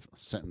your Hello? own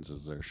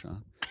sentences there,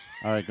 Sean.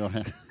 All right, go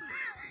ahead.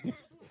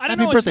 I don't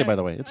Happy know birthday, it's by not-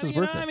 the way. It's his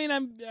you know, birthday. I mean,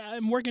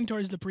 I'm working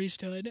towards the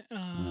priesthood,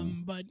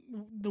 but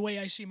the way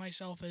I see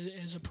myself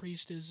as a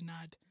priest is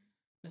not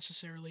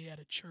necessarily at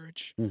a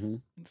church. Mm-hmm.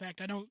 In fact,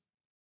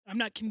 I'm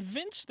not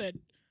convinced that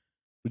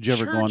Would you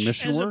ever go on church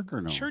mission as a- work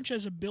or no? Church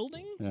as a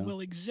building Yeah. will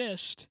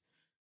exist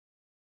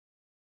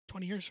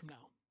 20 years from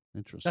now.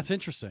 Interesting. That's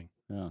interesting.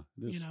 Yeah,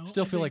 it is. You know,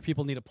 Still I feel like think-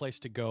 people need a place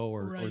to go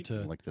or Right. to.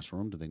 Like this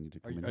room? Do they need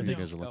to come in? Are here? they, You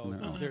guys are looking oh,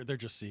 there. no, Oh. they're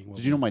just seeing. What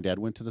Did we- you know my dad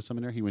went to the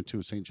seminary? He went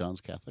to St.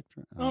 John's Catholic.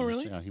 Oh,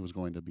 really? Yeah, he was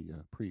going to be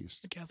a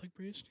priest. the Catholic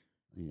priest.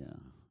 Yeah.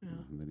 Yeah.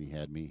 And then he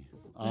had me.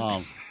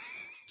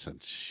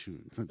 Said,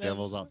 shoot, the That-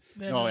 devil's out.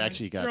 That, No,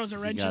 actually, he got throws a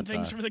wrench he got, in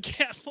things for the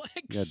Catholics.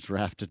 He got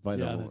drafted by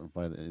Yeah,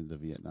 the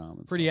Vietnam.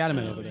 And Pretty stuff,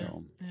 adamant so, over there.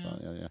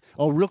 So, yeah.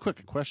 Oh, real quick,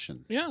 a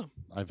question. Yeah.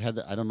 I've had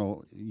that. I don't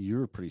know.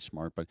 You're pretty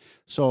smart, but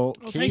so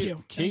Oh, thank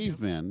you. Thank you.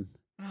 cavemen.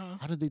 Uh-huh.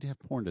 How did they have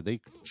porn? Did they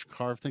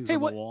carve things Hey,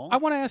 on what? the wall? I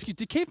want to ask you: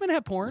 did cavemen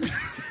have porn?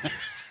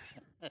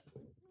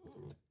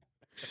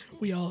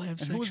 We all have and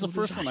sexual who was the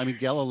first one? I mean,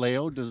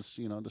 Galileo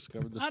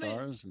discovered the How did-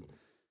 stars, and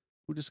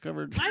who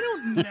discovered? I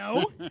don't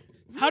know.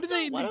 How did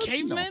they? Why The don't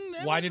you know?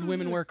 cavemen? Why did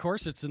women wear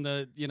corsets in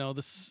the the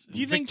Do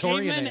you think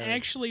Victorian cavemen era?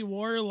 actually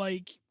wore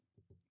like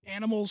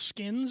animal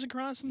skins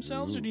across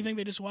themselves, or do you think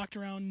they just walked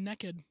around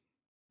naked?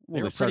 Well,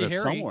 They were started pretty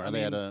hairy. somewhere. I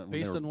they had mean, a when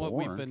based they on were what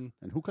we've born. been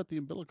And who cut the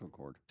umbilical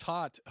cord?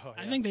 taught? Oh,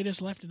 I yeah. think they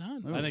just left it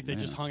on. I think they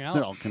just hung out.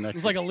 They're all connected. It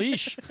was like a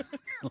leash.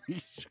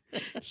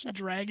 Just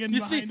dragging You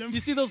behind see, them. you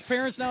see those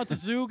parents now at the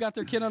zoo got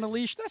their kid on a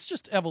leash. That's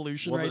just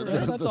evolution, Well, right the, there.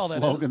 the- That's the all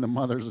that slogan, is. the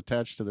mother's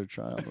attached to their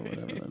child or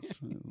whatever. That's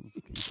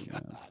yeah.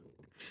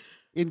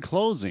 In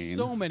closing,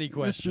 So many it's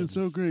been questions.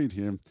 so great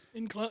here.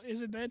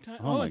 Is it that time?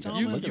 Oh my it's God,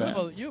 You, almost. look at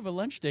you, have you have a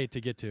lunch date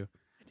to get to.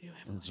 I do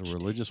have It's a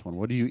religious one.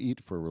 What do you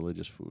eat for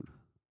religious food?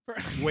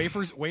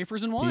 Wafers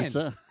and wine.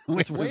 Pizza.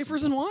 It's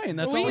wafers and wine.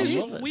 That's we all I use eat.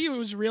 love it. we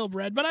use real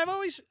bread, but I've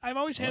always I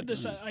had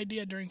this like that.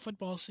 idea during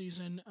football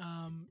season.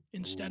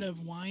 Instead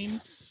of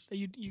wine, that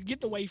you get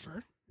the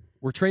wafer,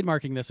 We're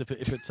trademarking this if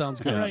it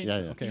sounds good. right? yeah,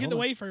 yeah. You Okay, get hold the on.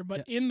 wafer,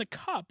 but in the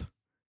cup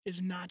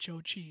is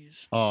nacho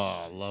cheese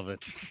Oh, love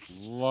it.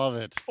 Love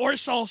it. or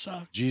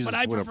salsa. Jesus but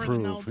I would prefer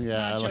the approve.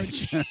 Yeah, I nacho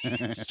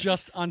like cheese.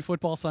 Just on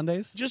football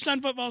Sundays. Just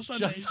on football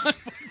Sundays. Just on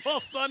football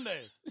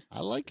Sunday.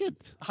 I like it.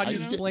 How do you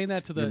explain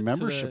that to the your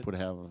membership to would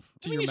have?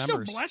 to I mean, your you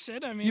members? still bless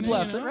it. I mean, You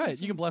bless it, know, right?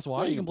 You can bless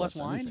water. Yeah, you can bless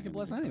wine. anything. You can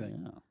bless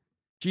anything. Yeah.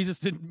 Jesus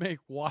didn't make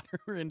water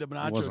into It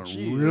nacho wasn't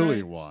cheese.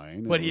 really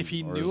wine. But it if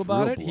he was- or knew his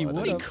about real it, he blood.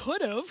 would He have.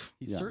 could have.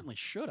 He Yeah. certainly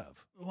should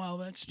have. Well,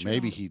 that's true.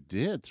 Maybe he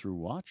did through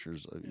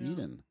Watchers of Yeah.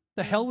 Eden.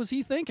 The hell was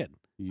he thinking?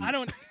 He- I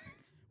don't.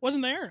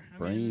 Wasn't there? I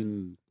brain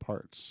mean,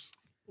 parts.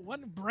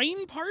 what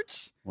brain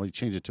parts? Well, he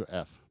changed it to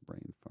F.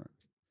 Brain part.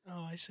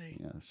 Oh, I see.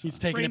 Yeah, so- He's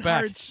taking Brain it back.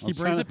 hearts. He I was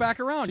brings trying it back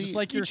around, see, just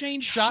like you you're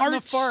changed shot in the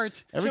hearts.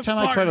 fart. Every to time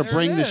I try to farts.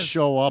 bring There this it is.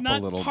 show up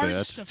Not a little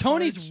parts bit, to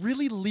Tony's farts.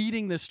 really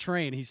leading this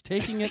train. He's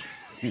taking it.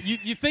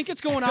 you think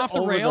it's going off the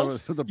Over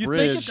rails? the you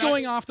bridge. think it's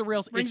going off the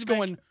rails? Brings it's it back.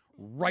 going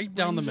right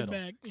down the Brings it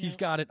middle. back, yeah. He's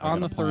got it I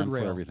on got the a plan third for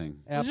rail. everything.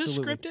 Absolutely. Is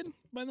this scripted,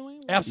 by the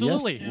way?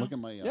 Absolutely. Yes, Yeah. look at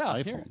my Yeah,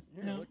 iPhone. here.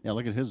 Yeah. Yeah,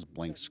 look at his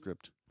blank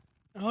script.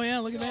 Oh yeah,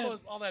 look at that.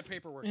 All that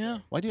paperwork. Yeah.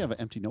 Why do you have an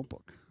empty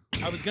notebook?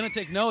 I was gonna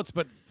take notes,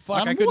 but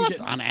fuck, on I couldn't what? get.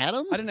 On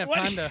Adam? I didn't have What?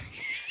 time to.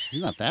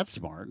 He's not that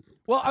smart.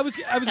 Well, I was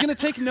gonna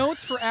take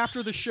notes for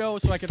after the show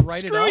so I could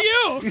write Screw it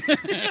up.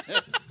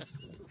 you.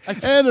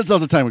 And that's all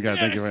the time we got.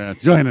 Thank you very much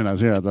joining us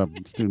here at the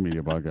Student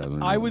Media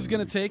Podcast. I was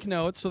gonna take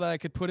notes so that I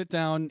could put it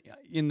down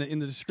in the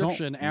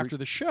description Don't after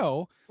the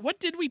show. What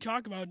did we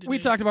talk about today? We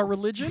talked about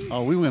religion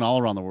Oh, we went all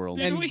around the world.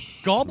 Did and we?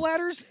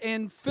 gallbladders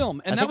and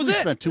film, and I that think was we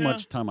it. spent too Yeah.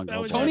 much time on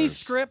That was gallbladders. it. Tony's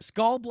scripts,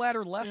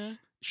 gallbladder, less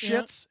Yeah.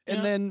 shits, Yeah.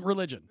 and then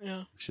religion.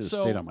 Yeah. Should have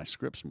So- stayed on my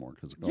scripts more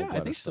because Yeah, I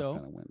think so.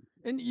 Kind of went.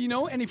 And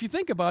and if you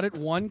think about it,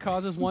 one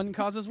causes one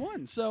causes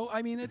one. So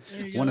I mean,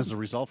 There you One go. is the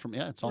result from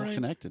it's all Right.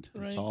 connected.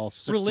 It's Right. all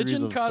 6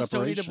 religion degrees of caused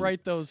Tony to separation.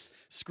 write those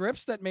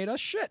scripts that made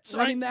us shit. So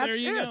I Right, mean, that's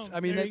there you it. go. I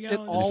mean, There it you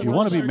go. all If you runs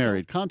want to be circle.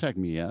 married, contact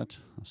me at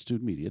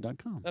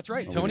studentmedia.com. That's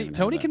right. Oh, we Tony didn't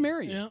have Tony that. can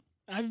marry you. Yeah.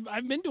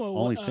 I've been to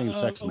Only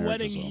same-sex a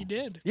marriages, wedding he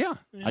though. did. Yeah,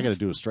 Yeah. I got to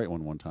do a straight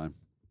one time.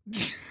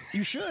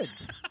 you should.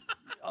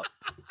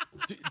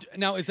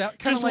 Now is that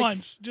kind of Just like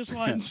once. Just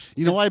once.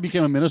 You know why I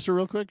became a minister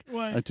real quick?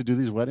 Why? To do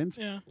these weddings?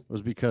 Yeah.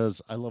 Was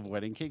because I love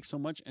wedding cake so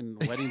much, and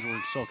weddings were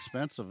so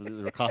expensive. They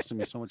were costing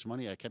me so much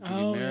money. I kept getting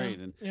Oh, married,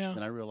 yeah. and Yeah.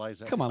 then I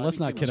realized that. Come on, if I let's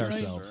not became kid a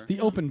ourselves. minister- The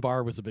open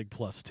bar was a big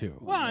plus too.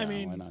 Well, I Yeah,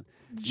 mean, why not?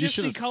 gypsy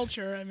should've-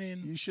 culture. I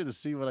mean, You should have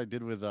seen what I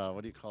did with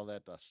what do you call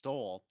that?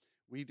 Stole.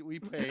 We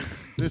paid.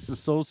 This is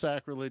so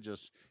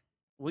sacrilegious.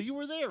 Well, you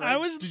were there, right? I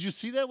was- Did you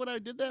see that when I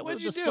did that? What'd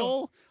with you the do?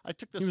 stole? I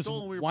took the He was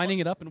stole and we were winding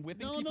it up and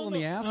whipping No, people no, in the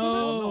no. ass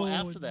Oh, with it. no,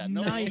 after that.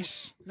 No,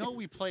 nice. No,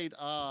 we played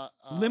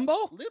Limbo?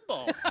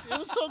 Limbo. It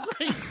was so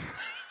great.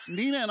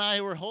 Nina and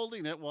I were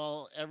holding it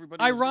while everybody.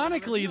 was going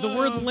Ironically, the around.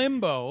 word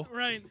limbo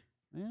Right.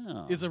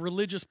 Yeah. is a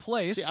religious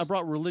place. See, I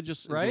brought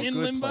religious into Right? a In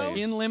good limbo?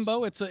 place. in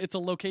limbo. It's a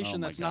location Oh,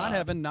 my that's not God.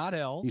 heaven, not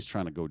hell. He's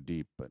trying to go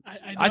deep, but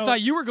I know.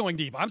 thought you were going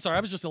deep. I'm sorry. I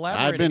was just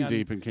elaborating I've been on,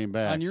 deep and came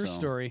back on your so.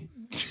 story.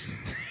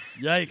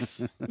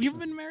 Yikes. You've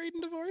been married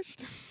and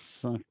divorced.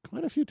 So,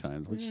 quite a few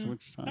times. Which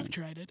time? I've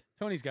tried it.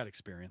 Tony's got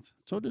experience.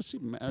 So does he?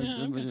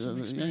 I've got some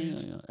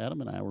experience. Adam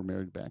and I were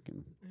married back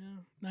in Yeah.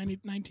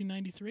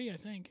 1993, I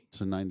think.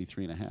 to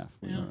 93 and a half.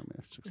 We Yeah. were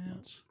married 6 Yeah.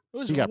 months. It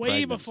was He got way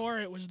pregnant.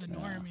 before it was the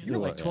norm. Yeah. You You're know?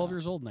 like Yeah. 12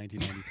 years old in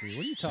 1993.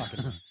 What are you talking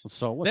about?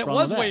 So what's That wrong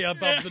was with way that?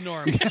 above the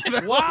norm.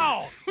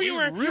 Wow. we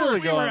were really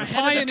we going were ahead of the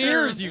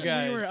pioneers, curve. you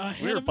guys. We were,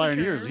 ahead We were of the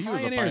pioneers. curve. He was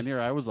a Pioneers. pioneer.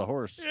 I was a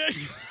horse.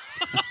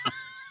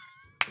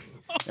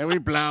 And we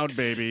plowed,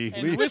 baby.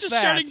 And We, with This is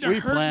that, starting to we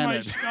hurt my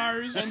planted.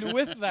 scars. And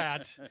with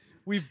that,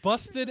 we've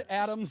busted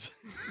Adam's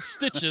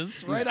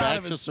stitches he's right back out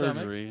of to his stomach.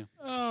 surgery.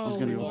 Oh, He's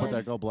gonna go Lord. put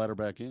that gallbladder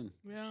back in.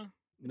 Yeah.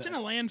 It's in a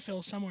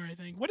landfill somewhere, I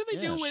think. What do they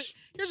do Yes. with?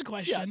 Here's a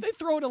question. Yeah, they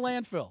throw it in a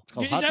landfill. It's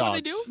called Is hot that dogs. what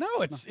they do?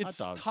 No, it's Hot it's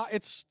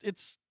dogs.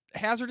 it's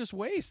hazardous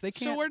waste. They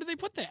So can't. where do they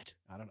put that?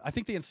 I don't know. I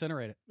think they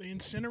incinerate it. They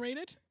incinerate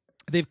it.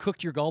 They've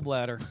cooked your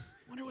gallbladder.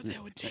 Wonder what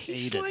that would Ate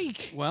taste it.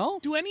 like. Well,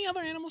 Do any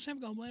other animals have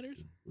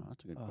gallbladders? Oh,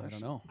 that's a good I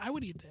question. don't know. I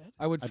would eat that.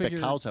 I would I figure.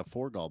 bet cows have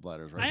 4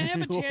 gallbladders, I right?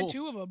 have a Whoa.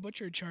 tattoo of a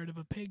butcher chart of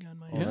a pig on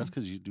my Oh, head. that's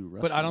because you do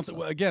wrestling. but I don't. stuff.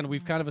 Well, again,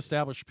 we've kind of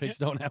established pigs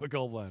don't have a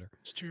gallbladder.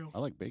 It's true. I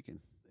like bacon.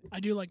 I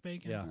do like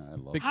bacon. Yeah. I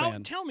love Big it. How?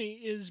 fan. Tell me,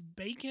 is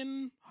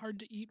bacon hard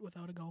to eat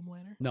without a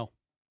gallbladder? No.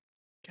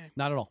 Okay.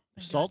 Not at all.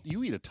 Thank Salt?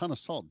 You eat a ton of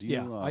salt. Do you?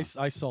 Yeah,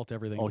 I salt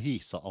everything. Oh, he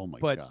salt. Oh my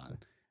But-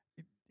 God.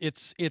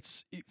 It's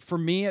for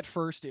me at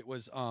first. It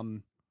was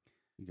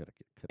You gotta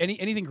get.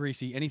 anything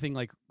greasy, anything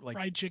like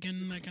Fried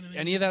chicken, that kind of thing.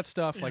 any of that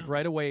stuff, like Yeah.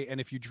 right away. And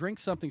if you drink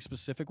something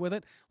specific with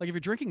it, like if you're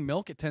drinking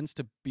milk, it tends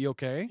to be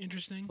okay.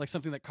 Interesting. Like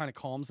something that kind of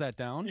calms that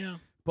down. yeah.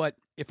 But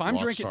if I'm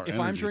drinking, Rockstar if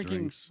I'm energy drinking,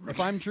 drinks. if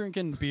I'm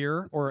drinking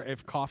beer or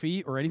if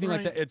coffee or anything like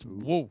Right. that, it's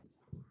whoa,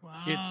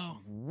 Wow.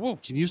 it's whoa.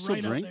 Can you still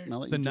Right up drink? there. Now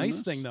that The you're doing nice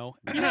this? thing though,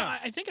 You know,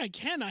 I think I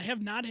can. I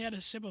have not had a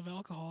sip of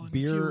alcohol in a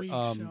few beer. weeks.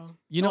 So.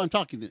 You No, know, I'm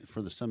talking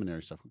for the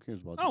seminary stuff. Who cares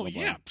about? Oh, the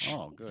yeah. gallbladder?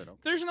 Oh, good. Okay.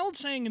 There's an old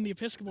saying in the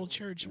Episcopal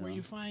Church where Yeah.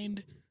 you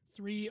find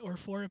 3 or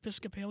 4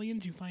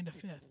 Episcopalians, you find a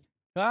 5th.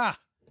 ah,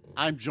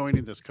 I'm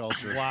joining this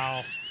culture.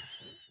 wow.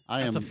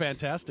 That's a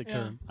fantastic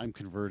term. I'm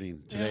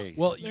converting today.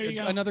 Well, There you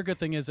go. another good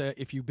thing is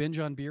if you binge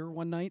on beer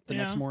one night, the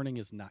next Yeah. morning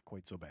is not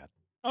quite so bad.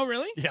 Oh,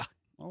 really? Yeah.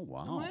 Oh,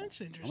 wow. Oh, that's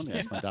I'm interesting. going to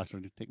ask my doctor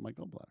to take my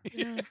gallbladder.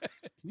 Yeah. Can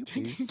you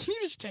Can please? you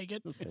just take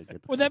it? Just take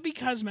it. Would that be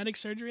cosmetic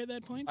surgery at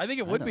that point? I think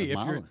it I would don't be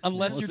know. if you're Well,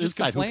 unless you're it's just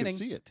inside. Who complaining. can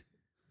see it?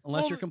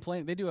 Unless Well, you're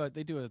complaining, they do a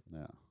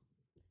Yeah.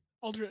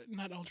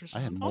 Not ultrasound. I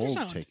had mold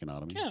ultrasound. taken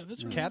out of me. Yeah,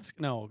 that's right. cats.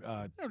 No,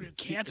 I don't do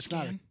a C- CAT it's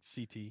not a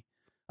scan. CT.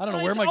 I don't know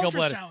Oh, where it's my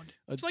gallbladder. ultrasound.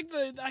 It's like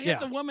I had yeah.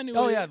 the woman who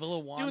Oh was yeah, the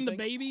little wand doing the thing.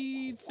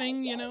 baby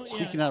thing,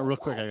 Speaking yeah. out real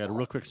quick, I got a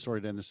real quick story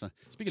to end this.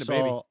 Speaking of so,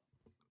 baby.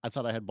 I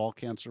thought I had ball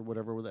cancer,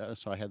 whatever. With that.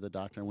 So I had the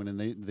doctor. I went and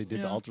they did the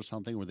Yeah.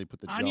 ultrasound thing where they put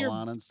the On gel your-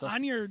 on and stuff.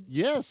 On your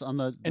Yes, on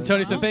the. And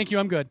Tony Oh. said, "Thank you,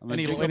 I'm good," on the and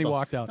he jingle bells.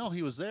 walked out. No,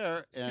 he was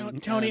there.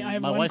 And Tony, and I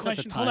have my one wife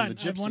question. At the Hold time, on,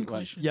 the I have gypsy one went,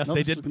 question. Yes, No,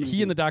 they this is did. gonna He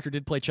be and the good. doctor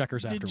did play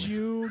checkers Did afterwards.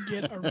 you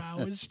get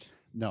aroused?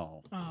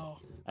 No, Oh,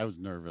 I was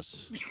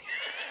nervous.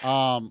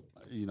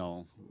 You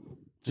know,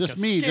 a just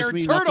me, scared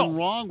nothing turtle.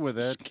 wrong with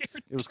it.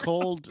 scared. It was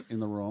cold in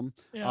the room.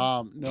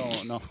 Yeah.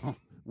 No.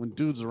 When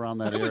dudes around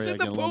that I was area, in I the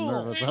get a little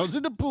pool. nervous. I was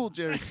in the pool,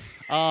 Jerry.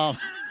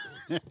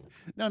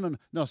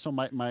 No. So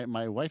my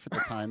wife at the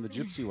time, the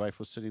gypsy wife,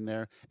 was sitting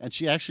there, and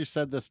she actually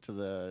said this to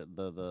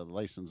the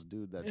licensed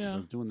dude that Yeah.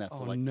 was doing that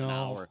for Oh, like an no.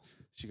 hour.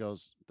 She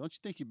goes, "Don't you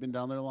think you've been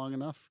down there long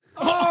enough?"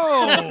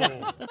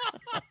 Oh!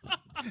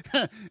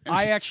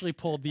 I actually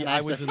pulled the And I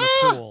I was said, in the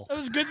 "Ah!" pool. It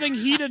was a good thing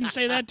he didn't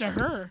say that to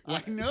her.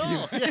 I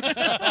know.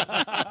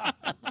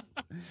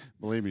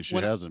 Believe me, she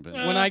When- hasn't been.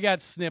 When I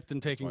got snipped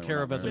and taken That's why care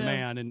we're of not as a married.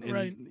 man and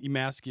Right.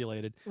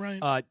 emasculated,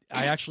 Right. I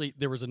actually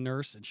there was a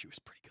nurse and she was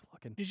pretty good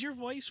looking. Did your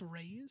voice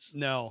raise?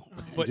 No,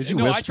 Oh. but Did you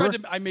no, whisper? I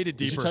tried to. I made it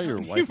Did deeper. you tell your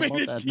wife made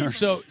about it that deeper.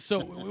 nurse? So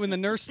when the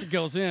nurse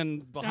goes in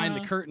behind the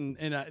Uh-huh. curtain,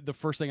 and the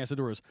first thing I said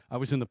to her was, "I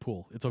was in the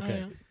pool. It's okay."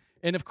 yeah.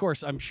 And of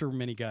course, I'm sure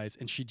many guys,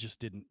 and she just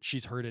didn't.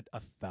 She's heard it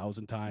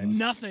 1,000 times.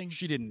 Nothing.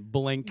 She didn't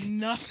blink.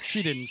 Nothing.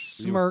 She didn't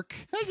smirk.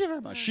 Thank you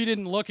very much. She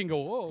didn't look and go,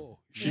 "Whoa."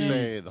 She Yeah.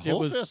 say the It whole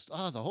was- fist.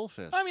 Oh, the whole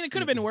fist. I mean, it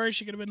could have been worse.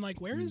 She could have been like,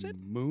 "Where is it?"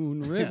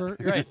 Moon River,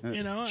 right?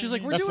 You know. She's I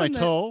like, mean- "We're That's my doing that.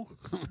 toe.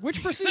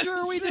 Which procedure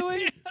are we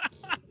doing?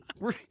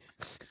 We're,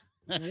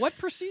 what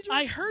procedure?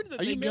 I heard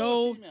that Are they you male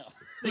or go female?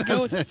 they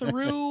go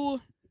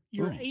through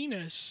your Ooh.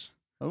 anus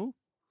Oh,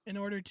 in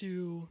order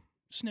to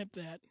snip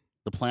that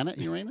the planet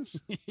Uranus.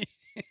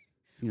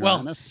 Well,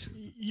 Uranus.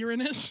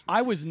 Uranus.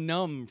 I was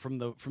numb from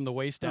the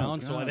waist down, Oh,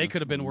 so God, they this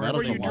could have been wherever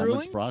Were they you medical wanted.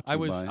 moments drooling? brought to I you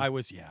was,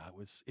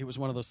 by- it was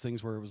one of those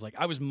things where it was like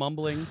I was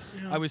mumbling.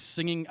 Yeah. I was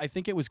singing. I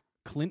think it was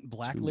Clint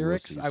Black Two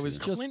lyrics. wussies I was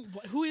here. just.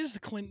 Who is the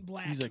Clint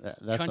Black? He's a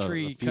That's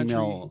country a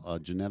female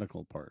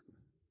genetical part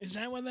Is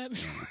that what that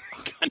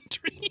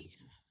country?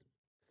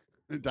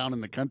 down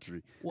in the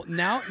country. Well,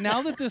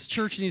 now that this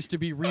church needs to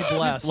be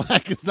re-blessed,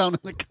 Black is down in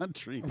the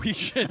country. we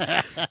should.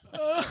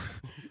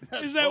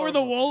 Is that where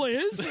the wool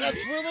is? That's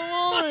where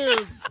the wool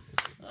is.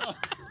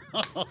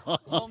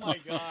 Oh my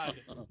God!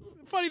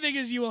 Funny thing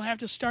is, you will have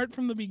to start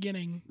from the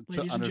beginning, To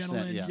ladies and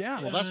understand, gentlemen.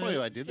 Yeah. Well, that's why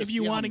I did this. If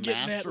you See how want to get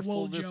that masterful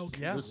wool this- joke.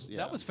 Yeah, this-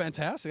 that was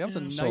fantastic. That was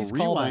a Yeah. So nice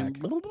rewind.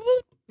 callback.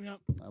 Yep,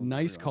 Nice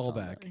Rewind sound callback.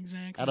 back.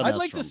 exactly. Adam I'd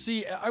like to Estrom.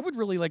 see. I would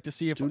really like to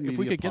see if Student we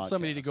Media could get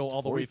somebody to go Podcast,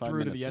 all the way 45 through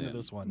to the minutes end of in.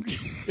 this one.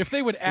 If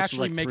they would This was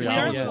actually like make 3 it to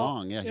hours the end.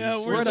 long. Yeah, Yeah,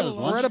 he's we're We're at at, a a,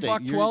 lunch we're at a date.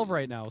 buck You're- 12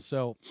 right now,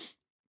 so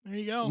There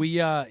you go.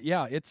 we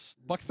it's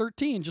buck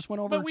 13. Just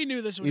went over. but we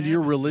knew this would In your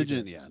happen.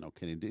 religion, yeah, no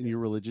kidding. In your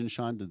religion,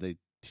 Sean, did they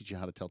teach you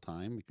how to tell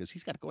time? Because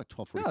he's got to go at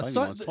 12:45.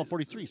 Yeah, It's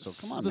 12:43.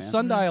 So come on, the man.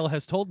 sundial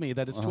has told me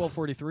that it's Ugh.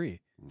 12:43.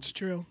 It's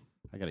true.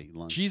 I got to eat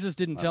lunch. Jesus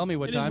didn't tell me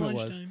what It is time it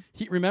was. lunchtime.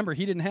 Remember,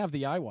 he didn't have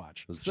the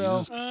iWatch. Does So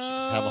Jesus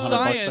have $100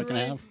 science, second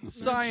half?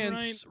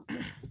 science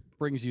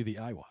brings you the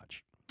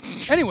iWatch.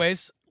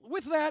 Anyways,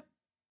 with that,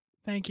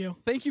 Thank you.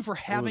 thank you for It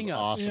was having us.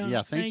 awesome. Yeah,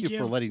 Yeah, thank thank you you.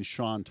 for letting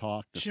Sean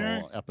talk this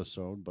Sure. whole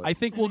episode. But I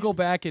think we'll go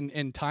back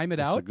and time it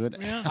it's a out. good.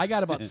 Yeah. I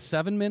got about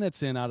 7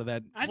 minutes in out of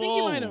that. I think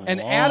you might have. And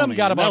Adam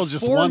got that about was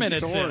just 4 one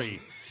minutes in. story.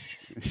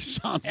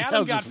 Sean's, that Adam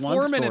was got just one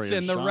 4 story minutes of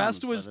in. The Sean's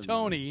rest was 7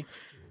 Tony. minutes.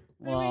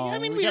 I mean, Well,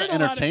 we we got heard to a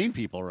lot of- entertain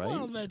people, right?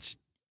 Well, that's.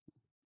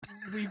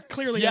 We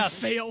clearly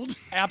Yes. have failed.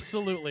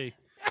 Absolutely.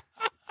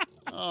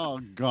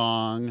 Oh,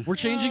 gong. We're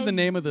changing the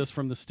name of this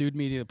from the Stewed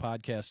Media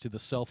podcast to the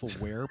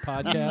Self-Aware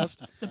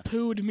podcast. The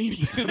pooed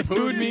media. The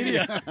Food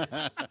Media.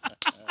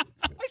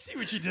 I see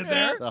what you did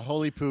there. The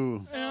holy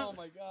poo. Yeah. Oh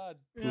my God.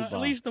 Yeah, Poo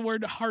at least the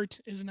word heart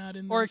is not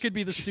in. Or it this. could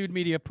be the Stewed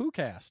Media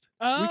Poocast.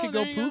 Oh, we could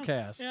go there you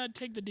Poocast. Yeah,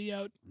 take the D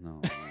out.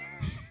 No.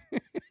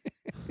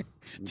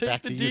 Take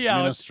Back the to D youth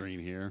out.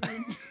 ministry here.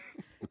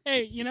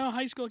 Hey,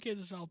 high school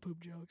kids is all poop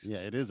jokes. Yeah,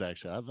 it is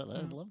actually. I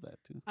love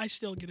that too. I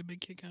still get a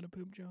big kick out of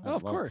poop jokes. Oh,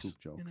 of I love course. Poop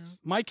jokes. You know.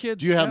 My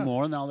kids. Do you have yeah.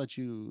 more now that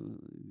you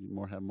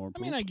have more? I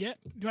Poop? mean,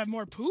 do I have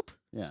more poop?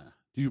 Yeah.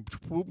 Do you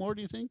poop more?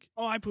 Do you think?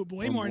 Oh, I poop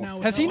way Or more more.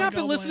 now. Has he without not my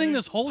been listening gallbladder.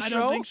 this whole I show?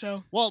 don't think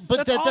so. Well, but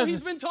That's that all doesn't.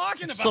 he's been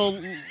talking about. So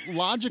he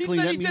logically,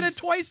 said that he did means it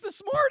twice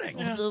this morning.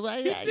 Yeah.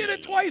 He did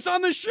it twice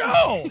on the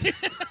show.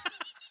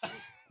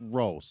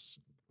 Gross.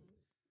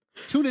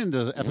 Tune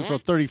into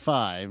episode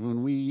 35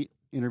 when we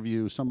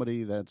interview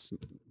somebody that's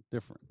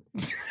different.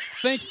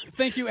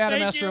 Thank you, Adam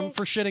Thank Estrom, you.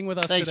 for shitting with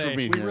us Thanks today. for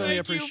being we here. really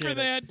Thank you appreciate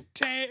for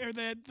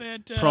it.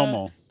 that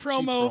Promo.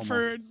 promo Cheap promo.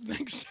 for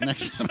next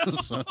Next episode.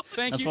 episode.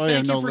 Thank That's you, why we have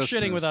thank no you for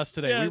listeners. shitting with us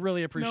today. Yeah, we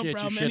really no appreciate you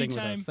problem. shitting with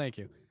Anytime. us. Thank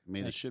you.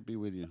 May the shit be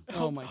with you.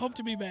 Hope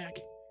to be back.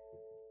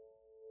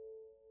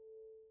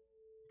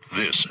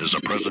 This is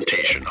a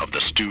presentation of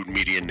the Student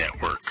Media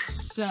Network.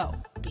 So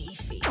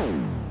beefy.